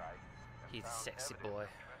 investigated the site and He's a found sexy evidence boy.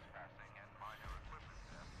 of trespassing and minor equipment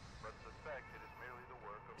theft, but suspect it is merely the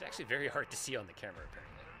work of It's actually very hard to see on the camera,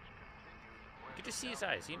 apparently. You can just see his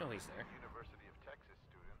eyes. You know he's there. University of Texas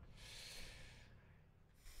students.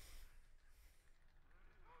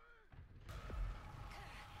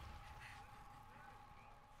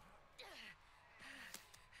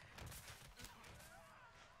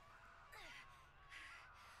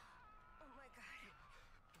 Oh my god.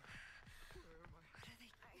 Where am I? What are they?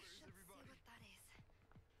 I should everybody? see what that is.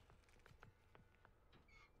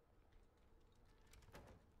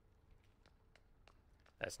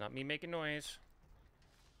 That's not me making noise.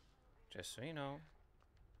 Just so you know.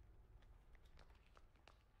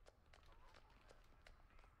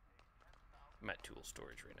 I'm at tool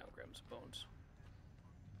storage right now, grabbing some bones.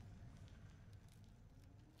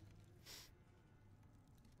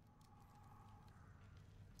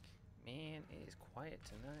 Man, it is quiet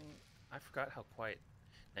tonight. I forgot how quiet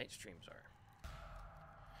night streams are.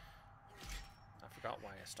 I forgot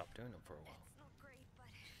why I stopped doing them for a while. It's not great, but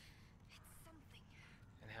it's something.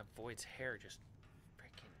 And have Void's hair just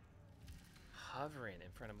freaking hovering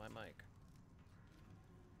in front of my mic.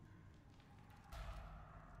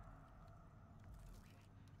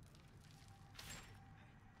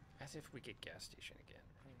 As if we get gas station again.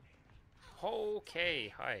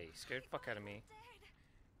 Okay, hi. Scared the fuck out of me. Dead.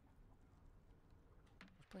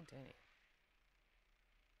 Who's playing Danny?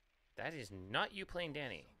 That is not you playing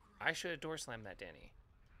Danny. I should have door slammed that Danny.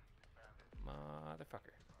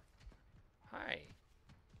 Motherfucker. Hi.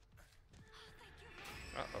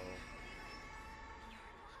 Uh-oh.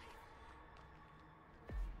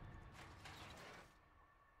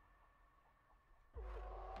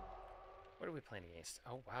 What are we playing against?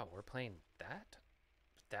 Oh, wow, we're playing that?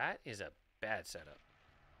 That is a bad setup.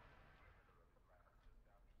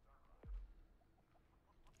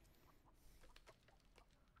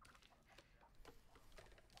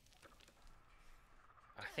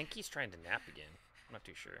 I think he's trying to nap again. I'm not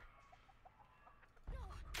too sure.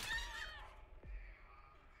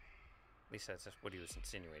 At least that's what he was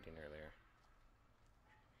insinuating earlier.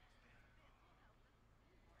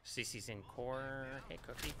 Cece's in core. Hey,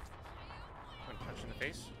 Cookie. One punch in the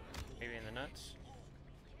face. Maybe in the nuts.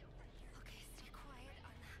 Okay, stay quiet.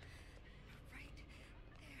 I'm right there.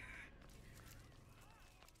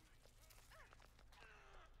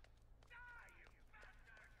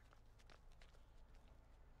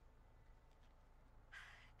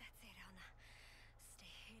 That's it, Anna. Stay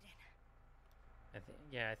hidden.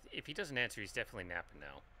 Yeah, if he doesn't answer, he's definitely napping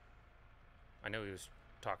now. I know he was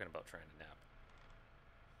talking about trying to nap.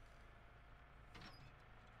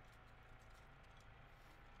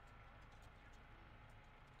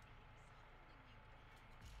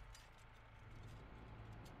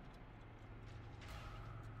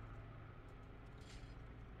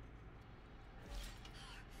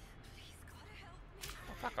 Please, gotta help me.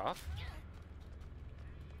 Oh, fuck off.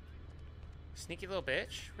 Sneaky little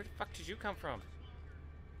bitch. Where the fuck did you come from?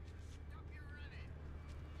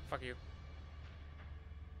 Fuck you.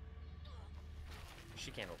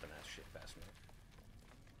 She can't open that shit fast enough.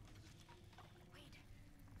 Wait.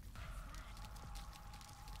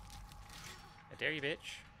 I dare you,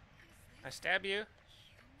 bitch. I stab you.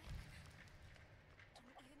 Don't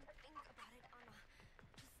even think about it, Anna.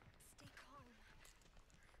 Just stay calm.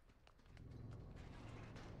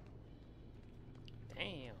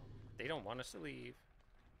 Damn. They don't want us to leave.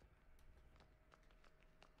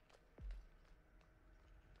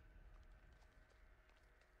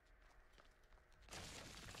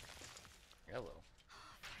 Hello.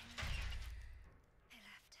 Finally. They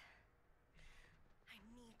left. I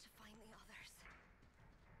need to find the others.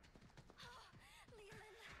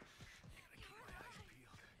 Leland, you're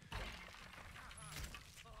alive.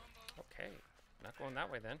 Okay. Not going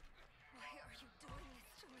that way then. Why are you doing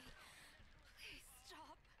this to me? Please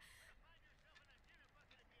stop.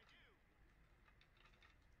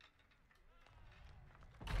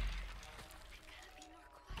 I gotta be more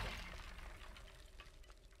quiet.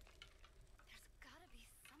 There's gotta be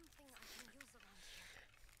something I can use around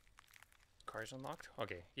here. Car's unlocked?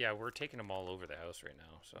 Okay. Yeah, we're taking them all over the house right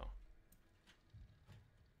now, so.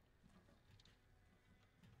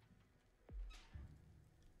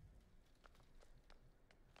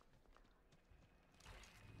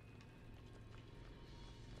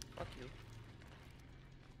 Fuck you.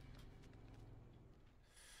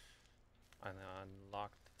 I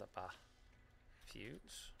unlocked the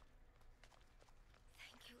fuse.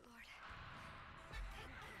 Thank you, Lord.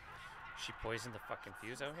 She poisoned the fucking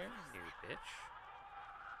fuse out here? You bitch.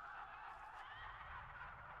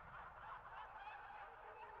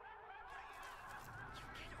 You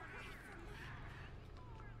get away from me.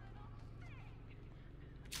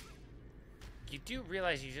 You do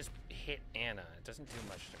realize you just hit Anna. It doesn't do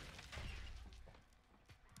much to me.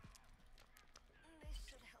 This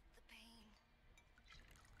should help the pain.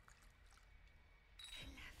 They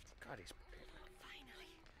left. God, he's...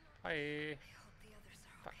 Finally. Hi. I hope the others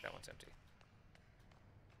are Fuck, okay. that one's empty.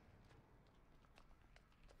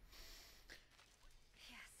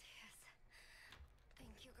 Yes, yes.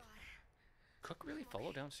 Thank you, God. Cook really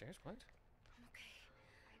followed downstairs? What? I'm okay.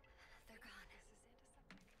 They're gone.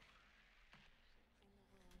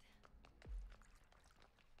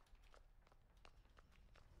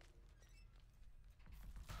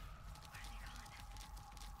 Where are they gone?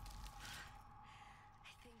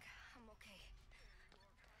 I think I'm okay.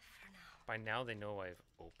 For now. By now they know I've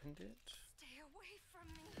opened it. Stay away from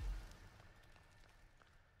me.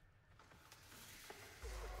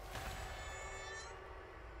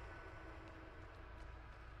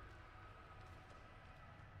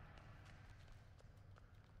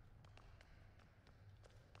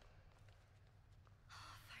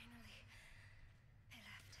 Oh, finally. They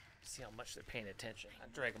left. See how much they're paying attention. I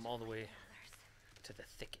drag them all the way Others. to the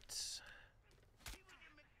thickets.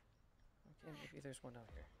 Okay, maybe there's one out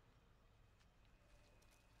here.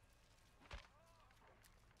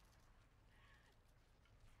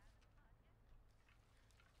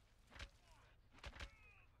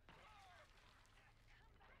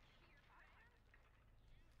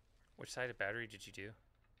 Which side of battery did you do?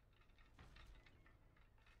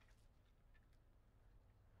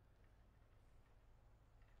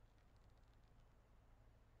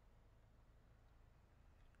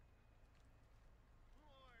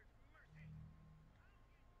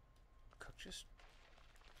 Cook just...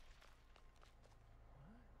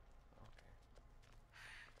 What? Okay.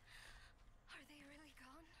 Are they really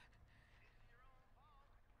gone?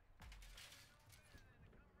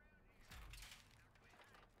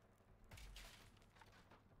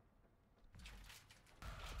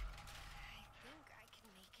 I think I can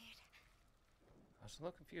make it. I was a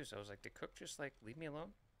little confused. I was like, did Cook just like leave me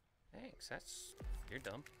alone? Thanks, that's... You're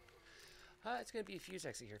dumb. It's gonna be a fuse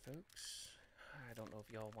exit here, folks. I don't know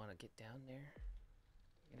if y'all want to get down there.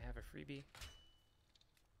 You can have a freebie.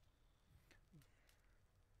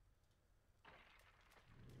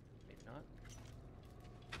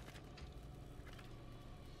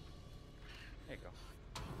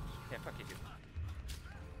 fuck you, dude.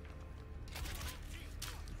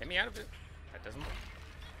 Get me out of it. That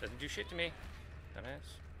doesn't do shit to me.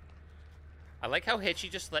 Dumbass. I like how Hitchy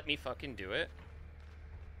just let me fucking do it.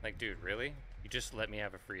 Like, dude, really? You just let me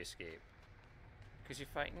have a free escape. Because you're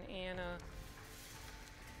fighting Anna.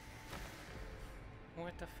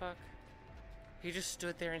 What the fuck? He just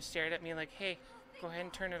stood there and stared at me like, hey, go ahead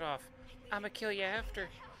and turn it off. I'ma kill you after.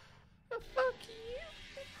 Oh, fuck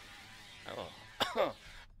you. Oh.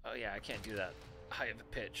 Oh yeah, I can't do that high of a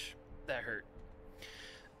pitch. That hurt.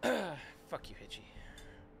 Fuck you, Hitchy.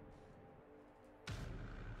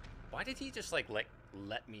 Why did he just like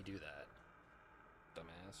let me do that?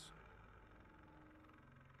 Dumbass.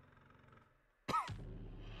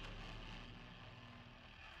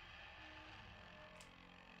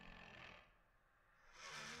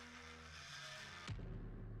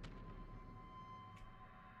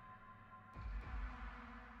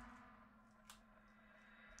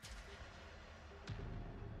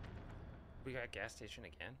 We got a gas station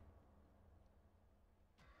again?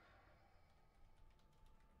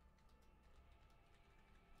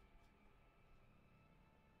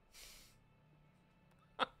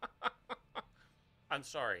 I'm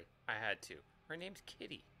sorry. I had to. Her name's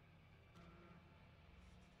Kitty.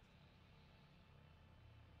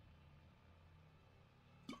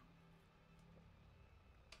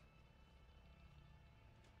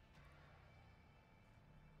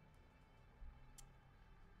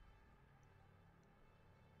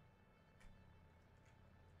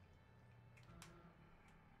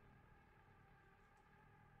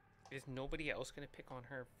 Is nobody else gonna pick on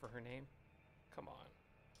her for her name? Come on.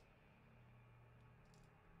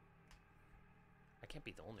 I can't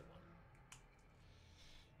be the only one.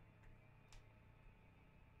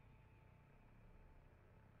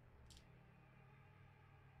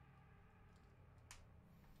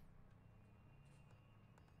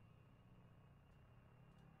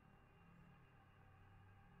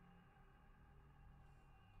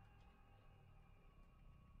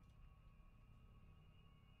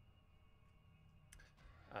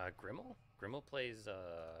 Grimmel? Grimmel plays,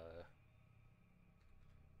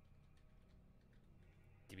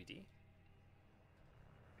 DVD?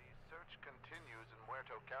 The search continues in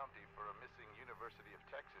Muerto County for a missing University of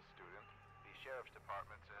Texas student. The Sheriff's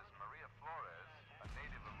Department says Maria Flores, a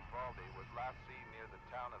native of Uvalde, was last seen near the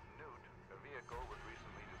town of Newt. Her vehicle was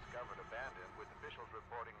recently discovered abandoned, with officials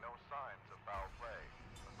reporting no signs of foul play.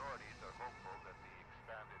 Authorities are hopeful that the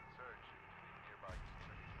expanded search into the nearby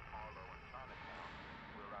communities of Harlow and Chinatown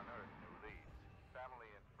will unearth new leads.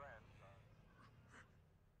 Family and friends are...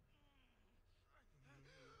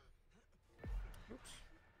 Oops.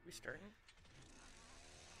 Restarting?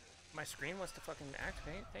 My screen wants to fucking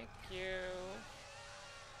activate. Thank you.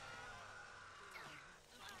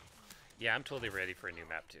 Yeah, I'm totally ready for a new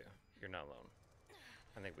map too. You're not alone.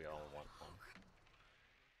 I think we all want one.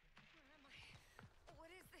 Where am I?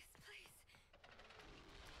 What is this place?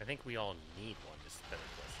 I think we all need one, is a better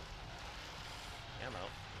question. Yeah, I'm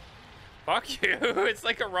out. Fuck you! It's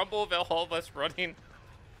like a rumble of all of us running.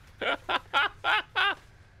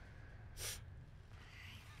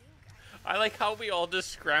 I like how we all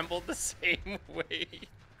just scrambled the same way.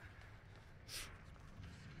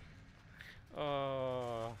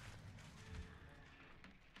 Well,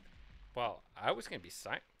 I was gonna be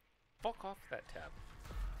silent. Fuck off that tab.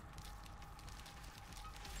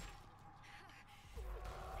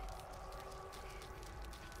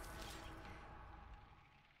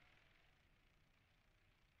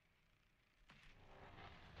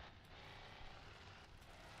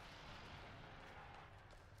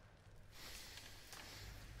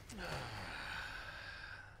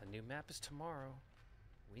 The new map is tomorrow.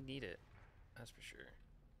 We need it. That's for sure.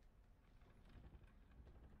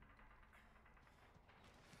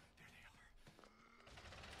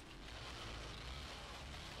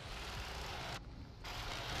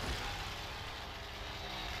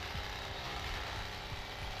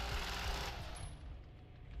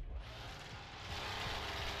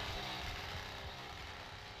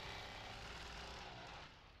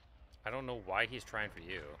 I don't know why he's trying for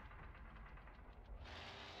you.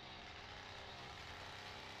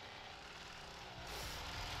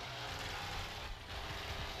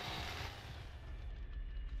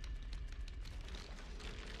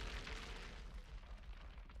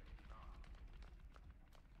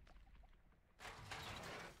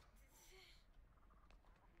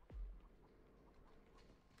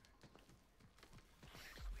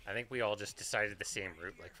 I think we all just decided the same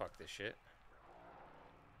route, like fuck this shit.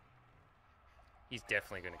 He's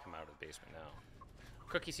definitely gonna come out of the basement now.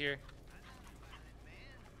 Cookie's here.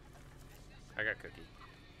 I got Cookie.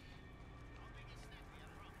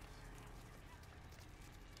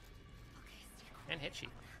 And Hitchy.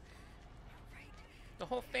 Right. The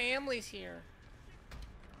whole family's here.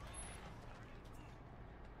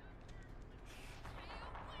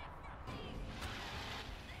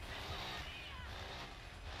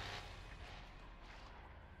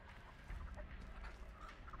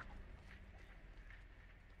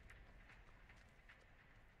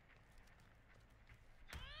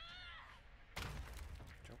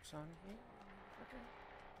 Joke's on you. Okay.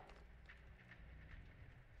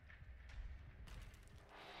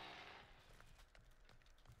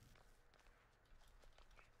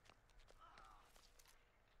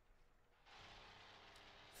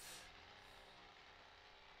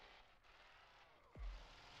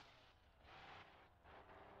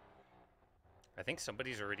 I think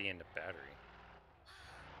somebody's already in the battery.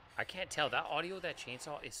 I can't tell. That audio of that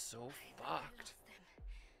chainsaw is so fucked.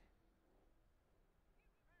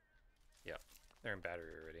 Yep, they're in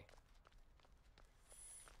battery already.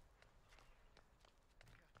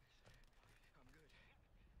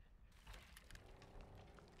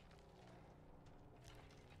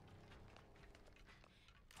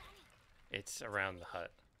 I'm good. It's around the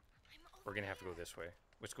hut. We're gonna have to go this way.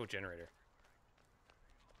 Let's go generator.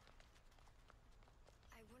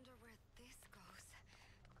 I wonder where this goes.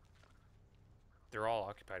 They're all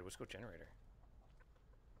occupied. Let's go generator.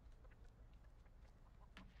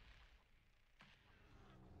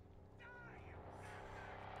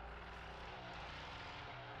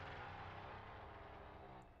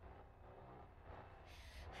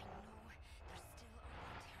 I know they're still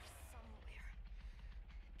around here somewhere.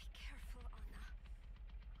 Be careful, Anna.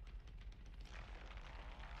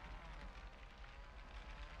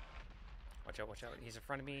 Watch out, watch out. He's in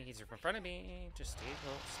front of me. He's in front of me. Just stay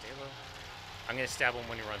low, stay low. I'm gonna stab him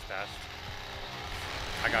when he runs past.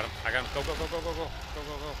 I got him. I got him. Go, go, go, go, go, go. Go,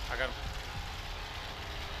 go, go. I got him.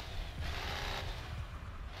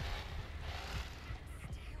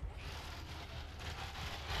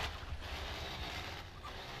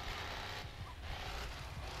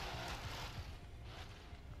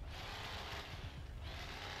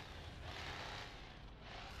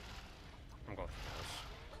 I'm going through the house.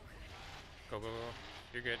 Go, go, go.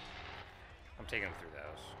 You're good. I'm taking him through the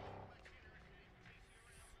house.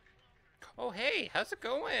 Oh, hey, how's it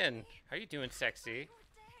going? How you doing, sexy? You're dead.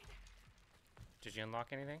 Did you unlock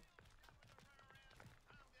anything?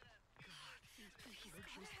 Please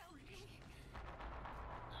come help me.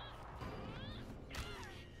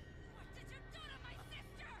 What did you do to my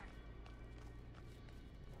sister?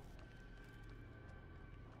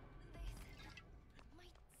 This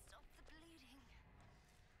might stop the bleeding.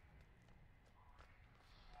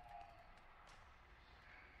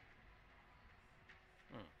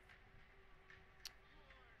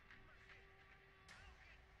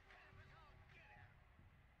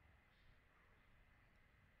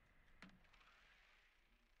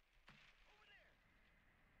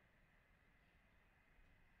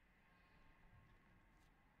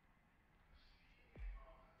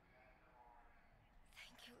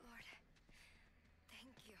 Thank you, Lord.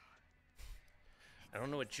 Thank you. I don't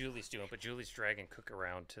know what Julie's doing, but Julie's dragging Cook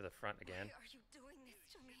around to the front again. Why are you doing this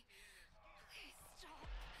to me? Please stop.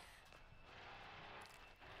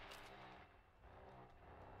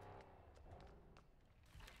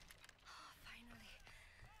 Oh, finally.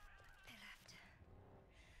 They left.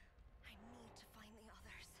 I need to find the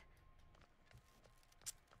others.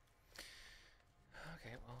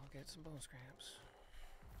 Okay, well, I'll get some bone scraps.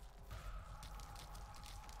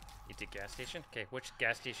 You did gas station? Okay, which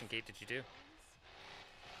gas station gate did you do? Who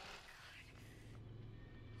are these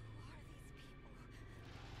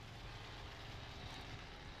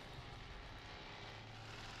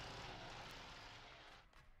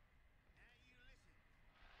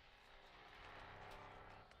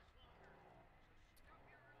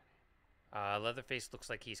people? Leatherface looks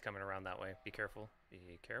like he's coming around that way. Be careful.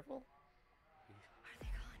 Be careful. Are they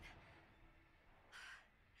gone?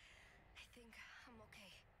 I think I'm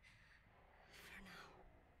okay. For now.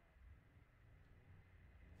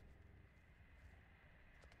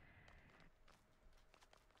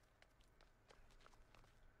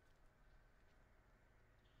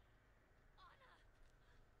 Anna!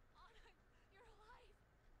 Anna, you're alive!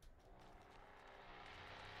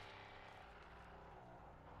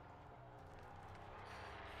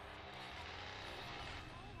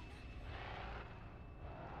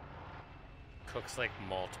 Cook's like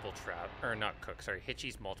multiple trap, or not Cook, sorry,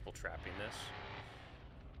 Hitchy's multiple trapping this.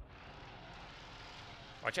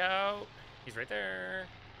 Watch out! He's right there.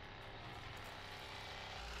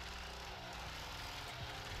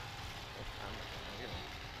 Oh, I'm not gonna get him.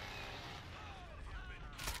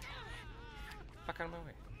 Fuck out of my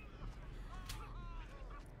way.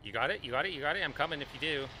 You got it? You got it? You got it? I'm coming if you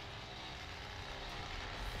do.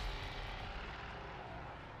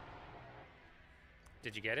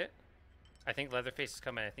 Did you get it? I think Leatherface is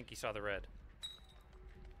coming. I think he saw the red.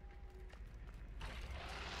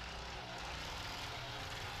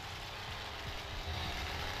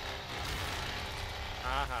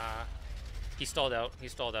 Aha. He stalled out. He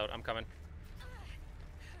stalled out. I'm coming.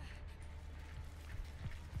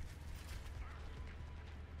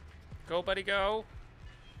 Go, buddy, go.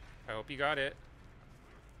 I hope you got it.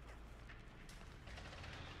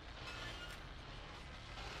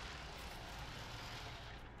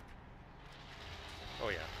 Oh,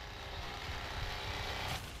 yeah.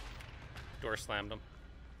 Door slammed him.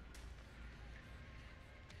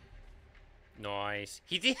 Nice.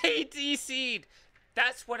 He DC'd.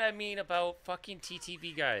 That's what I mean about fucking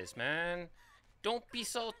TTV guys, man. Don't be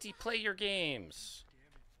salty. Play your games.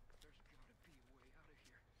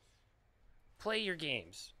 Play your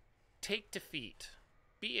games. Take defeat.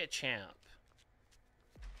 Be a champ.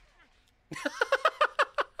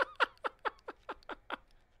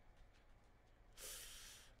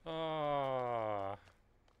 Oh.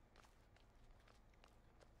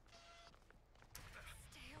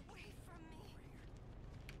 Stay away from me.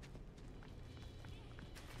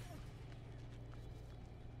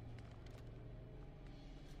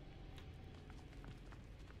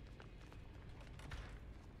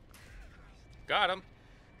 Got him.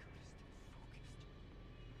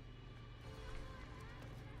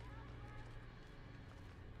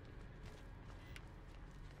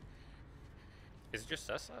 Is it just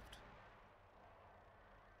us left?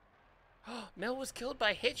 Mel was killed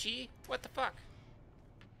by Hitchy. What the fuck?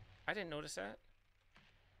 I didn't notice that.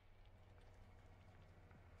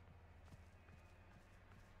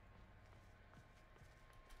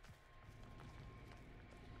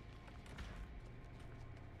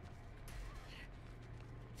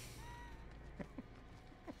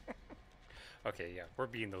 Okay, yeah, we're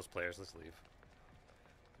beating those players. Let's leave.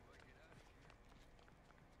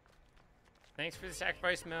 Thanks for the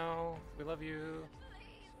sacrifice, Mel. We love you.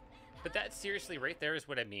 But that seriously right there is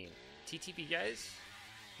what I mean. TTV guys,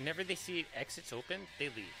 whenever they see exits open, they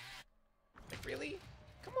leave. Like, really?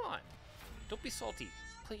 Come on. Don't be salty.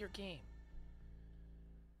 Play your game.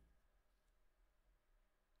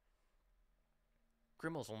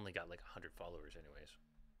 Grimmel's only got like 100 followers anyways.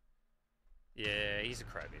 Yeah, he's a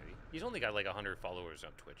crybaby. He's only got like 100 followers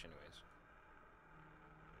on Twitch anyways.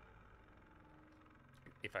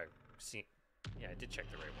 If I see... Yeah, I did check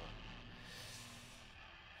the right one.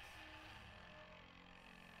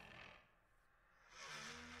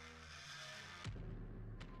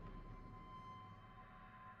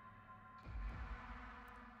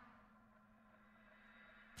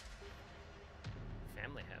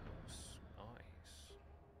 Family house. Nice.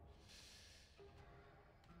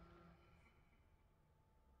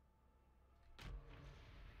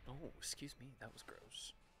 Oh, excuse me. That was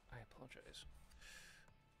gross. I apologize.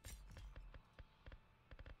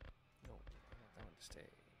 No, I want that one to stay.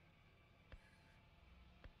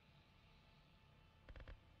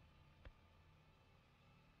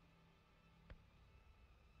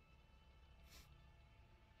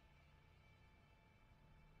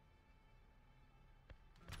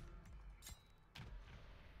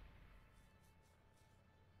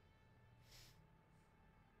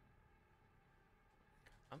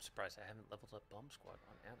 I'm surprised I haven't leveled up Bomb Squad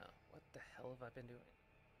on Anna. What the hell have I been doing?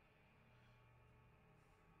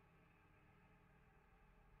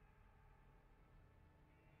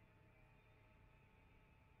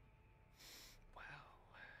 Wow.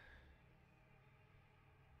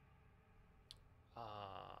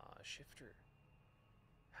 Shifter.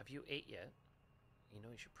 Have you ate yet? You know,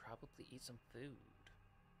 you should probably eat some food.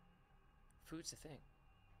 Food's the thing.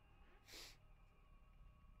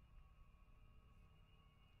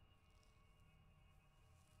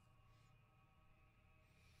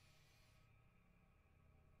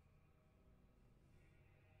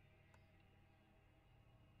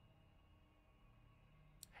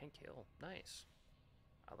 Hank Hill. Nice.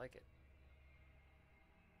 I like it.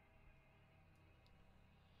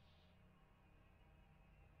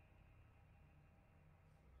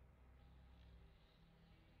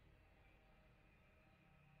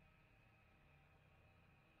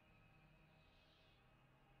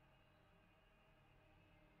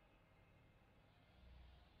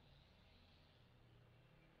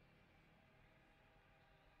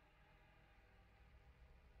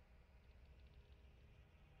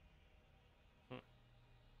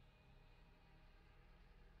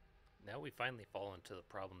 Now we finally fall into the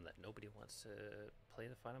problem that nobody wants to play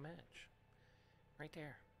the final match. Right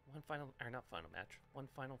there. One final, or not final match, one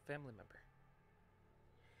final family member.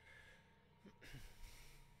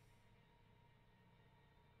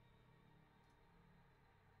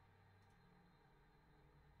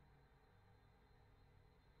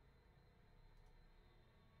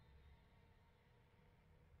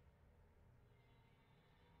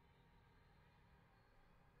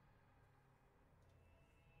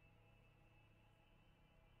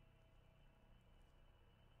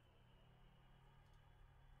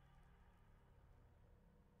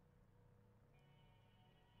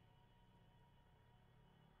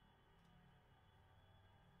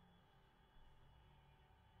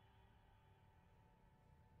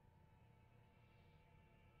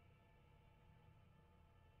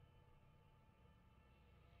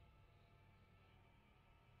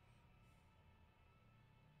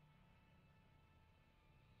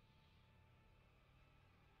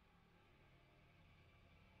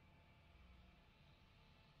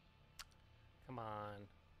 Come on.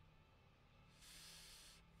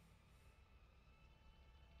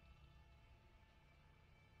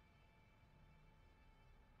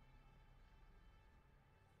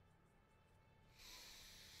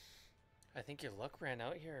 I think your luck ran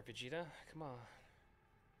out here, Vegeta. Come on.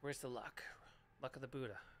 Where's the luck? Luck of the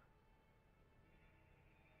Buddha.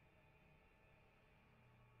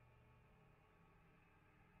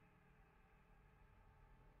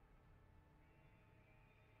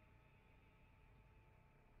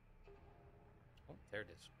 Oh, there it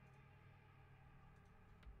is.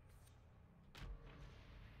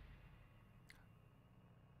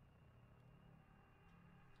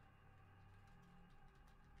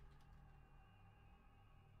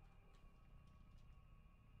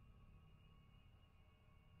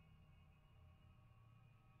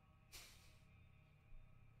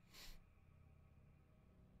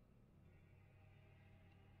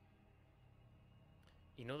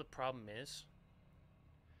 You know the problem is?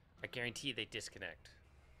 I guarantee they disconnect.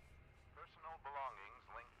 Personal belongings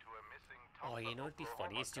linked to a missing Oh, you know what'd be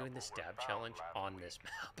funny is doing the stab challenge on this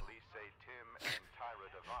map. Police say Tim and Tyra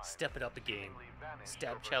Devine Step it up a game. seemingly vanished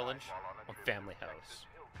Stab overnight challenge while on a on trip Family to House. Texas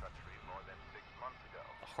Hill Country more than 6 months ago.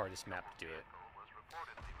 The hardest map to do it. Vehicle was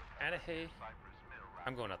reportedly recovered And hey, from Cypress Mill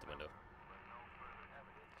I'm going out the window.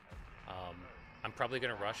 I'm probably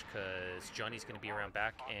gonna rush because Johnny's gonna be around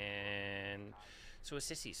back, and so is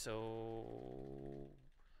Sissy. So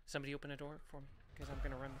somebody open a door for me, because I'm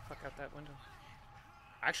gonna run the fuck out that window.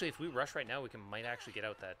 Actually, if we rush right now, might actually get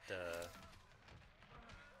out that.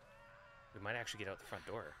 We might actually get out the front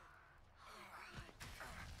door.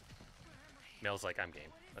 Mel's like, I'm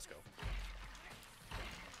game. Let's go.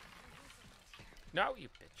 No, you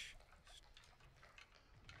bitch.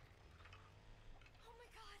 Oh my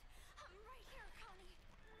god, I'm right here, Connie.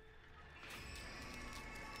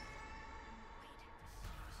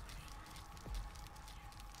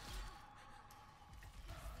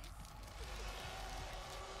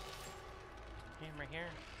 Hey, I'm right here.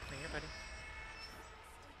 Right here, buddy.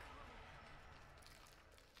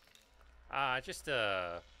 Just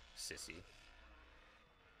sissy.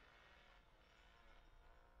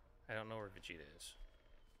 I don't know where Vegeta is.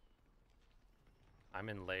 I'm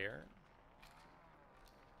in lair.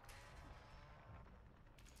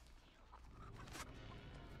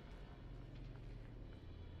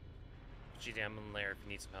 Vegeta, I'm in lair if you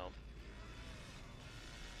need some help.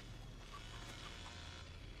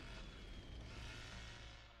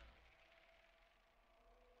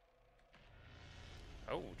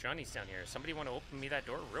 Oh, Johnny's down here. Somebody want to open me that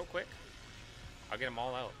door real quick? I'll get them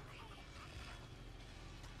all out.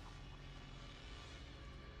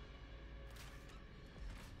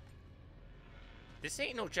 This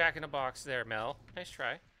ain't no jack-in-a-box there, Mel. Nice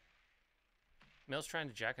try. Mel's trying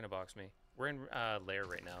to jack-in-a-box me. We're in lair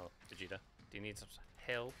right now, Vegeta. Do you need some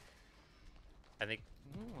help? I think...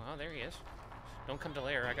 Ooh, well, there he is. Don't come to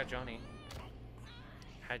lair. I got Johnny.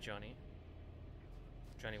 Hi, Johnny.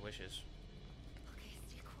 Johnny wishes. Okay,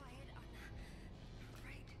 stay quiet. I'm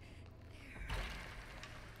right there.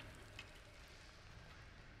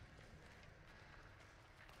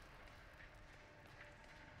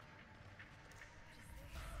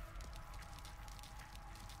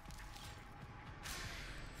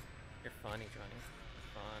 You're funny, Johnny.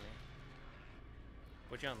 You're funny.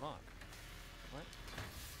 What'd you unlock? What?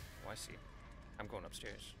 Oh, I see. I'm going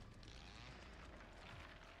upstairs.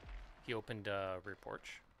 He opened rear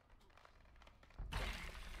porch. I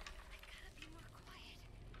gotta be more quiet.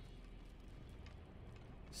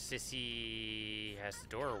 Sissy has the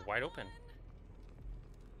door wide open.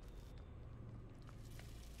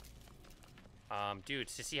 Dude,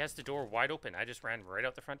 Sissy has the door wide open. I just ran right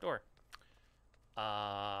out the front door.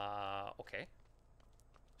 Okay.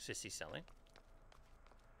 Sissy selling.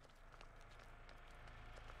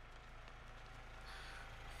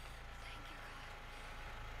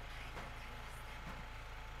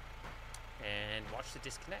 and watch the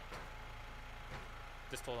disconnect.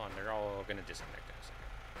 Just hold on, they're all gonna disconnect in a second.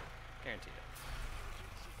 Guaranteed it.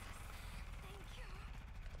 Thank you.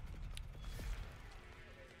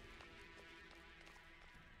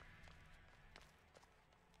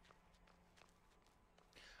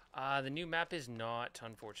 The new map is not,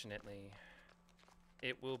 unfortunately.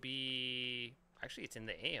 It will be... Actually, it's in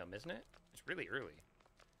the AM, isn't it? It's really early.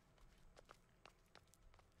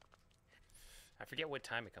 I forget what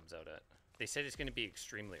time it comes out at. They said it's going to be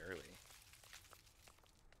extremely early.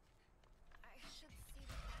 I should see what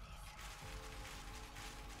that is.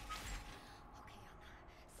 Okay, Anna.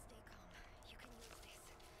 Stay calm. You can use this.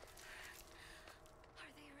 Are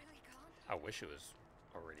they really gone? I wish it was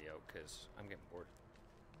already out, because I'm getting bored.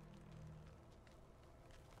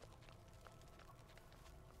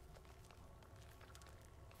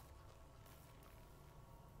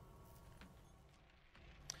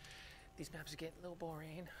 These maps are getting a little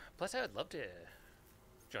boring. Plus, I would love to...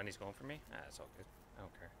 Johnny's going for me? Ah, that's all good. I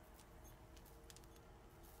don't care.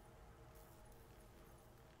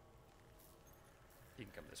 He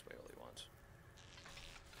can come this way all he wants.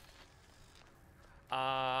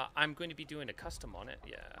 I'm going to be doing a custom on it,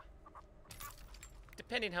 yeah.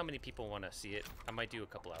 Depending how many people want to see it, I might do a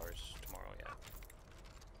couple hours tomorrow, yeah.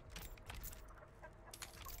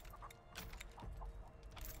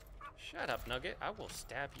 Shut up, Nugget. I will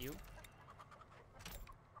stab you.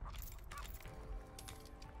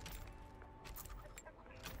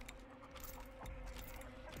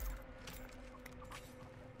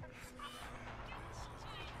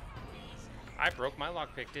 I broke my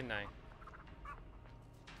lockpick, didn't I?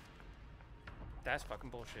 That's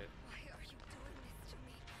fucking bullshit. Why are you doing this to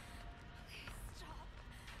me? Please stop.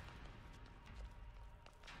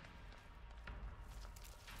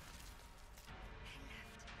 They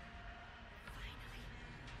left. Finally.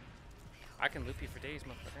 I can loop you for days,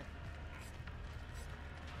 motherfucker.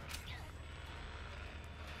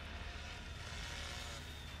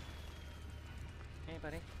 Hey,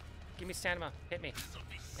 buddy. Give me stamina. Hit me.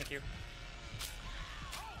 Thank you.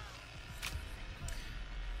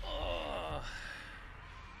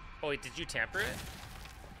 Oh, wait, did you tamper it?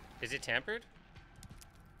 Is it tampered?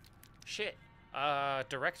 Shit.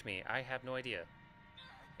 Direct me. I have no idea.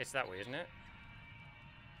 It's that way, isn't it?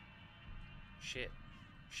 Shit.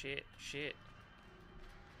 Shit. Shit.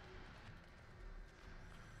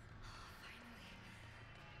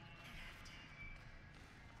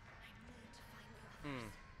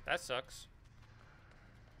 That sucks.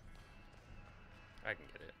 I can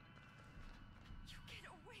get it. You get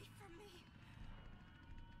away from me.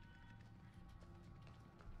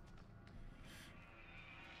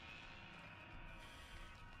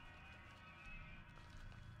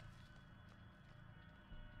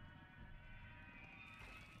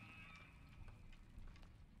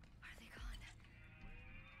 Are they gone?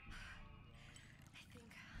 I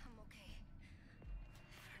think I'm okay.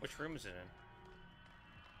 Which room is it in?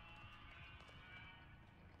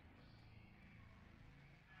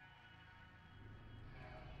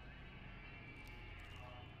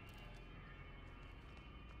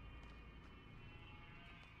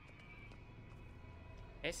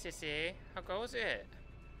 Hey, sissy. How goes it?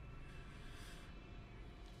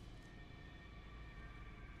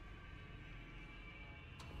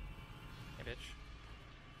 Hey, bitch.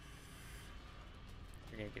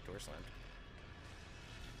 You're gonna get door slammed.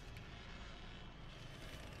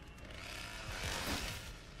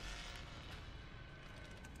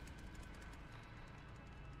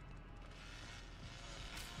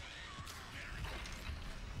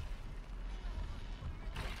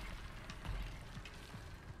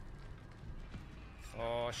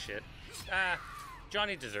 Oh, shit. Ah,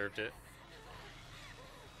 Johnny deserved it.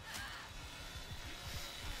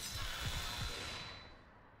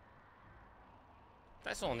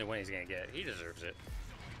 That's the only one he's gonna get. He deserves it.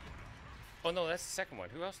 Oh, no, that's the second one.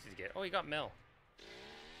 Who else did he get? Oh, he got Mel.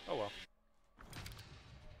 Oh, well.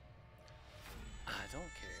 I don't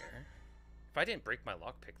care. If I didn't break my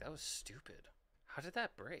lockpick, that was stupid. How did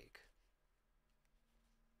that break?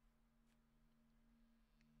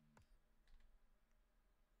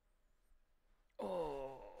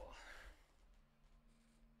 Oh.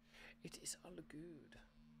 It is all good.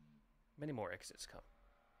 Many more exits come.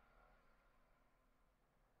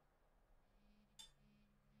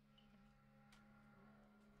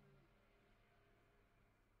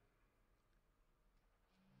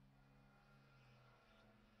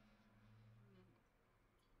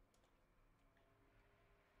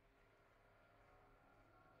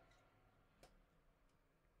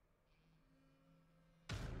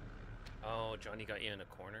 Oh, Johnny got you in a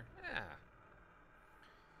corner? Yeah.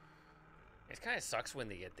 It kind of sucks when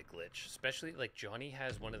they get the glitch, especially like Johnny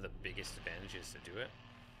has one of the biggest advantages to do it.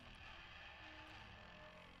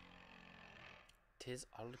 Tis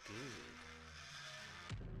all good.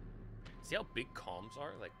 See how big comms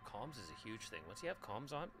are? Like, comms is a huge thing. Once you have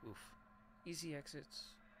comms on, oof. Easy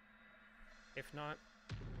exits. If not,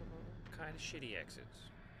 kind of shitty exits.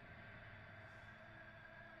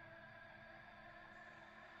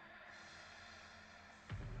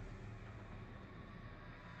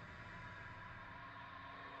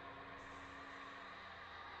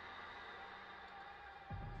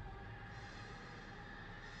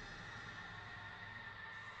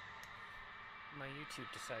 My YouTube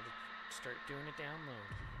decided to start doing a download.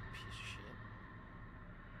 Piece of shit.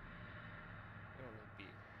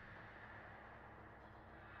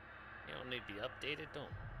 You don't need to be updated, don't.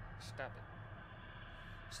 Stop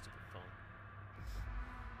it. Stupid phone.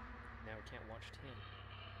 Now we can't watch 10.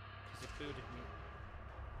 Because it booted me.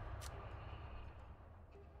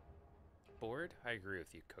 Bored? I agree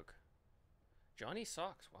with you, Cook. Johnny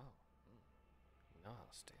socks, wow.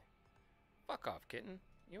 Nasty. Fuck off, kitten.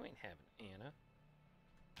 You ain't having Anna.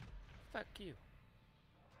 Fuck you.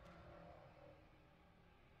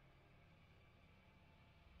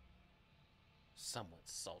 Somewhat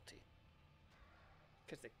salty.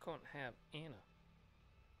 Because they couldn't have Anna.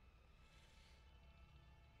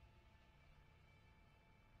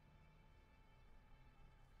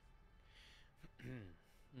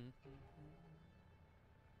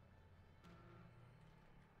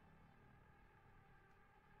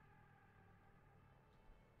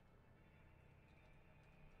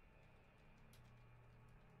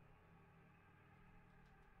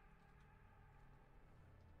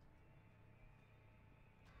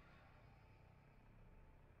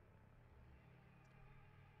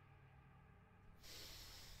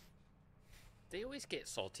 They always get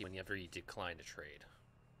salty whenever you decline a trade.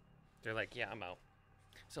 They're like, yeah, I'm out.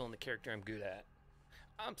 Selling the character I'm good at.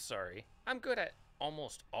 I'm sorry. I'm good at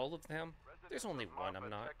almost all of them. There's only one I'm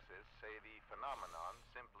not. Texas say the phenomenon,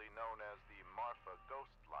 simply known as the Marfa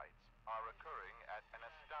ghost lights, are occurring at an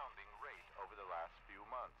astounding rate over the last few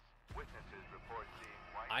months. Witnesses report seeing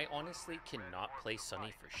white. I honestly cannot play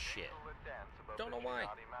Sunny for shit. dance above Don't know the why.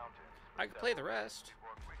 Tjenny Mountains I could play the rest.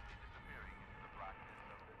 before quickly disappearing into the blackness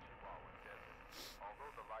of the Chihuahuan desert.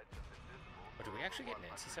 Although the lights have been visible, Oh, do we actually get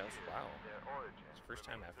Nancy's house? Wow. their origin It's the first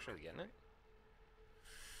time actually getting it.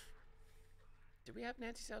 Did we have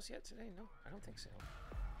Nancy's house yet today? No, I don't think so.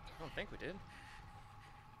 I don't think we did.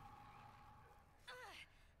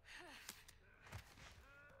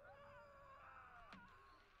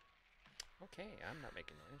 Okay, I'm not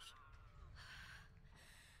making noise.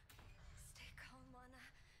 Stay calm, Lana.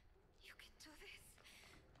 You can do this.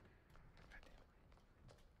 Goddamn.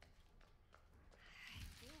 I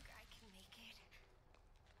think I can make it.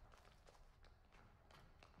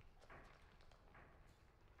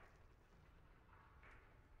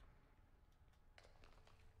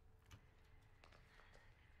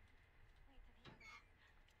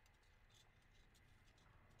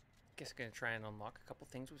 Guess I'm gonna try and unlock a couple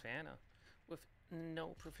things with Anna, with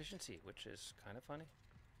no proficiency, which is kind of funny.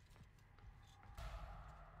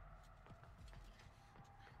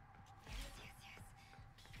 Yes, yes, yes.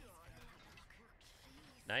 Please fill that lock.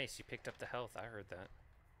 Please. Nice, you picked up the health. I heard that.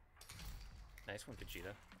 Nice one,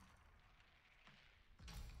 Vegeta.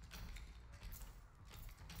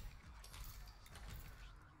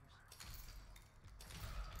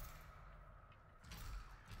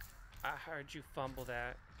 I heard you fumble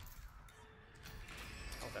that.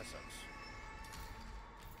 Oh, that sucks.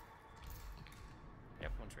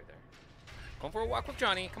 Yep, one's right there. Going for a walk with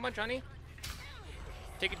Johnny. Come on, Johnny.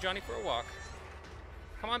 Take it, Johnny, for a walk.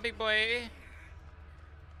 Come on, big boy.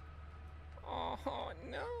 Oh,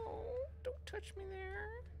 no. Don't touch me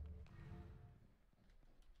there.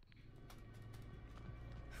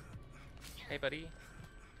 Hey, buddy.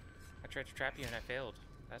 I tried to trap you and I failed.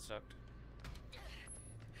 That sucked.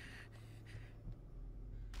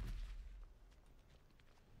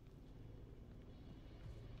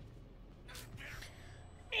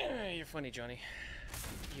 You're funny, Johnny.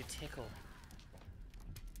 You tickle.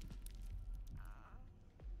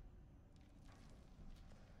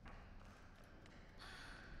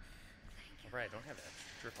 Right, I don't have that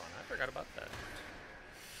drip on. I forgot about that.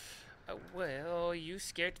 Oh, well, you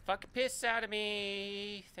scared the fucking piss out of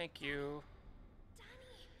me. Thank you.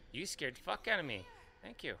 You scared the fuck out of me.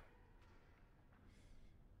 Thank you.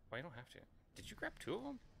 Well, you don't have to. Did you grab two of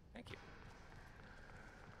them? Thank you.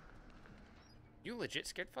 You legit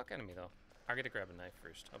scared the fuck out of me, though. I gotta grab a knife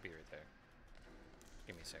first. I'll be right there.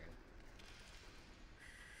 Give me a second.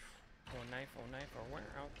 Oh, knife, oh, where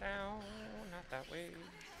out thou? Not that way.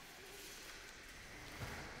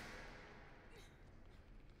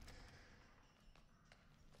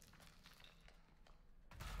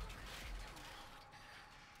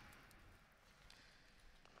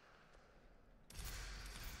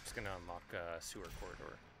 It's gonna unlock sewer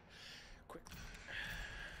corridor. Quick.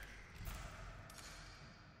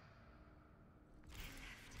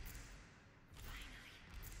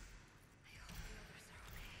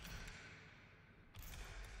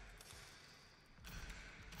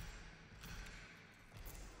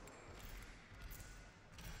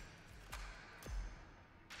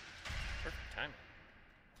 Perfect timing.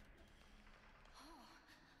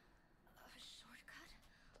 A shortcut? It's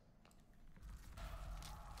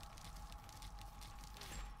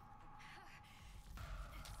not great,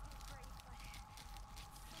 but it's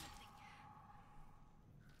something.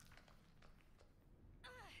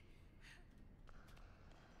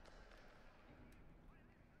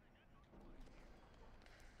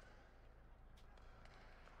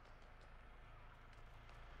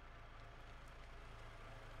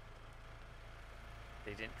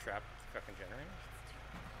 They didn't trap the fucking generator?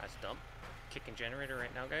 That's dumb. Kicking generator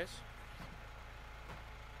right now, guys.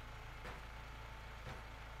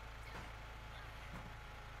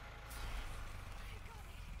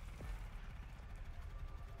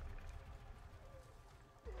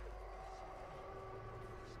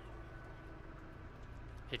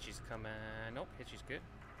 Hitchy's coming. Nope, Hitchy's good.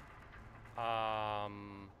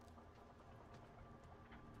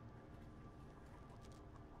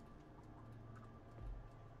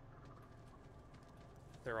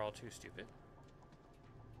 They're all too stupid.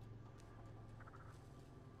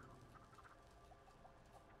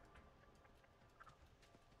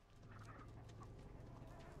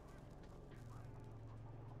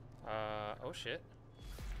 Oh shit.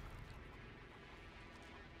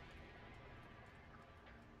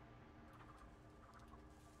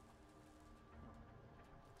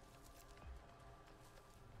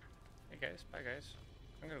 Hey guys, bye guys.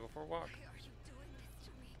 I'm gonna go for a walk. Why are you doing this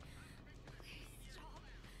to me? Please stop.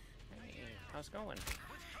 Hey, how's it going?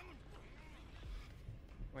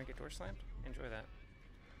 Wanna get door slammed? Enjoy that.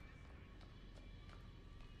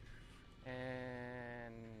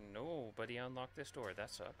 And nobody unlocked this door. That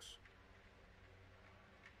sucks.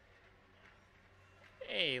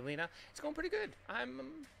 Hey, Lena. It's going pretty good.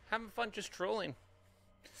 I'm having fun just trolling.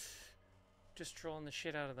 Just trolling the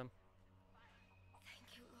shit out of them.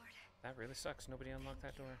 Thank you, Lord. That really sucks. Nobody unlocked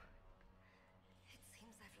that door. It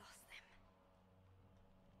seems I've lost them.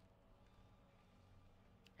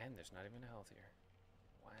 And there's not even a health here.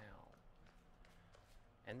 Wow.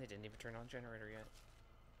 And they didn't even turn on generator yet.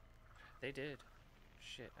 They did.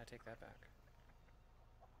 Shit, I take that back.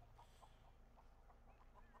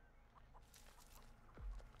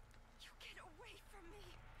 You get away from me.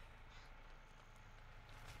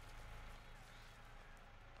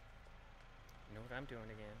 You know what I'm doing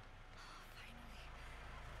again? Finally.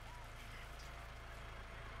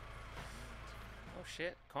 Oh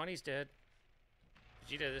shit, Connie's dead.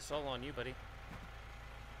 Vegeta, this is all on you, buddy.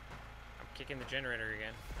 I'm kicking the generator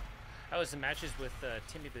again. That was the matches with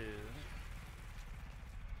Timmy Boo.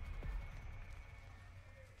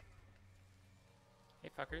 Hey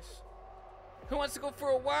fuckers. Who wants to go for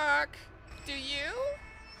a walk? Do you?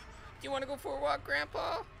 Do you want to go for a walk,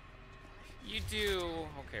 Grandpa? You do.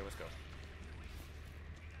 Okay, let's go.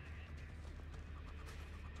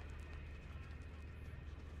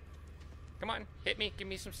 Come on, hit me. Give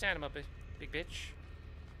me some stamina, big bitch.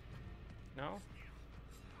 No?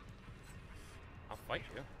 I'll fight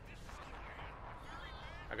you.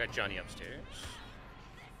 I got Johnny upstairs.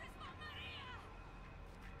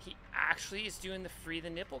 He actually is doing the Free the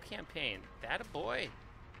Nipple campaign. That a boy.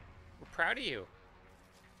 We're proud of you.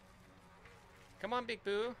 Come on, Big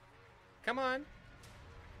Boo. Come on.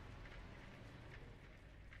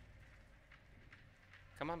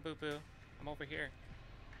 Come on, Boo Boo. I'm over here.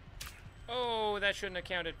 Oh, that shouldn't have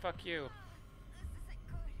counted. Fuck you. This isn't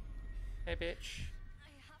good. Hey, bitch. I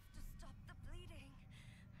have to stop the bleeding.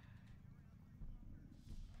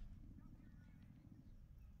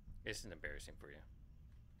 This is embarrassing for you.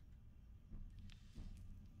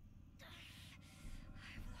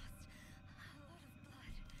 I've lost a lot of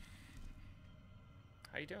blood.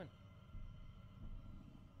 How you doing?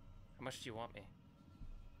 How much do you want me?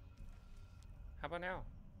 How about now?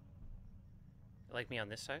 You like me on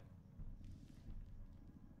this side?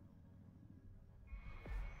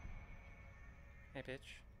 Hey,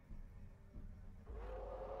 bitch.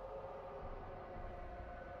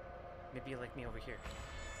 Maybe you like me over here.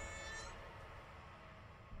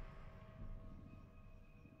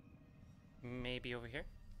 Maybe over here?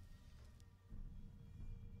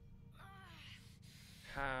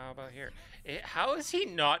 How about here? How is he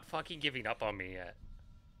not fucking giving up on me yet?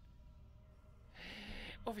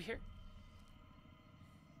 Over here.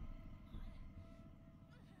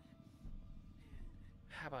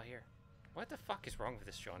 How about here? What the fuck is wrong with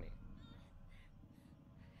this Johnny?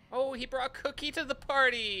 Oh, he brought Cookie to the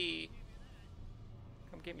party!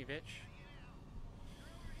 Come get me, bitch.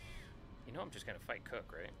 You know I'm just gonna fight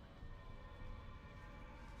Cook, right?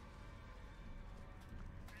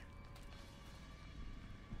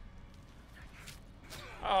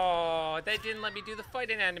 Oh, that didn't let me do the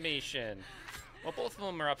fighting animation. Well, both of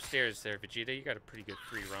them are upstairs there, Vegeta. You got a pretty good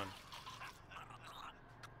free run.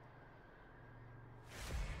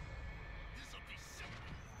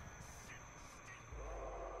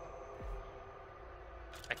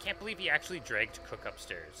 I can't believe he actually dragged Cook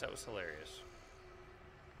upstairs. That was hilarious.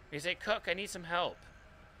 He's like, Cook, I need some help.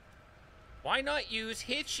 Why not use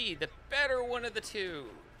Hitchy, the better one of the two?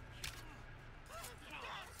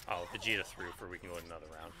 Oh, Vegeta threw for we can go another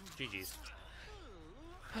round. GG's.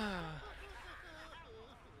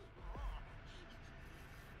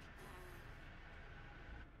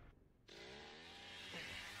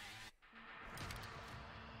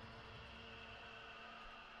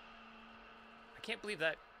 I can't believe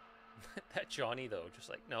that that Johnny though, just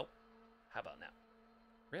like, nope. How about now?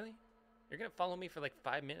 Really? You're gonna follow me for like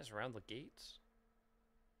 5 minutes around the gates?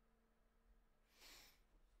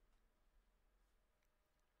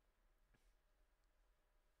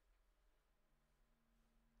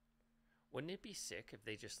 Wouldn't it be sick if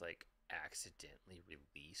they just like accidentally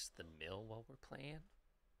released the mill while we're playing?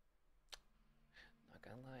 Not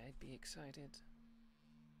gonna lie, I'd be excited.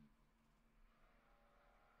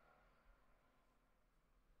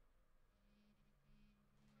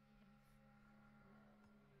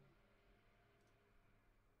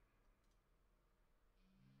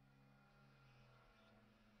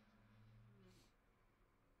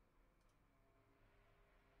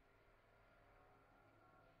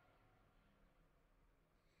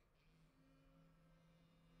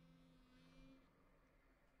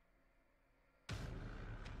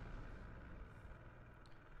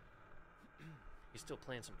 You still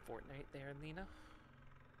playing some Fortnite there, Lena?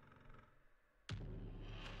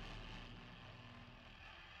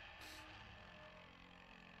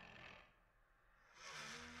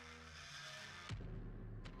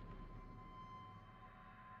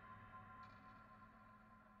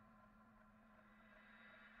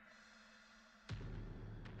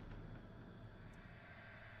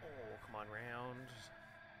 Oh, come on, round.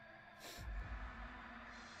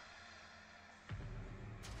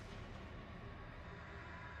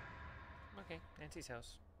 Okay, Nancy's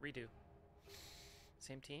house. Redo.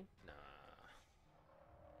 Same team? Nah.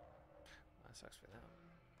 That sucks for them.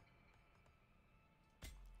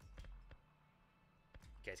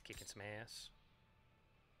 You guys kicking some ass.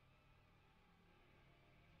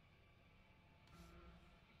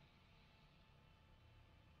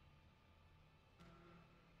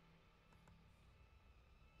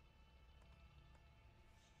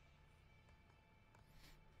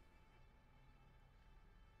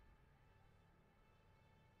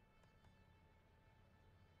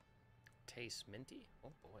 Tastes minty?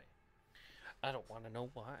 Oh boy. I don't want to know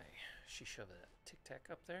why she shoved that Tic Tac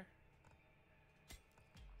up there.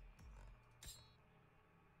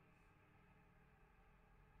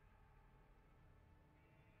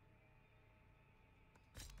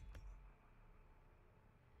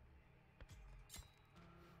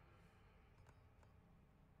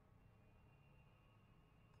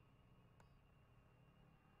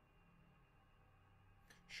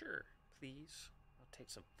 Sure, please. I'll take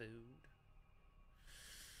some food.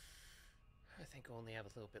 I think I only have a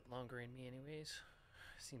little bit longer in me anyways.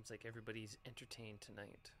 Seems like everybody's entertained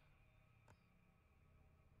tonight.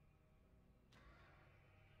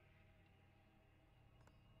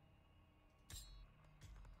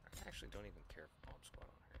 I actually don't even care if Bomb Squad on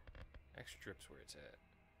her. Extra drip's where it's at.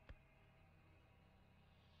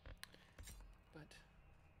 But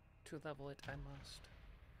to level it, I must.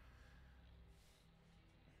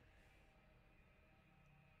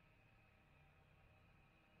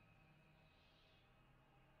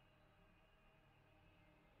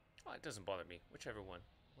 Oh, it doesn't bother me. Whichever one.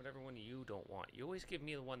 Whatever one you don't want. You always give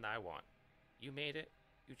me the one that I want. You made it.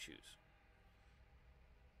 You choose.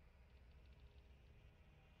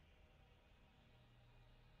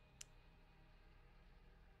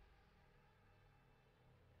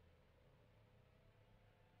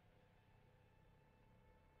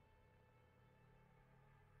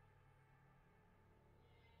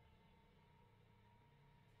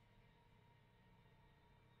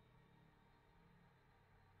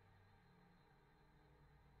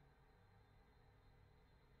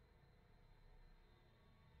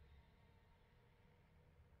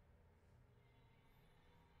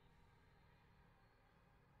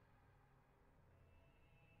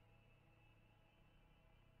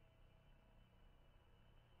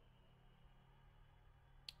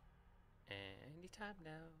 time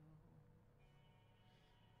now.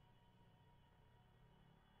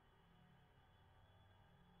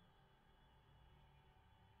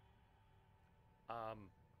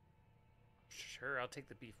 Sure, I'll take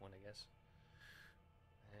the beef one, I guess.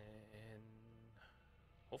 And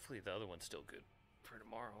hopefully the other one's still good for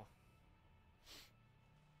tomorrow.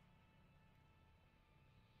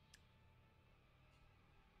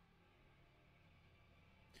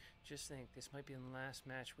 Just think, this might be the last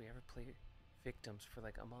match we ever play victims for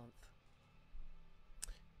like a month.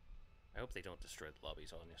 I hope they don't destroy the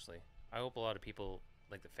lobbies, honestly. I hope a lot of people,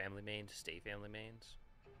 like the family mains, stay family mains.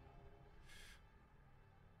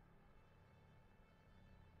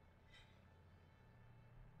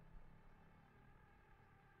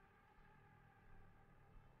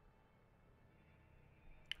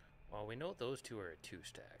 Well, we know those two are a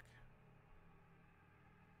 2-stack.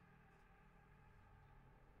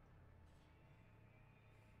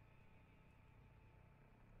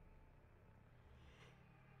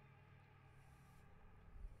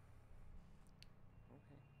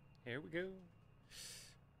 Here we go. 6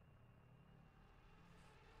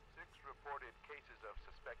 reported cases of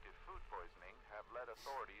suspected food poisoning have led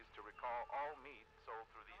authorities to recall all meat sold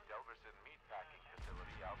through the Delverson meatpacking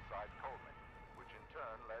facility outside Coleman, which in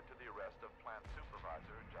turn led to the arrest of plant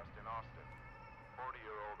supervisor Justin Austin.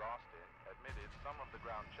 40-year-old Austin admitted some of the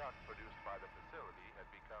ground chuck produced by the facility had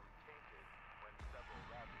become tainted when several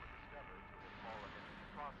rats were discovered to have fallen into the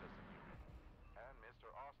processing unit. And Mr.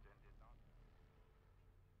 Austin did not...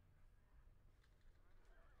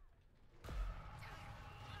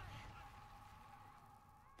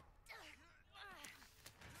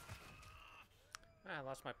 I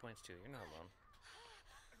lost my points too. You're not alone.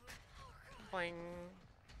 Boing.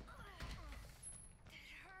 It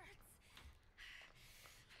hurts.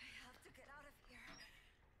 I have to get out of here. Looks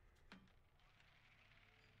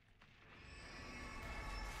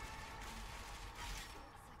like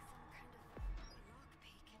some kind of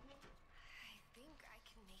lockpick. I think I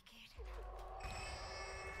can make it.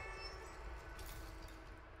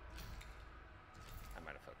 I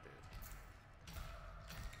might have fucked it.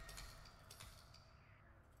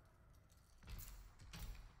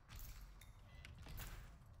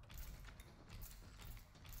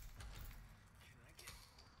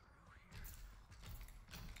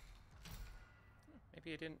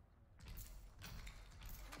 Maybe I didn't. Oh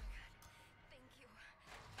my god. Thank you.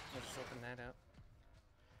 I'll just open that up.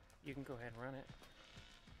 You can go ahead and run it.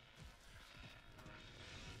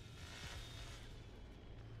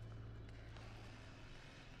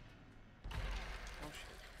 Oh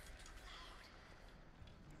shit.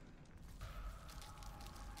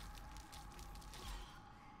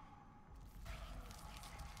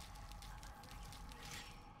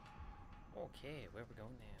 Okay, where we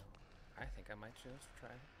going now? I think I might just try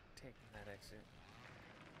taking that exit.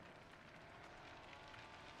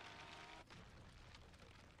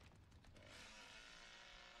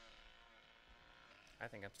 I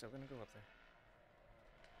think I'm still gonna go up there.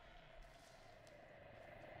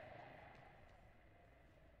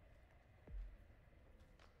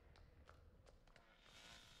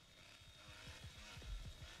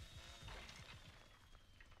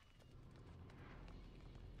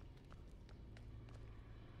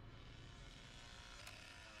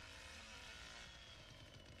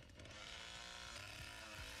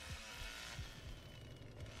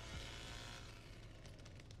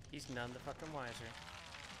 He's none the fucking wiser. Is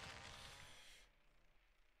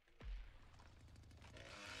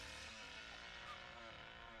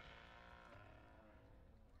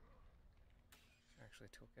there actually a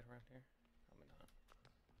toolkit around here? Probably not.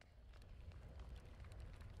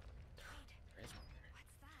 There is one there.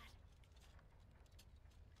 What's that?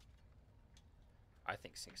 I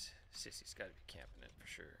think Sissy's gotta be camping it for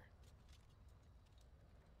sure.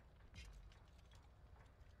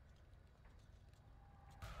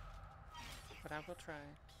 But I will try.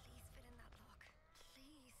 Please fit in that lock.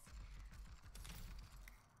 Please.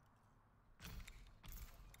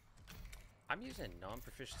 I'm using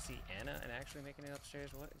non-proficiency Anna and actually making it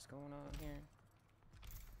upstairs. What is going on here?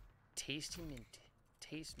 Tasty mint.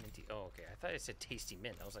 Taste minty. Oh, okay. I thought it said tasty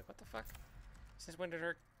mint. I was like, what the fuck? Since when did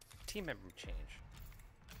our team member change?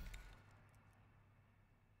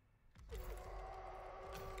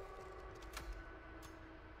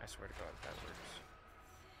 I swear to God, that works.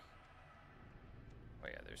 Oh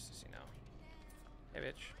yeah, there's Sissy now. Hey,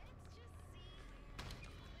 bitch.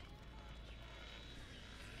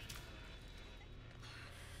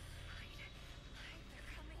 They're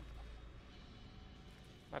coming.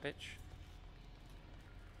 My bitch.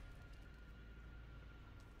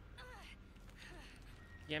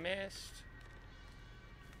 You missed.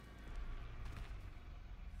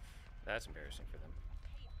 That's embarrassing for them.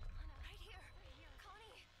 Right here.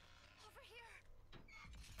 Connie, over here.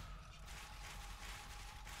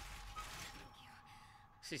 Thank you.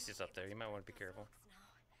 She's just up there. You might want to be careful.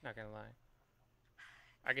 Now. Not gonna lie.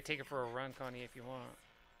 I could take her for a run, Connie, if you want.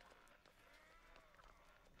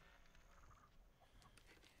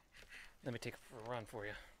 Let me take her for a run for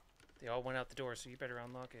you. They all went out the door, so you better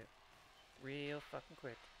unlock it. Real fucking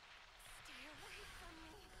quick. Stay away from me.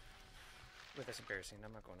 Wait, that's embarrassing.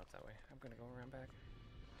 I'm not going up that way. I'm gonna go around back.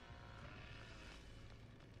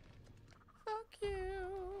 Fuck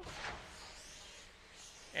you.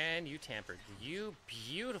 And you tampered. You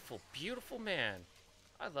beautiful, beautiful man.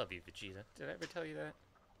 I love you, Vegeta. Did I ever tell you that?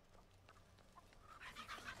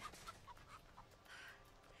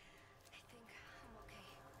 I think I'm okay.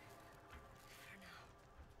 For now.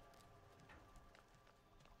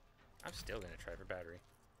 I'm still gonna try for battery.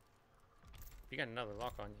 You got another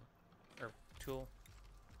lock on you. Or tool.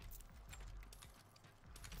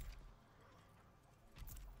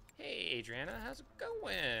 Hey, Adriana, how's it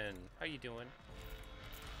going? How you doing?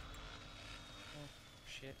 Oh,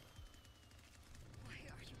 shit. Why are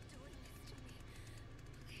you doing this to me?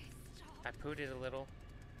 Please stop. I pooted a little.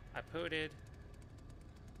 I pooted.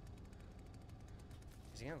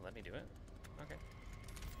 Is he gonna let me do it? Okay.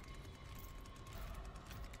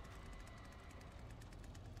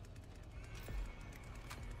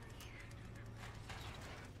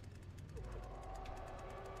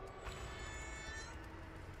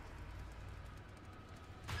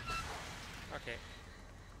 Okay.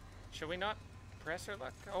 Should we not press our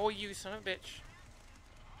luck? Oh, you son of a bitch.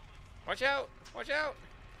 Watch out! Watch out!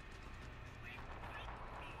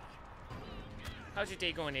 How's your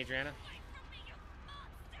day going, Adriana?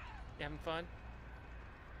 You having fun?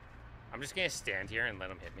 I'm just gonna stand here and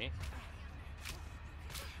let him hit me.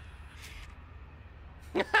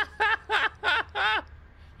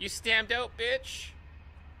 You stamped out, bitch!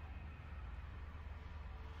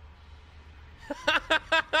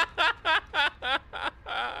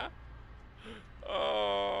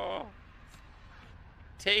 Oh,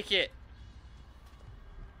 take it.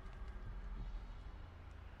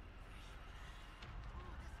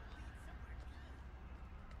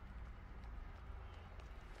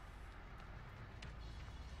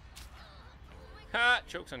 Ha!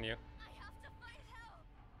 Chokes on you. I have to find help.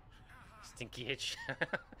 Stinky Hitch.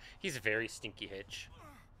 He's a very stinky Hitch.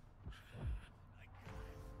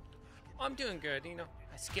 I'm doing good, you know.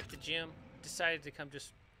 I skipped the gym. Decided to come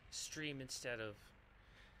just stream instead of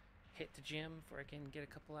hit the gym before I can get a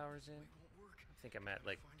couple hours in. I think I'm at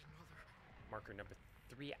like marker number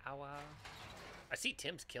 3 hour. I see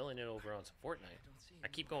Tim's killing it over on some Fortnite. I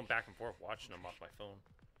keep going back and forth watching him off my phone.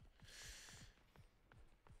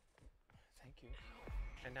 Thank you.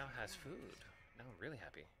 And now has food. Now I'm really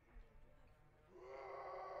happy.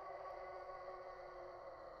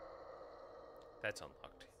 That's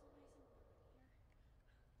unlocked.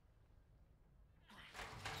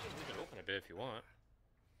 We can open a bit if you want.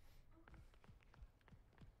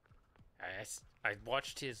 I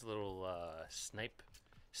watched his little snipe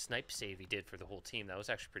save he did for the whole team. That was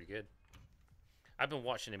actually pretty good. I've been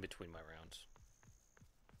watching in between my rounds.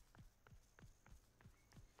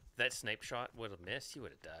 If that snipe shot would have missed, he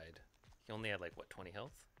would have died. He only had like what, 20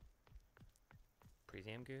 health? Pretty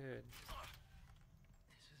damn good.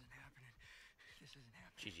 This isn't happening. This isn't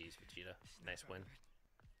happening. GG's, Vegeta. Nice win.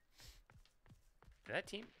 For that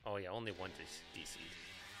team? Oh yeah, only one DC.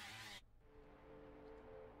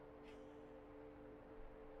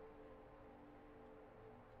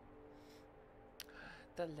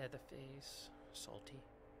 The Leatherface. Salty.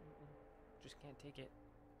 Just can't take it.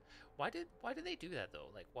 Why did they do that though?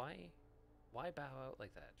 Like why bow out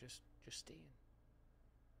like that? Just stay in.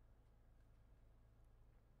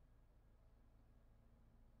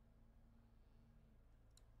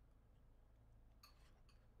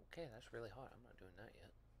 Okay, that's really hot. I'm not doing that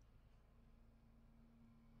yet.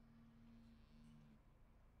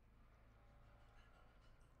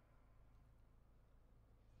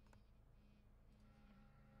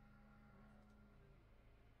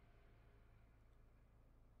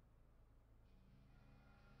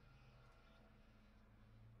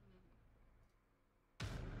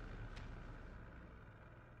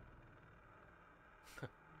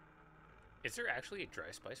 Is there actually a dry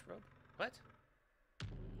spice rub? What?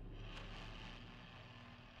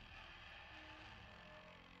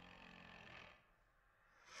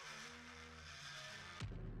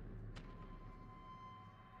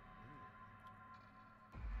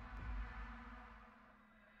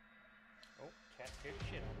 Oh, cat scared the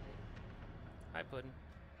shit out of me. Hi, Puddin'.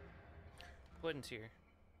 Puddin's here.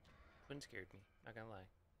 Puddin' scared me, not gonna lie.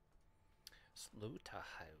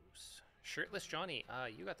 Slaughterhouse. Shirtless Johnny.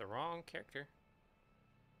 You got the wrong character.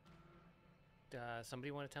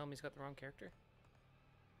 Somebody want to tell him he's got the wrong character?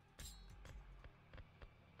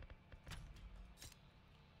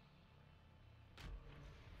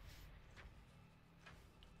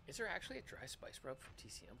 Is there actually a dry spice rub from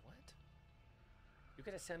TCM? What? You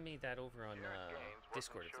gotta send me that over on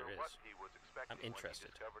Discord if there is. I'm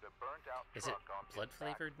interested. Is it blood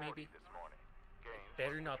flavored maybe? It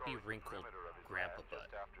better not be wrinkled grandpa butt.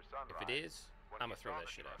 If it is, I'm gonna throw that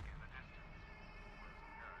shit out.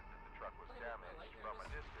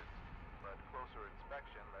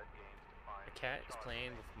 The cat is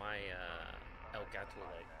playing with my El Gato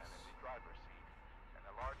legs. I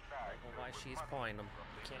don't know why she's pawing them.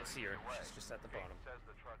 You can't see her. She's just at the bottom.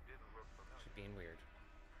 She's being weird.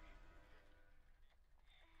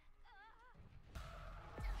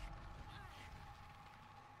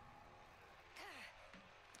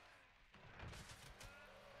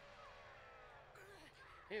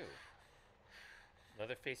 Ew.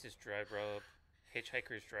 Leatherface's dry rub,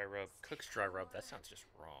 Hitchhiker's dry rub, Cook's dry rub. That sounds just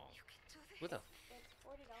wrong. Who the? It's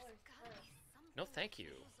 $40 per. No, thank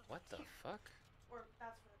you. What the fuck? Or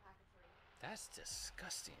that's for the pack of 3. That's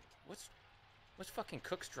disgusting. What's fucking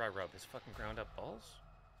Cook's dry rub? His fucking ground up balls?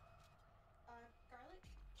 Garlic,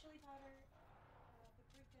 chili powder, paprika,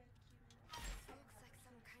 cumin. Looks like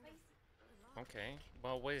some kind of Okay.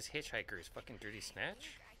 Well, what is Hitchhiker's? Fucking dirty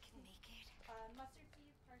snatch? I can make it. Mustard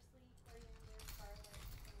seed, parsley, coriander, garlic, and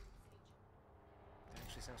sage. That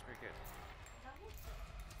actually sounds pretty good. That looks good.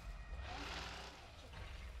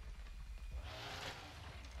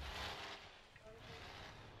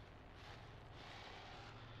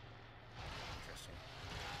 Interesting.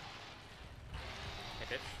 Hey,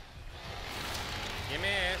 bitch. You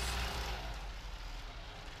missed.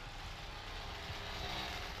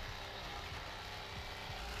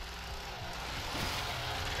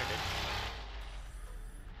 Hey, bitch.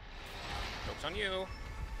 Joke's on you.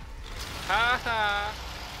 Ha ha.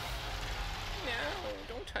 No,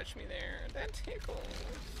 don't touch me there. That tickles.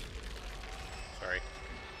 Sorry.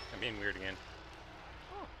 I'm being weird again.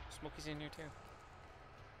 Oh, Smokey's in here too.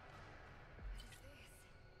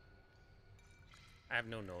 I have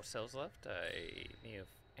no cells left. I may have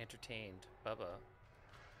entertained Bubba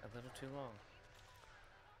a little too long.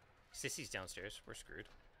 Sissy's downstairs. We're screwed.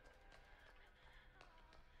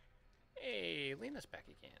 Hey, Lena's back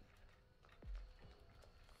again.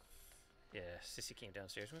 Yeah, Sissy came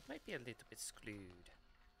downstairs. We might be a little bit screwed.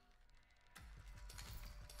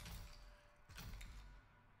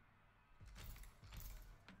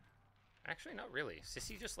 Actually, not really.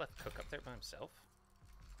 Sissy just left Cook up there by himself.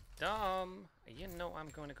 Dumb. You know I'm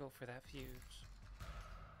going to go for that fuse.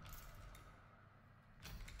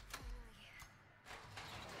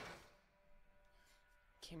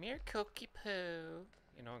 Come here, Cookie Poo.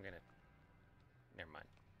 You know I'm going to... Never mind.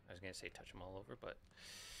 I was going to say touch them all over, but...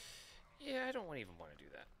 Yeah, I don't even want to do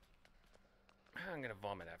that. I'm going to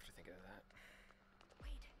vomit after thinking of that.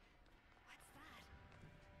 Wait, what's that?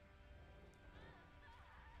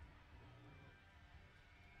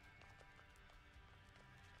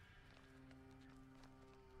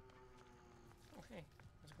 Oh, hey.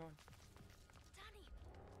 How's it going? Danny,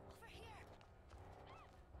 over here.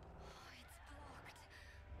 Oh, it's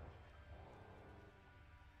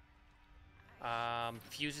blocked.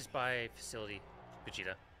 Fuses by facility,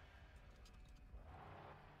 Vegeta.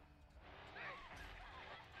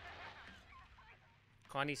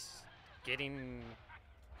 Connie's getting...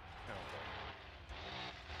 Oh, boy.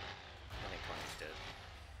 I think Connie's dead.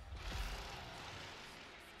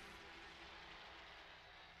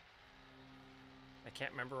 I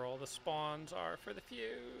can't remember all the spawns are for the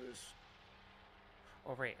fuse.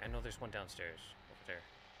 Oh, right. I know there's one downstairs. Over there.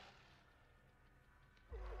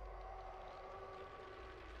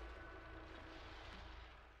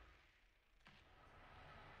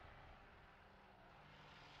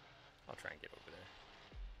 I'll try and get over there.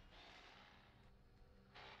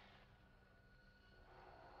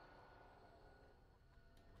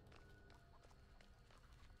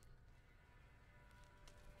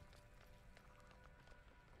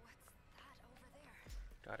 What's that over there?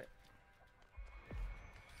 Got it.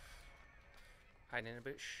 Hiding in a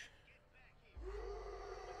bush.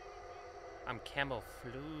 I'm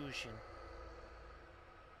camouflaging.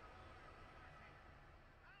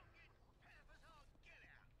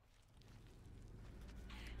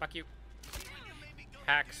 Fuck you.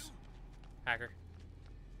 Hacks. Hacker.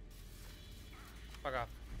 Fuck off,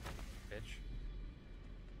 bitch.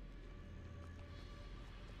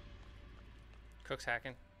 Cook's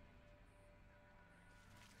hacking.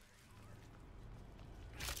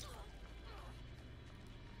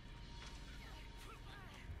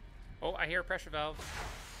 Oh, I hear a pressure valve.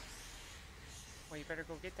 Well, you better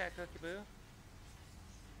go get that, Cookie Boo.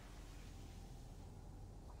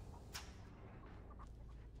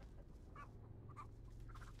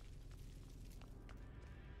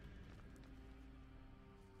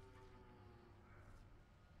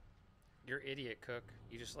 You're an idiot, Cook.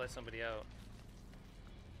 You just let somebody out.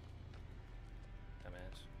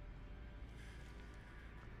 Dumbass.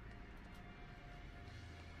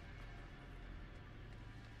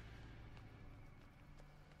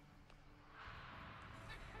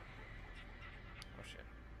 Oh shit.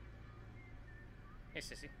 Hey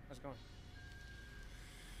sissy, how's it going?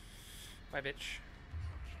 Bye bitch.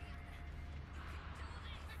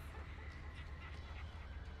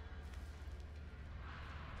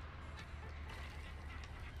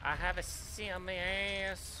 I have a sissy on my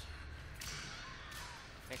ass.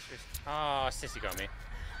 Thanks for... Oh, sissy got me.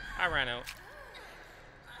 I ran out.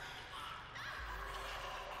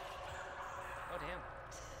 Oh damn.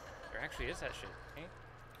 There actually is that shit. Okay?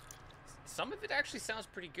 Some of it actually sounds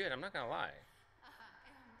pretty good, I'm not gonna lie.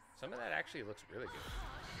 Some of that actually looks really good.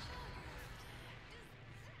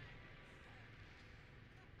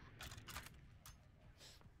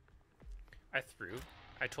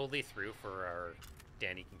 I totally threw for our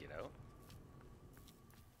Danny can get out.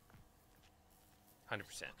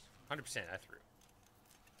 100%. 100% I threw.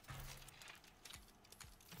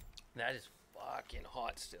 That is fucking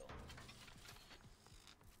hot still.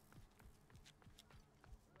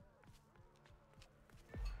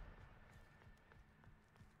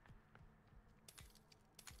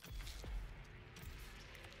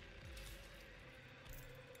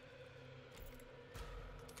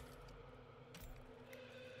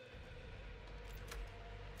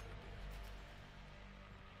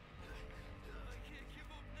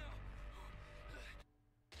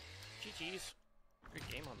 GG's. Good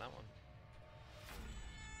game on that one.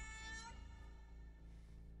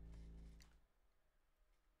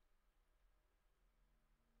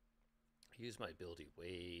 I used my ability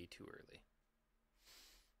way too early.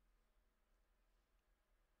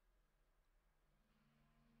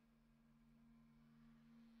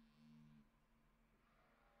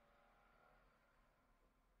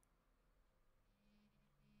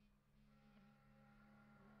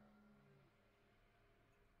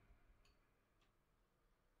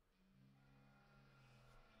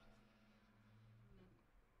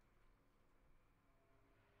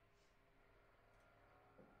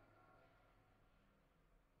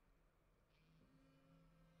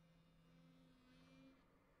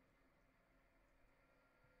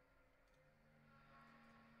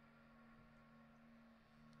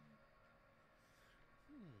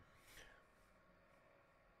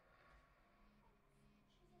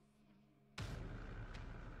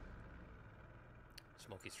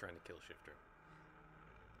 Smokey's trying to kill Shifter.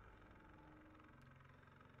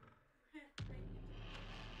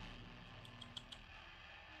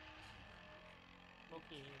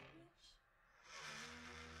 Smokey.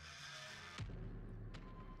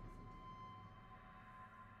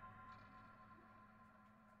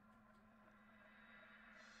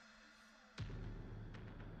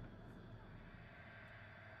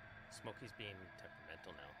 Smokey's being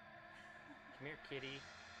temperamental now. Come here, kitty.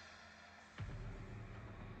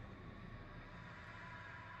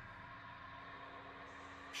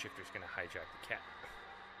 Shifter's gonna hijack the cat.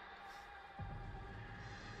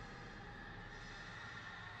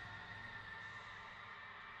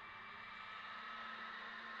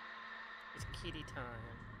 It's kitty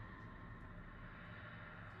time.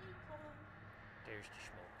 There's the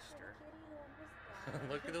smokester.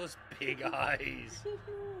 Look at those big eyes.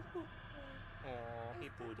 Oh, hey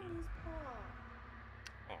buddy.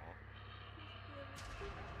 Aw.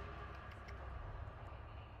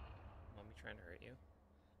 Mommy trying to hurt you?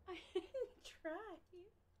 I didn't try.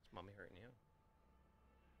 Is mommy hurting you?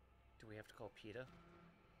 Do we have to call PETA?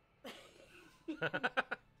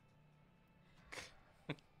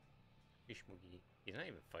 Ishmugi. He's not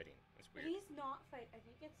even fighting. That's weird. He's not fighting. I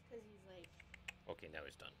think it's because he's like... Okay, now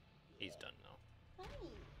he's done. He's done now.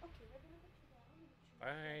 Funny. Okay, we're gonna put you down.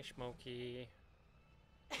 Bye, Smokey.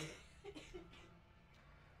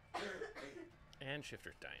 And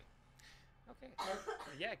Shifter's dying. Okay.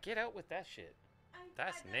 Yeah, get out with that shit.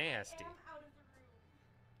 That's nasty. I am out of the room.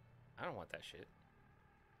 I don't want that shit.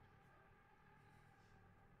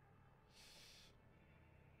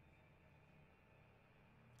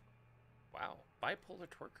 Wow. Bipolar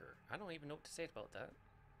twerker. I don't even know what to say about that.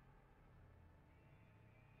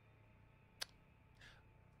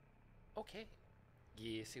 Okay.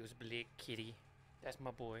 Yes, it was Blake Kitty. That's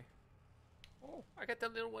my boy. Oh, I got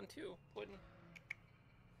that little one too. Pudding.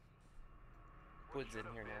 Wood's should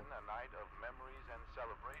in have here been now. a night of memories and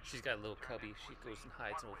celebration. She's got a little turning cubby. She into a goes and scene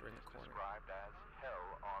hides one over in the witness corner. described as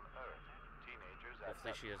hell on earth. Teenagers at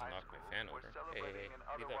Hopefully she doesn't High knock my School fan were over. celebrating Hey, an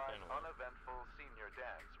leave that otherwise fan alone. uneventful senior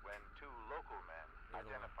dance when two local men, Leave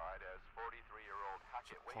it alone. identified as 43-year-old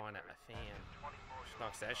Hackett Pawing at Wayford my fan. and 24-year-old She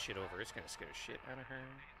knocks that shit over. It's gonna scare the shit out of her.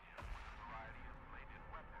 variety of bladed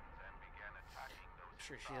weapons and began attacking those I'm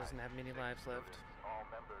sure she inside. doesn't have many 6 lives left. students, all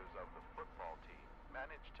members of the football team,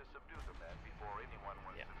 managed to subdue the men before anyone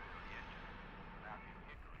was Yeah. severely injured. Matthew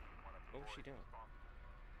Hickory, one of the What was she boys doing? responsible.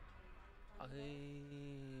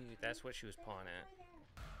 That's what she was pawing at.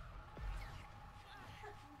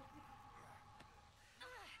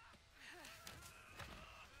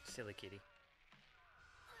 Silly kitty.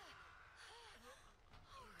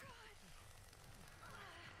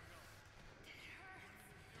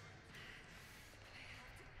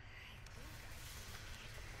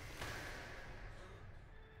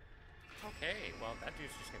 Okay, well that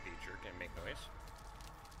dude's just gonna be a jerk and make noise.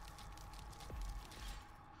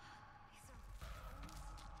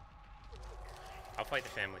 I'll fight the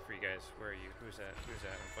family for you guys. Where are you? Who's that? Who's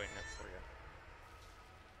that? I'm fighting up for you.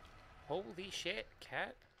 Holy shit,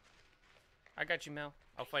 cat. I got you, Mel.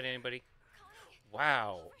 I'll fight anybody.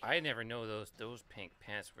 Wow, I never know those pink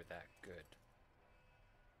pants were that good.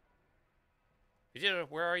 Vegeta,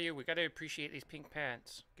 where are you? We gotta appreciate these pink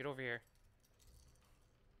pants. Get over here.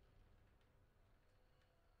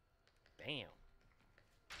 Bam.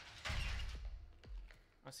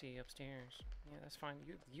 I'll see you upstairs. Yeah, that's fine.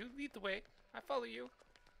 You lead the way. I follow you.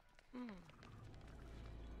 In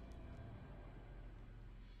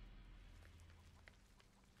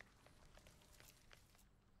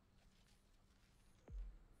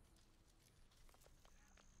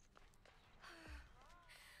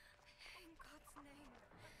God's name.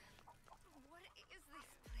 What is this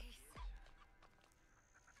place?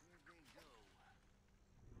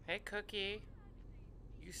 Hey, Cookie.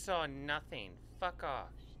 You saw nothing. Fuck off.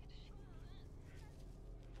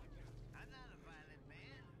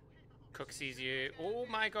 Cook sees you. Oh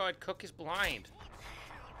my god, Cook is blind.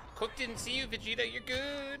 Cook didn't see you, Vegeta. You're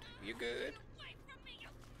good. You're good. Away from me, you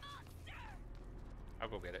monster! I'll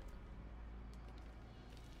go get it.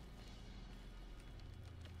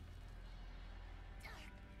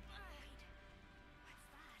 What's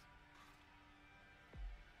that?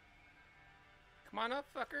 Come on up,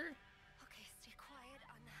 fucker. Okay, stay quiet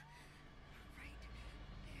on the right there.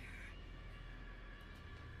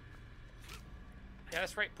 Yeah,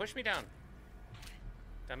 that's right. Push me down.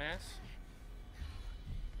 Dumbass.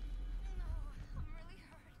 No, I'm really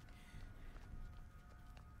hurt.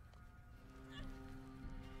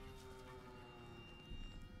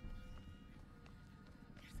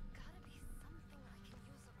 There's gotta be something I can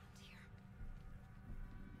use around here.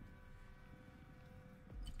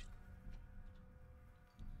 What is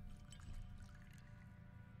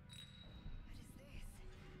this?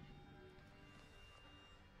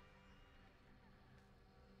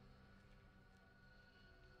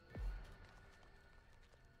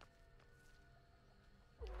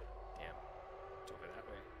 Damn. It's over that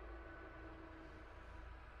way.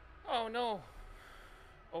 Oh no.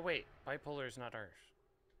 Oh wait, bipolar is not ours.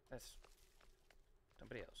 That's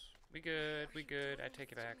somebody else. We good. We good. I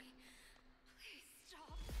take it back. Please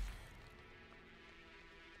stop.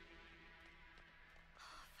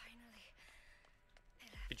 Oh, finally. They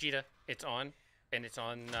left. Vegeta, it's on, and it's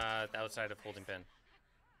on the outside of holding pen.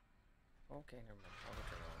 Okay, never mind. I'll go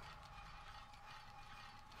turn it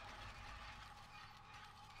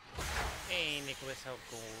on. Hey, Nicholas, how it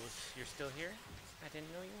goes? You're still here? I didn't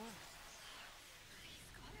know you were.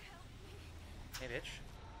 Hey, bitch.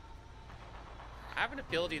 I have an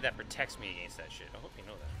ability that protects me against that shit. I hope you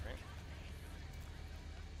know that, right?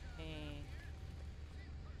 Hey.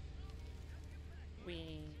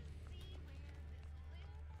 Wee.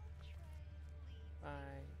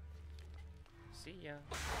 Bye. See ya.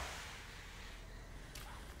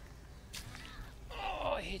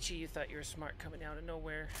 Oh, I hate you. You thought you were smart coming out of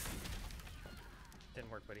nowhere. Didn't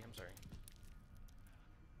work, buddy. I'm sorry.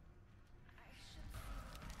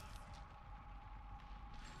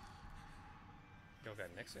 Y'all got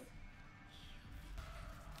an exit?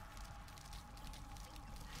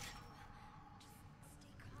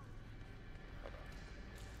 Hold on.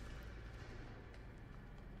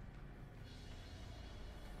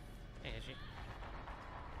 Hey, Edgy.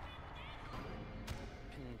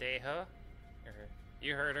 Pendejo.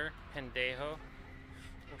 You heard her. Pendejo.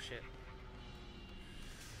 Oh, shit.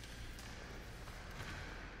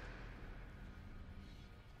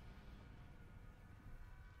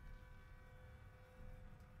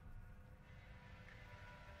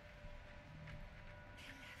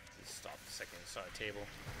 Stop Second, saw a table.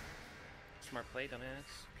 Smart play,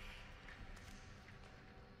 dumbass.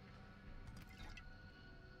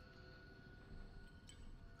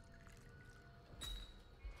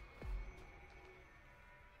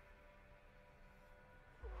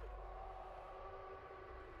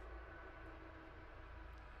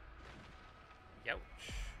 Youch.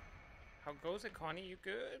 How goes it, Connie? You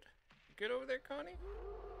good? You good over there, Connie?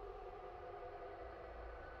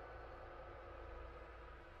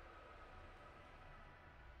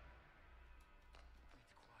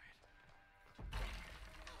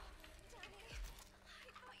 Danny, I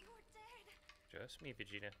thought you were dead. Just me,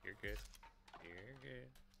 Vegeta. You're good. You're good.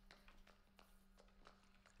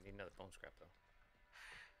 I need another bone scrap, though.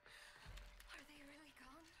 Are they really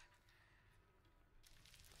gone?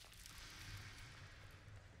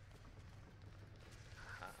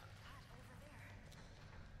 Aha. That over there.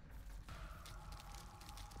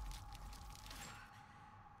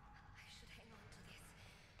 I should hang on to this.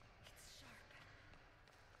 It's sharp.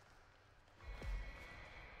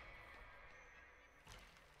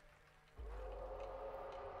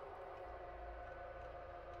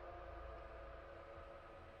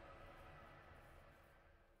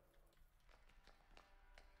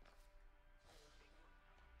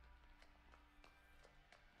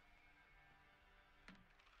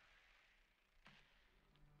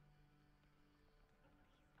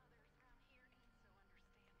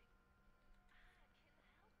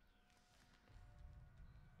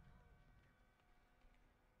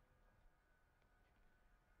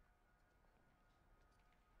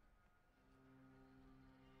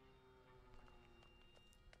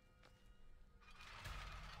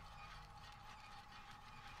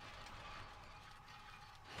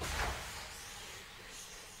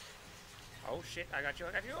 Oh shit, I got you,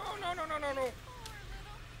 I got you. Oh no, no, no, no, no.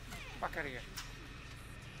 Fuck out of here.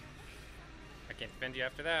 I can't defend you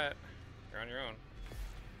after that. You're on your own.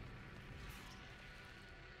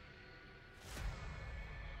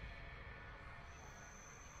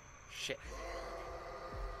 Shit.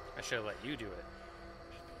 I should have let you do it.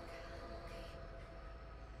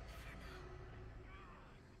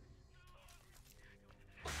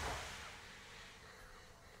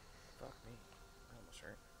 Fuck me. I almost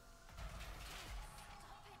hurt.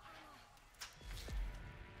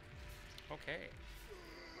 Okay.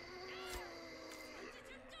 What did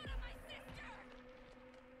you do to my sister?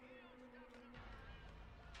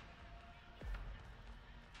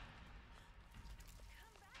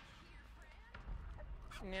 Come back here,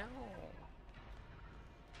 friend. No.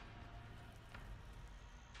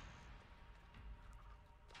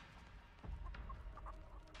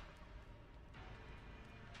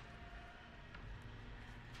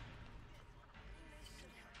 This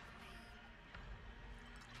should help the pain.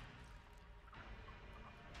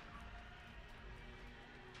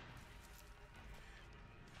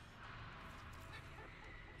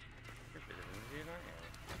 You're bigger than you and I am.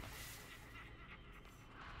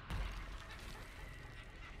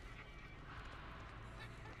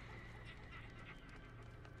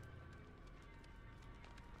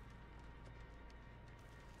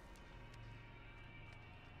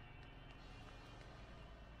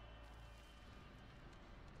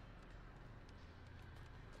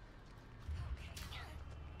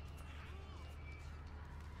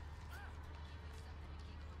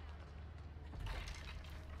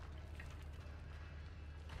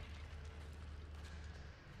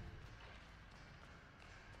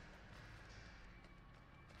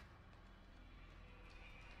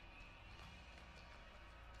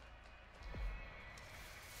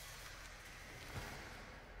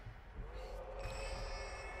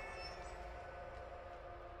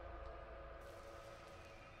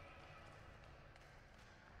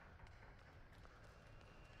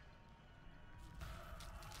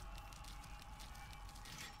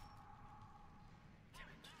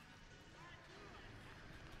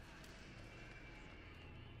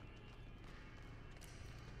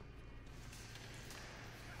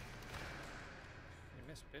 You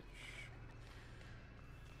missed, bitch.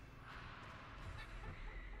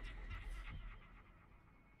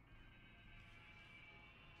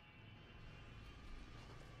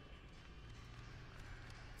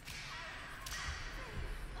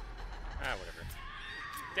 Ah, whatever.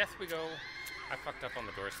 Death we go. I fucked up on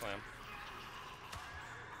the door slam.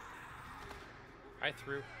 I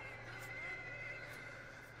threw.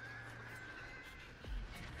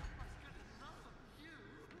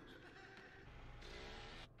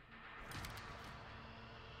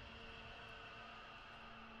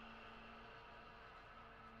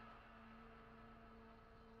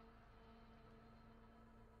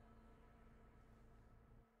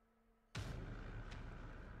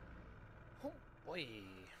 Oi.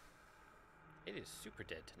 It is super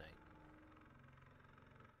dead tonight.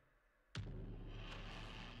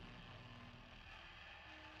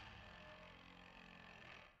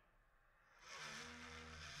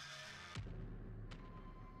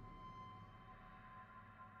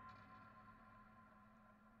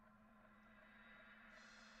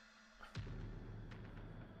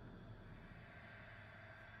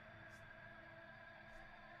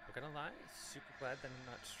 Not gonna lie, super glad that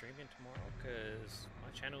I'm not streaming tomorrow, because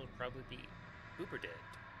my channel would probably be uber dead.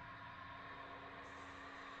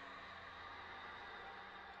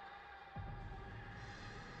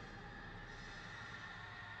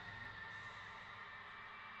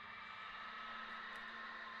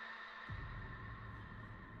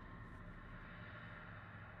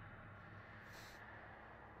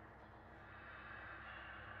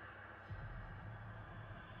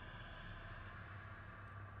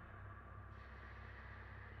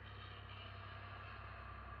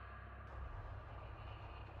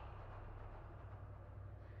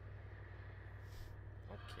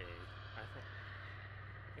 Okay, I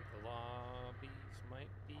think the lobbies might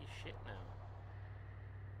be shit now.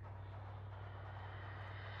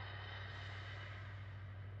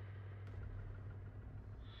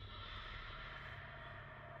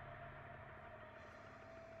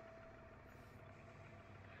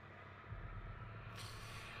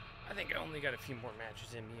 I think I only got a few more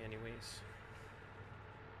matches in me anyways.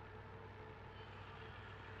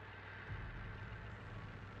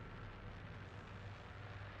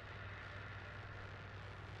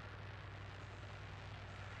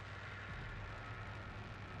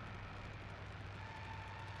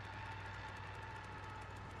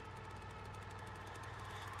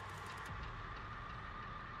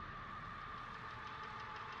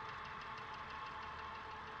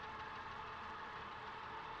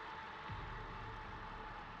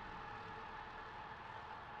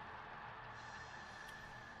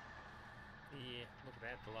 Yeah, look at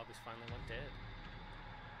that, the lobby's finally went dead.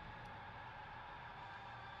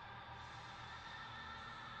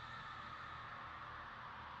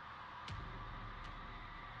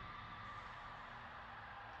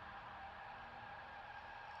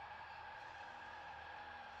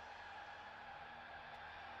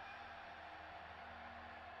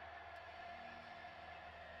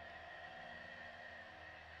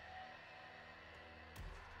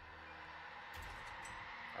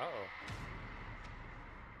 Uh-oh.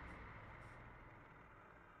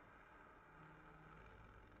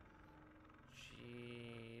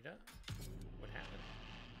 Cheetah? What happened?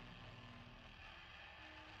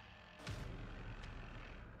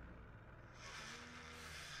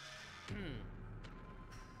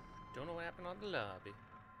 Don't know what happened on the lobby.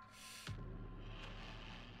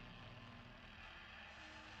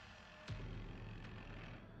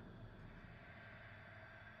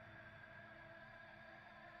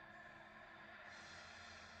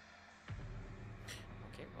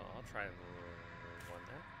 Okay, well, I'll try one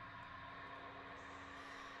then.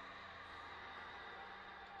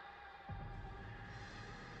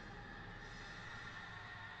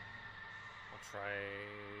 I'll try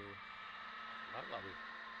that lobby.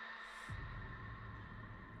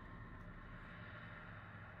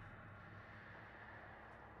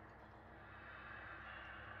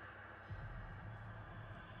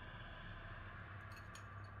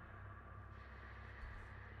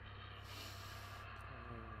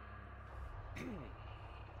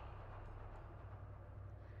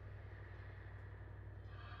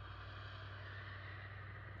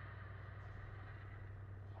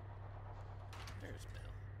 There's Bill.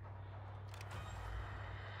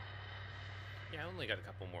 Yeah, I only got a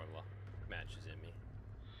couple more matches in me.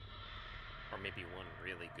 Or maybe one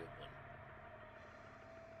really good one.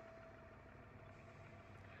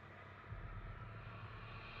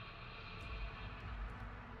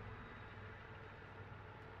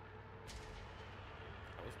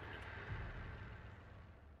 That was weird.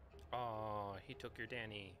 Oh, he took your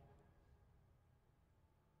Danny.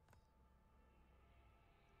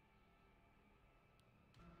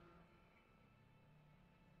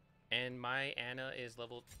 And my Anna is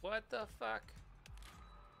level... What the fuck?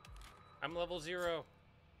 I'm level 0.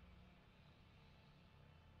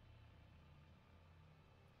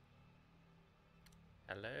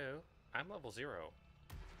 Hello? I'm level 0.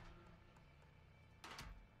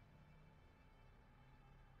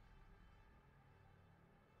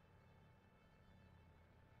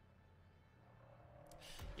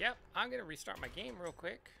 Yep, I'm gonna restart my game real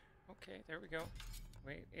quick. Okay, there we go.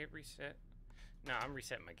 Wait, it reset. No, I'm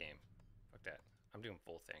resetting my game. Fuck that. I'm doing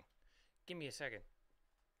full thing. Give me a second.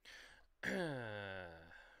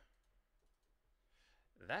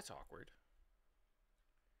 That's awkward.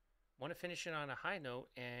 Want to finish it on a high note,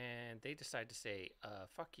 and they decide to say,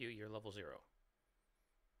 fuck you, you're level 0.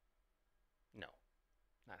 No,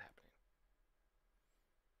 not happening.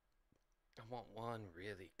 I want one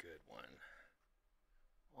really good one.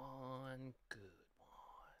 One good one.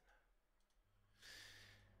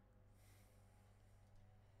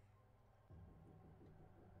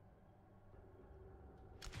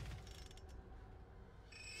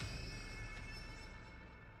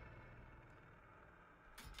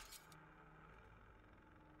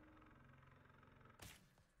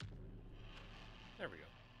 There we go.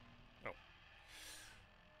 Oh.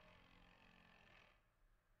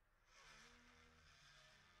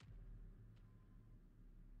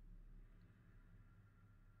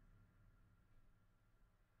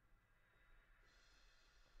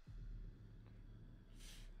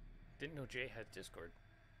 Didn't know Jay had Discord.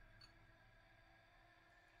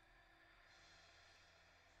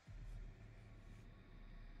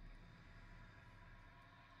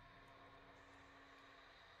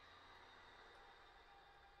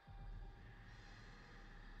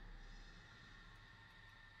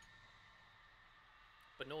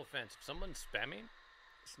 But no offense, if someone's spamming,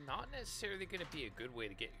 it's not necessarily going to be a good way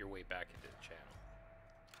to get your way back into the channel.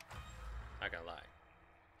 Not gonna lie.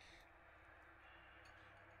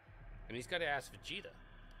 And he's got to ask Vegeta.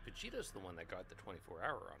 Vegeta's the one that got the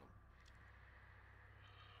 24-hour on him.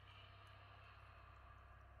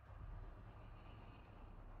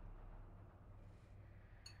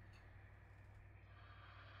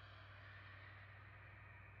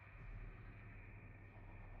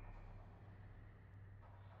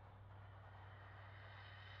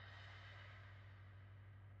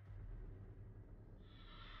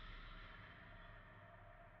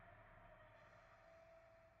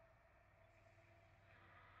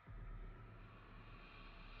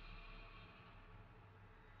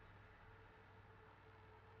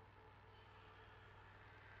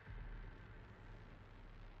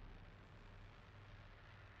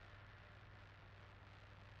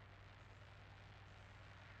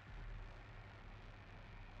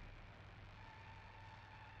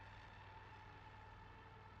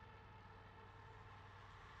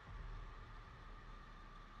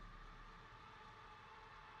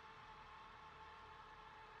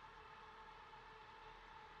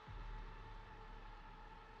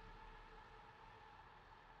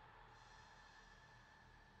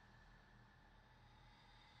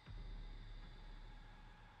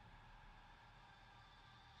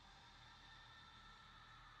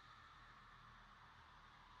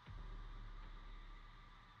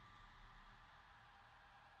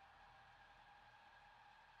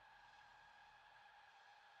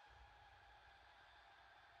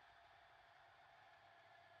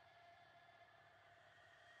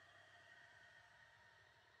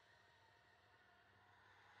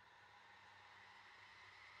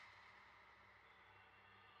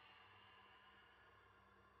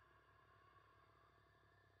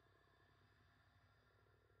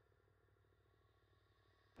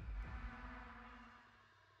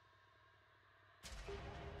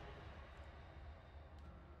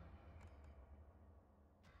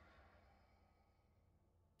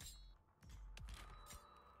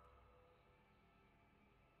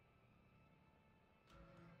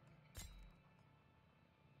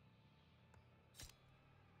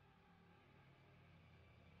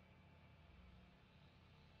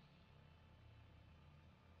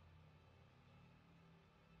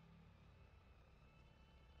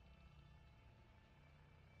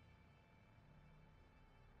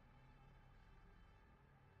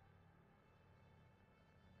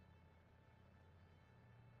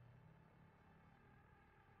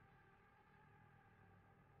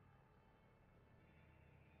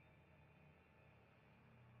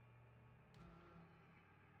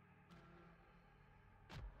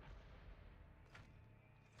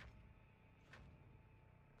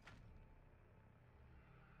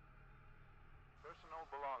 Personal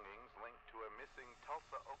belongings linked to a missing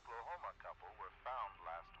Tulsa, Oklahoma couple were found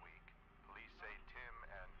last week. Police say Tim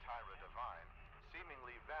and Tyra Devine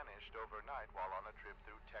seemingly vanished overnight while on a trip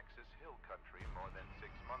through Texas Hill Country more than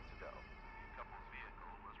 6 months ago. The couple's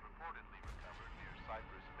vehicle was reportedly recovered near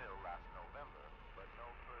Cypress Mill last November, but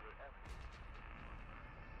no further evidence.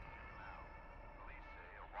 Now, police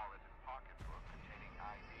say a wallet and pocketbook containing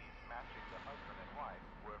IDs matching the husband and wife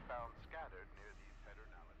were found scattered near the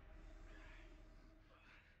Pedernales.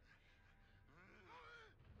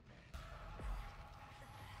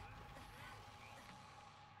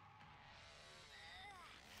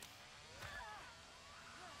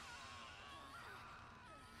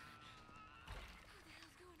 What the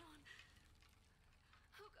hell's going on?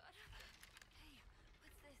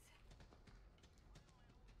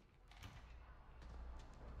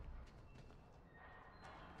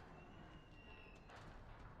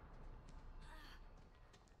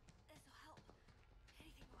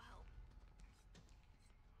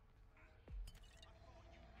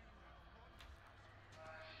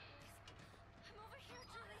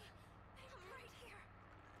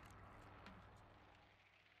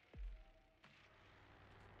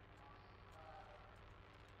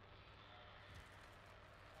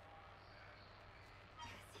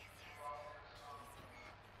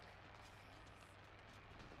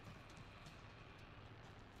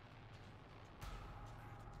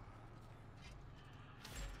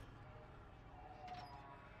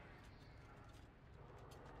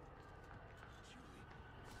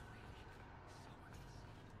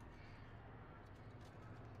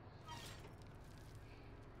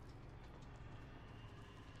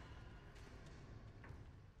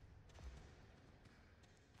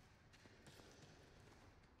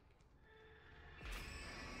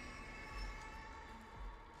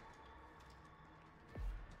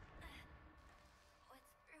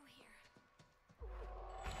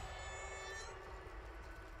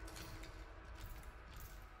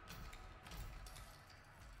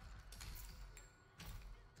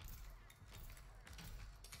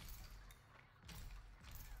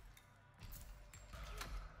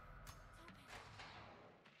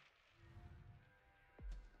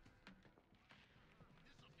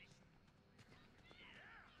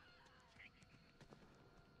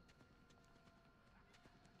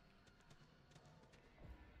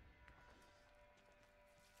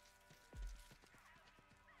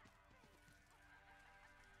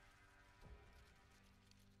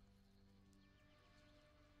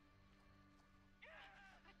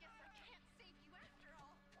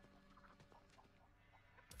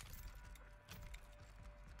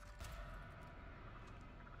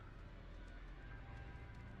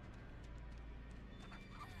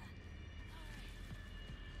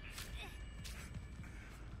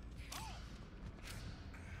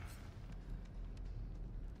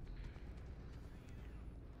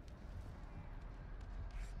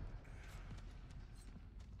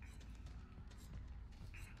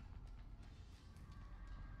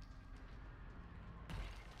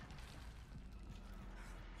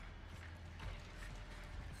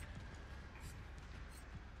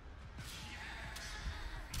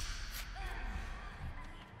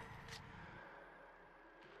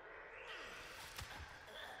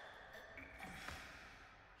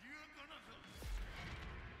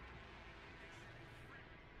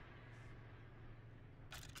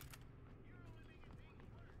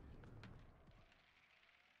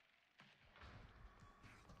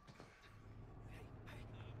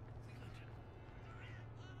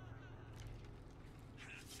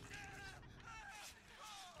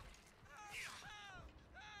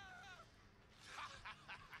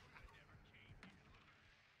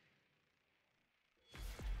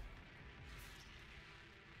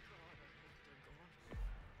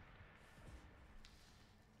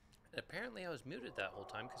 apparently I was muted that whole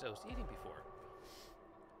time because I was eating before.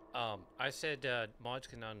 I said mods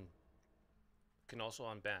can also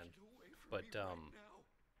unban, but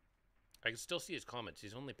I can still see his comments.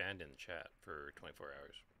 He's only banned in the chat for 24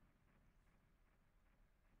 hours.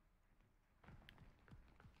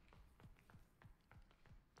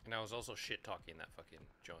 And I was also shit talking that fucking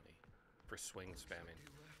Johnny for swing spamming.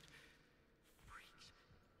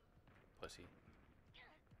 Pussy.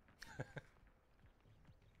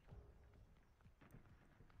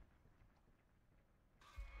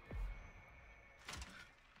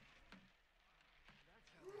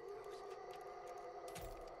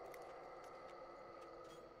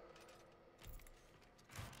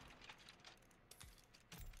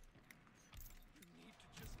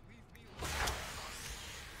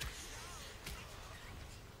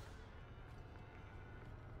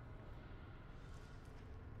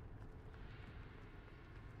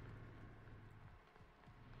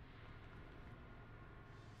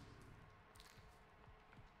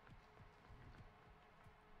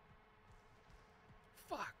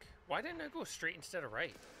 Fuck. Why didn't I go straight instead of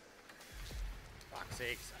right? Fuck's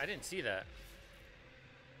sakes. I didn't see that.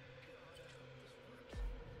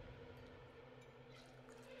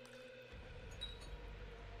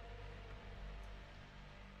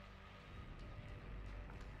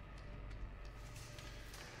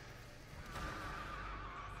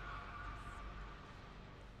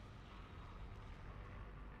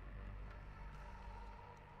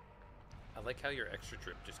 I like how your extra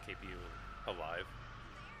drip just kept you alive.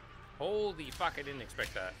 Holy fuck, I didn't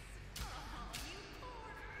expect that.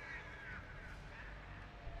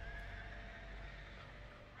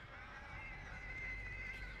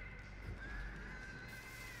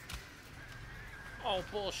 Oh,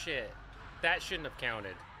 bullshit. That shouldn't have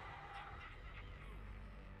counted.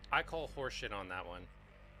 I call horseshit on that one.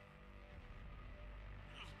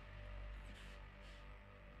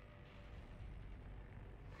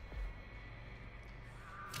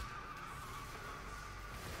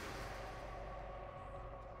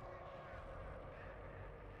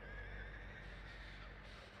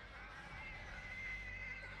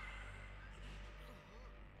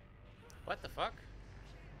 What the fuck?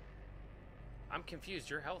 I'm confused.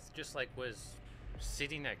 Your health just like was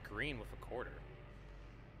sitting at green with a quarter.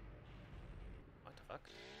 What the fuck?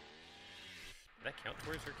 Did that count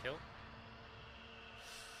towards her kill?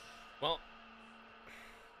 Well,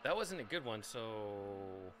 that wasn't a good one, so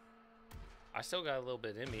I still got a little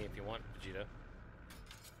bit in me if you want, Vegeta.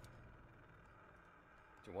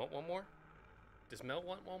 Do you want one more? Does Mel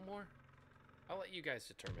want one more? I'll let you guys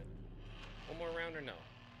determine. One more round or no?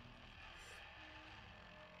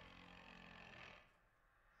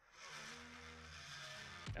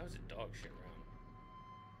 That was a dog shit round.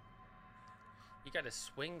 You got a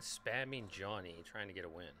swing spamming Johnny trying to get a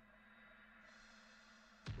win.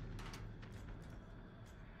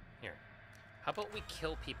 Here. How about we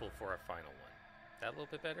kill people for our final one? That a little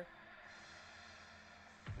bit better?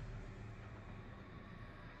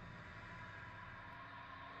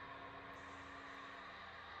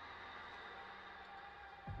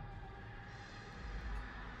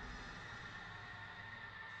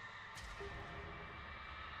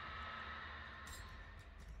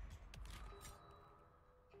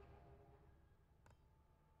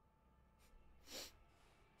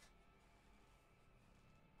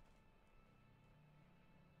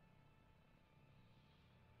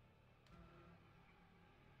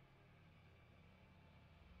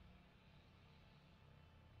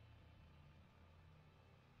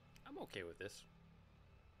 I'm okay with this.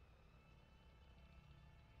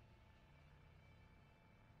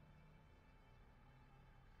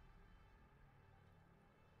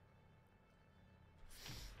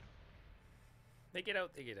 They get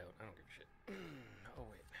out, they get out. I don't give a shit. Oh,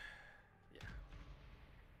 wait. Yeah.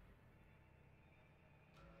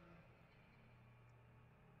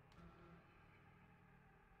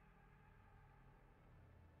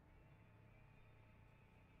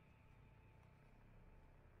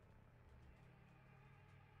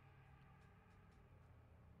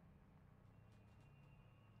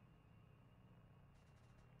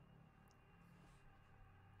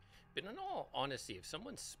 But in all honesty, if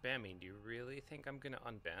someone's spamming, do you really think I'm going to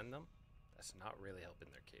unban them? That's not really helping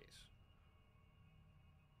their case.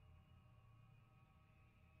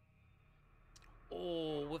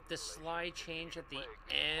 Oh, with the slide change at the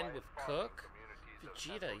end with Cook?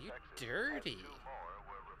 Vegeta, you dirty.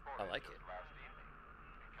 I like it.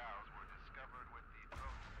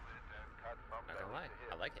 Not gonna lie,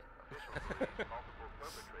 I like it. Multiple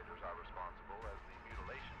perpetrators are responsible as the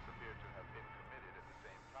mutilations appear to have been committed at the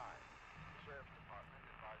same time. The Sheriff's Department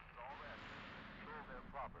advises all residents to control their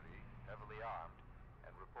property, heavily armed,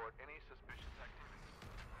 and report any suspicious activity.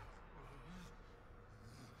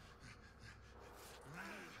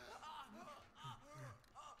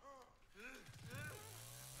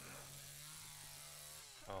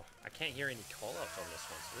 Oh, I can't hear any call-outs on this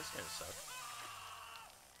one, so this is gonna suck.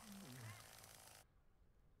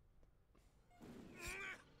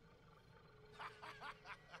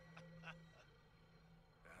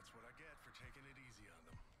 That's what I get for taking it easy on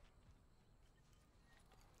them.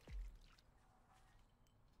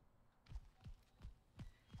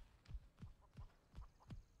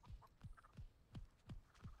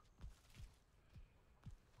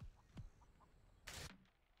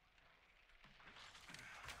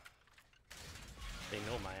 They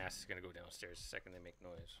know my ass is gonna go downstairs the second they make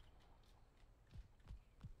noise.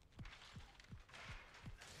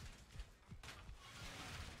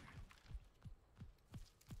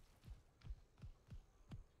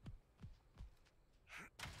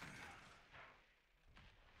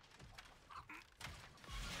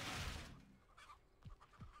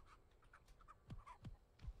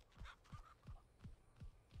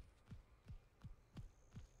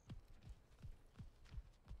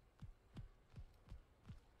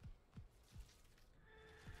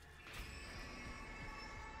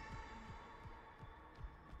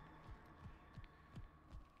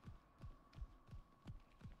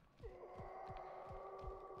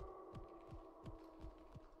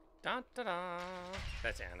 Dun da da.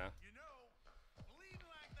 That's Anna. You know, bleeding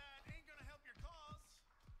like that ain't gonna help your cause.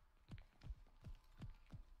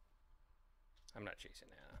 I'm not chasing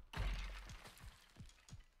Anna.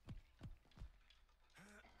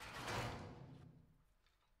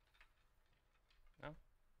 No?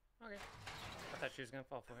 Okay. I thought she was gonna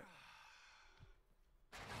fall for it.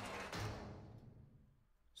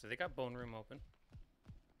 So they got bone room open.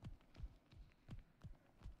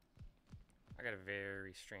 I got a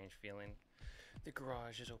very strange feeling the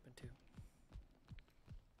garage is open too.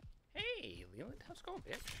 Hey, Leland, how's it going,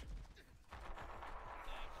 bitch?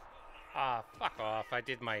 Ah, fuck off. I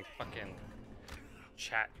did my fucking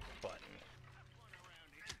chat button.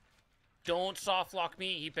 Don't soft lock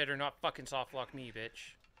me. He better not fucking soft lock me,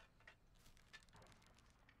 bitch.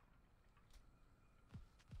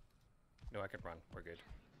 No, I can run. We're good.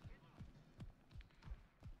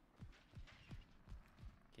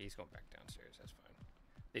 Okay, he's going back downstairs. That's fine.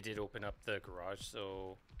 They did open up the garage,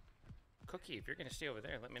 so... Cookie, if you're gonna stay over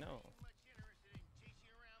there, let me know.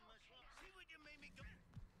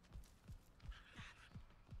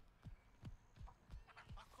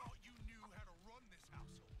 I thought you knew how to run this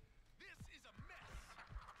household. This is a mess.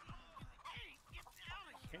 Hey, get out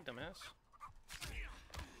of Hey, dumbass.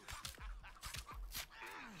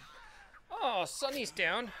 Oh, Sunny's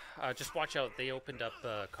down. Just watch out. They opened up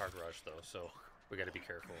the car garage, though, so we gotta be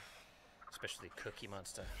careful. Especially Cookie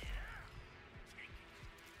Monster.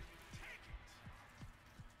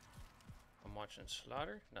 I'm watching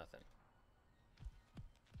Slaughter. Nothing.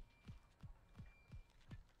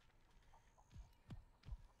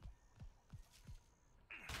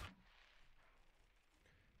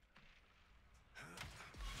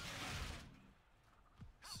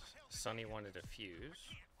 Sunny wanted a fuse.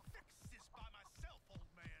 fix this by myself, old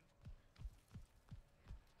man.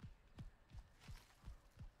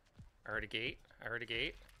 I heard a gate. I heard a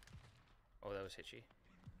gate. Oh, that was Hitchy.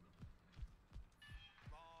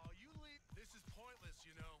 Aw, you leave. This is pointless,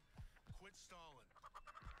 you know. Quit stalling.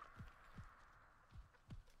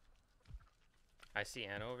 I see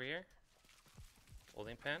Anna over here.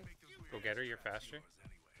 Holding pen. Go get her. You're faster.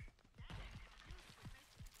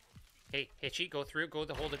 Hey, Hitchy, go through. Go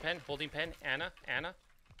the holding pen. Holding pen. Anna. Anna.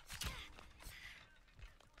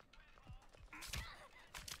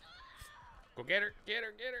 Go get her. Get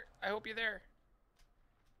her. Get her. I hope you're there.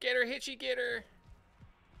 Get her, Hitchy. Get her.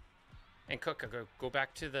 And Cook, go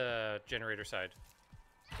back to the generator side.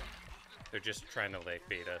 They're just trying to, like,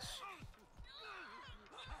 bait us.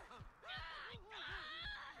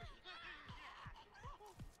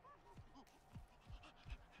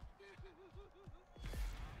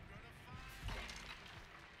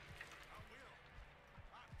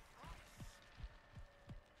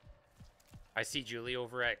 I see Julie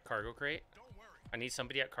over at Cargo Crate. Don't worry. I need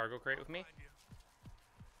somebody at Cargo Crate with me.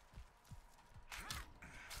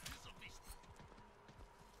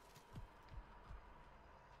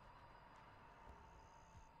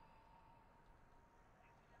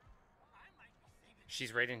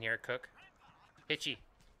 She's right in here, Cook. Hitchy.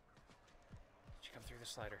 She come through the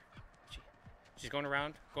slider. Hitchy. She's going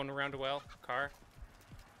around a well. Car.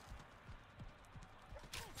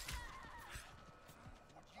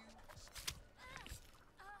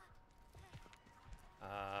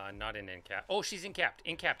 Not in capped. Oh, she's in capped.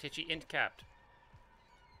 In capped, Hitchy. In capped.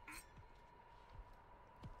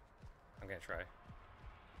 I'm gonna try.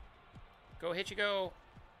 Go, Hitchy, go.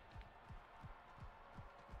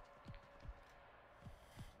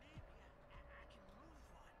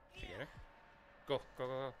 Did you get her? Go, go,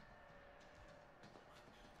 go,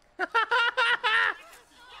 go.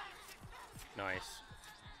 Nice.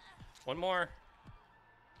 One more.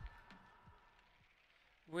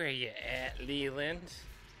 Where you at, Leland?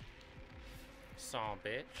 Saw,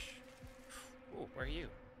 bitch. Ooh, where are you?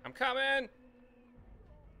 I'm coming!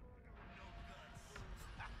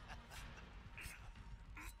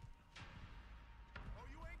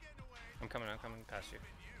 I'm coming past you.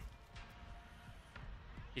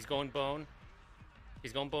 He's going bone.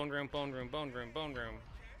 He's going bone room, bone room, bone room, bone room.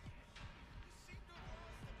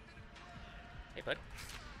 Hey, bud.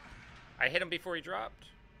 I hit him before he dropped.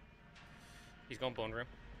 He's going bone room.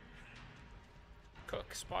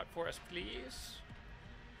 Cook spot for us, please.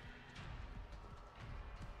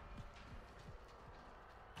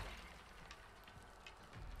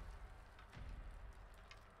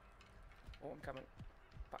 Oh, I'm coming.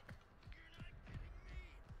 Fuck.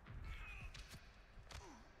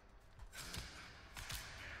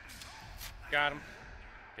 Got him.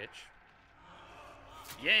 Bitch.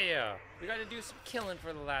 Yeah! We gotta do some killing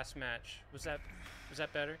for the last match. Was that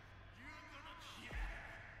better?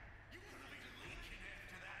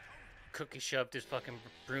 Cookie shoved his fucking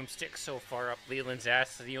broomstick so far up Leland's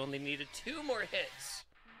ass that he only needed 2 more hits.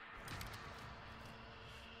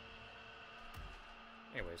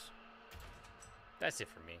 Anyways. That's it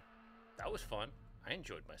for me. That was fun. I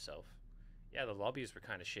enjoyed myself. Yeah, the lobbies were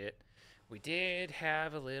kind of shit. We did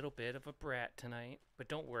have a little bit of a brat tonight. But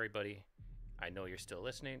don't worry, buddy. I know you're still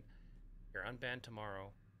listening. You're unbanned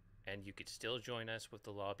tomorrow. And you could still join us with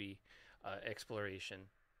the lobby exploration.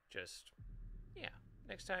 Just, yeah.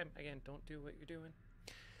 Next time, again, don't do what you're doing.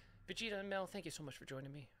 Vegeta and Mel, thank you so much for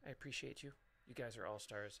joining me. I appreciate you. You guys are all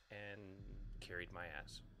stars and carried my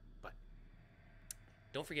ass. But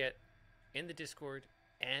don't forget, in the Discord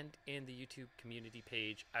and in the YouTube community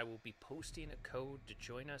page, I will be posting a code to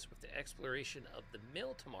join us with the exploration of the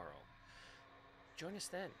mill tomorrow. Join us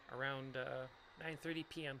then, around 9:30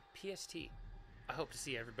 p.m. PST. I hope to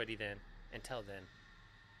see everybody then. Until then,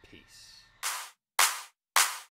 peace.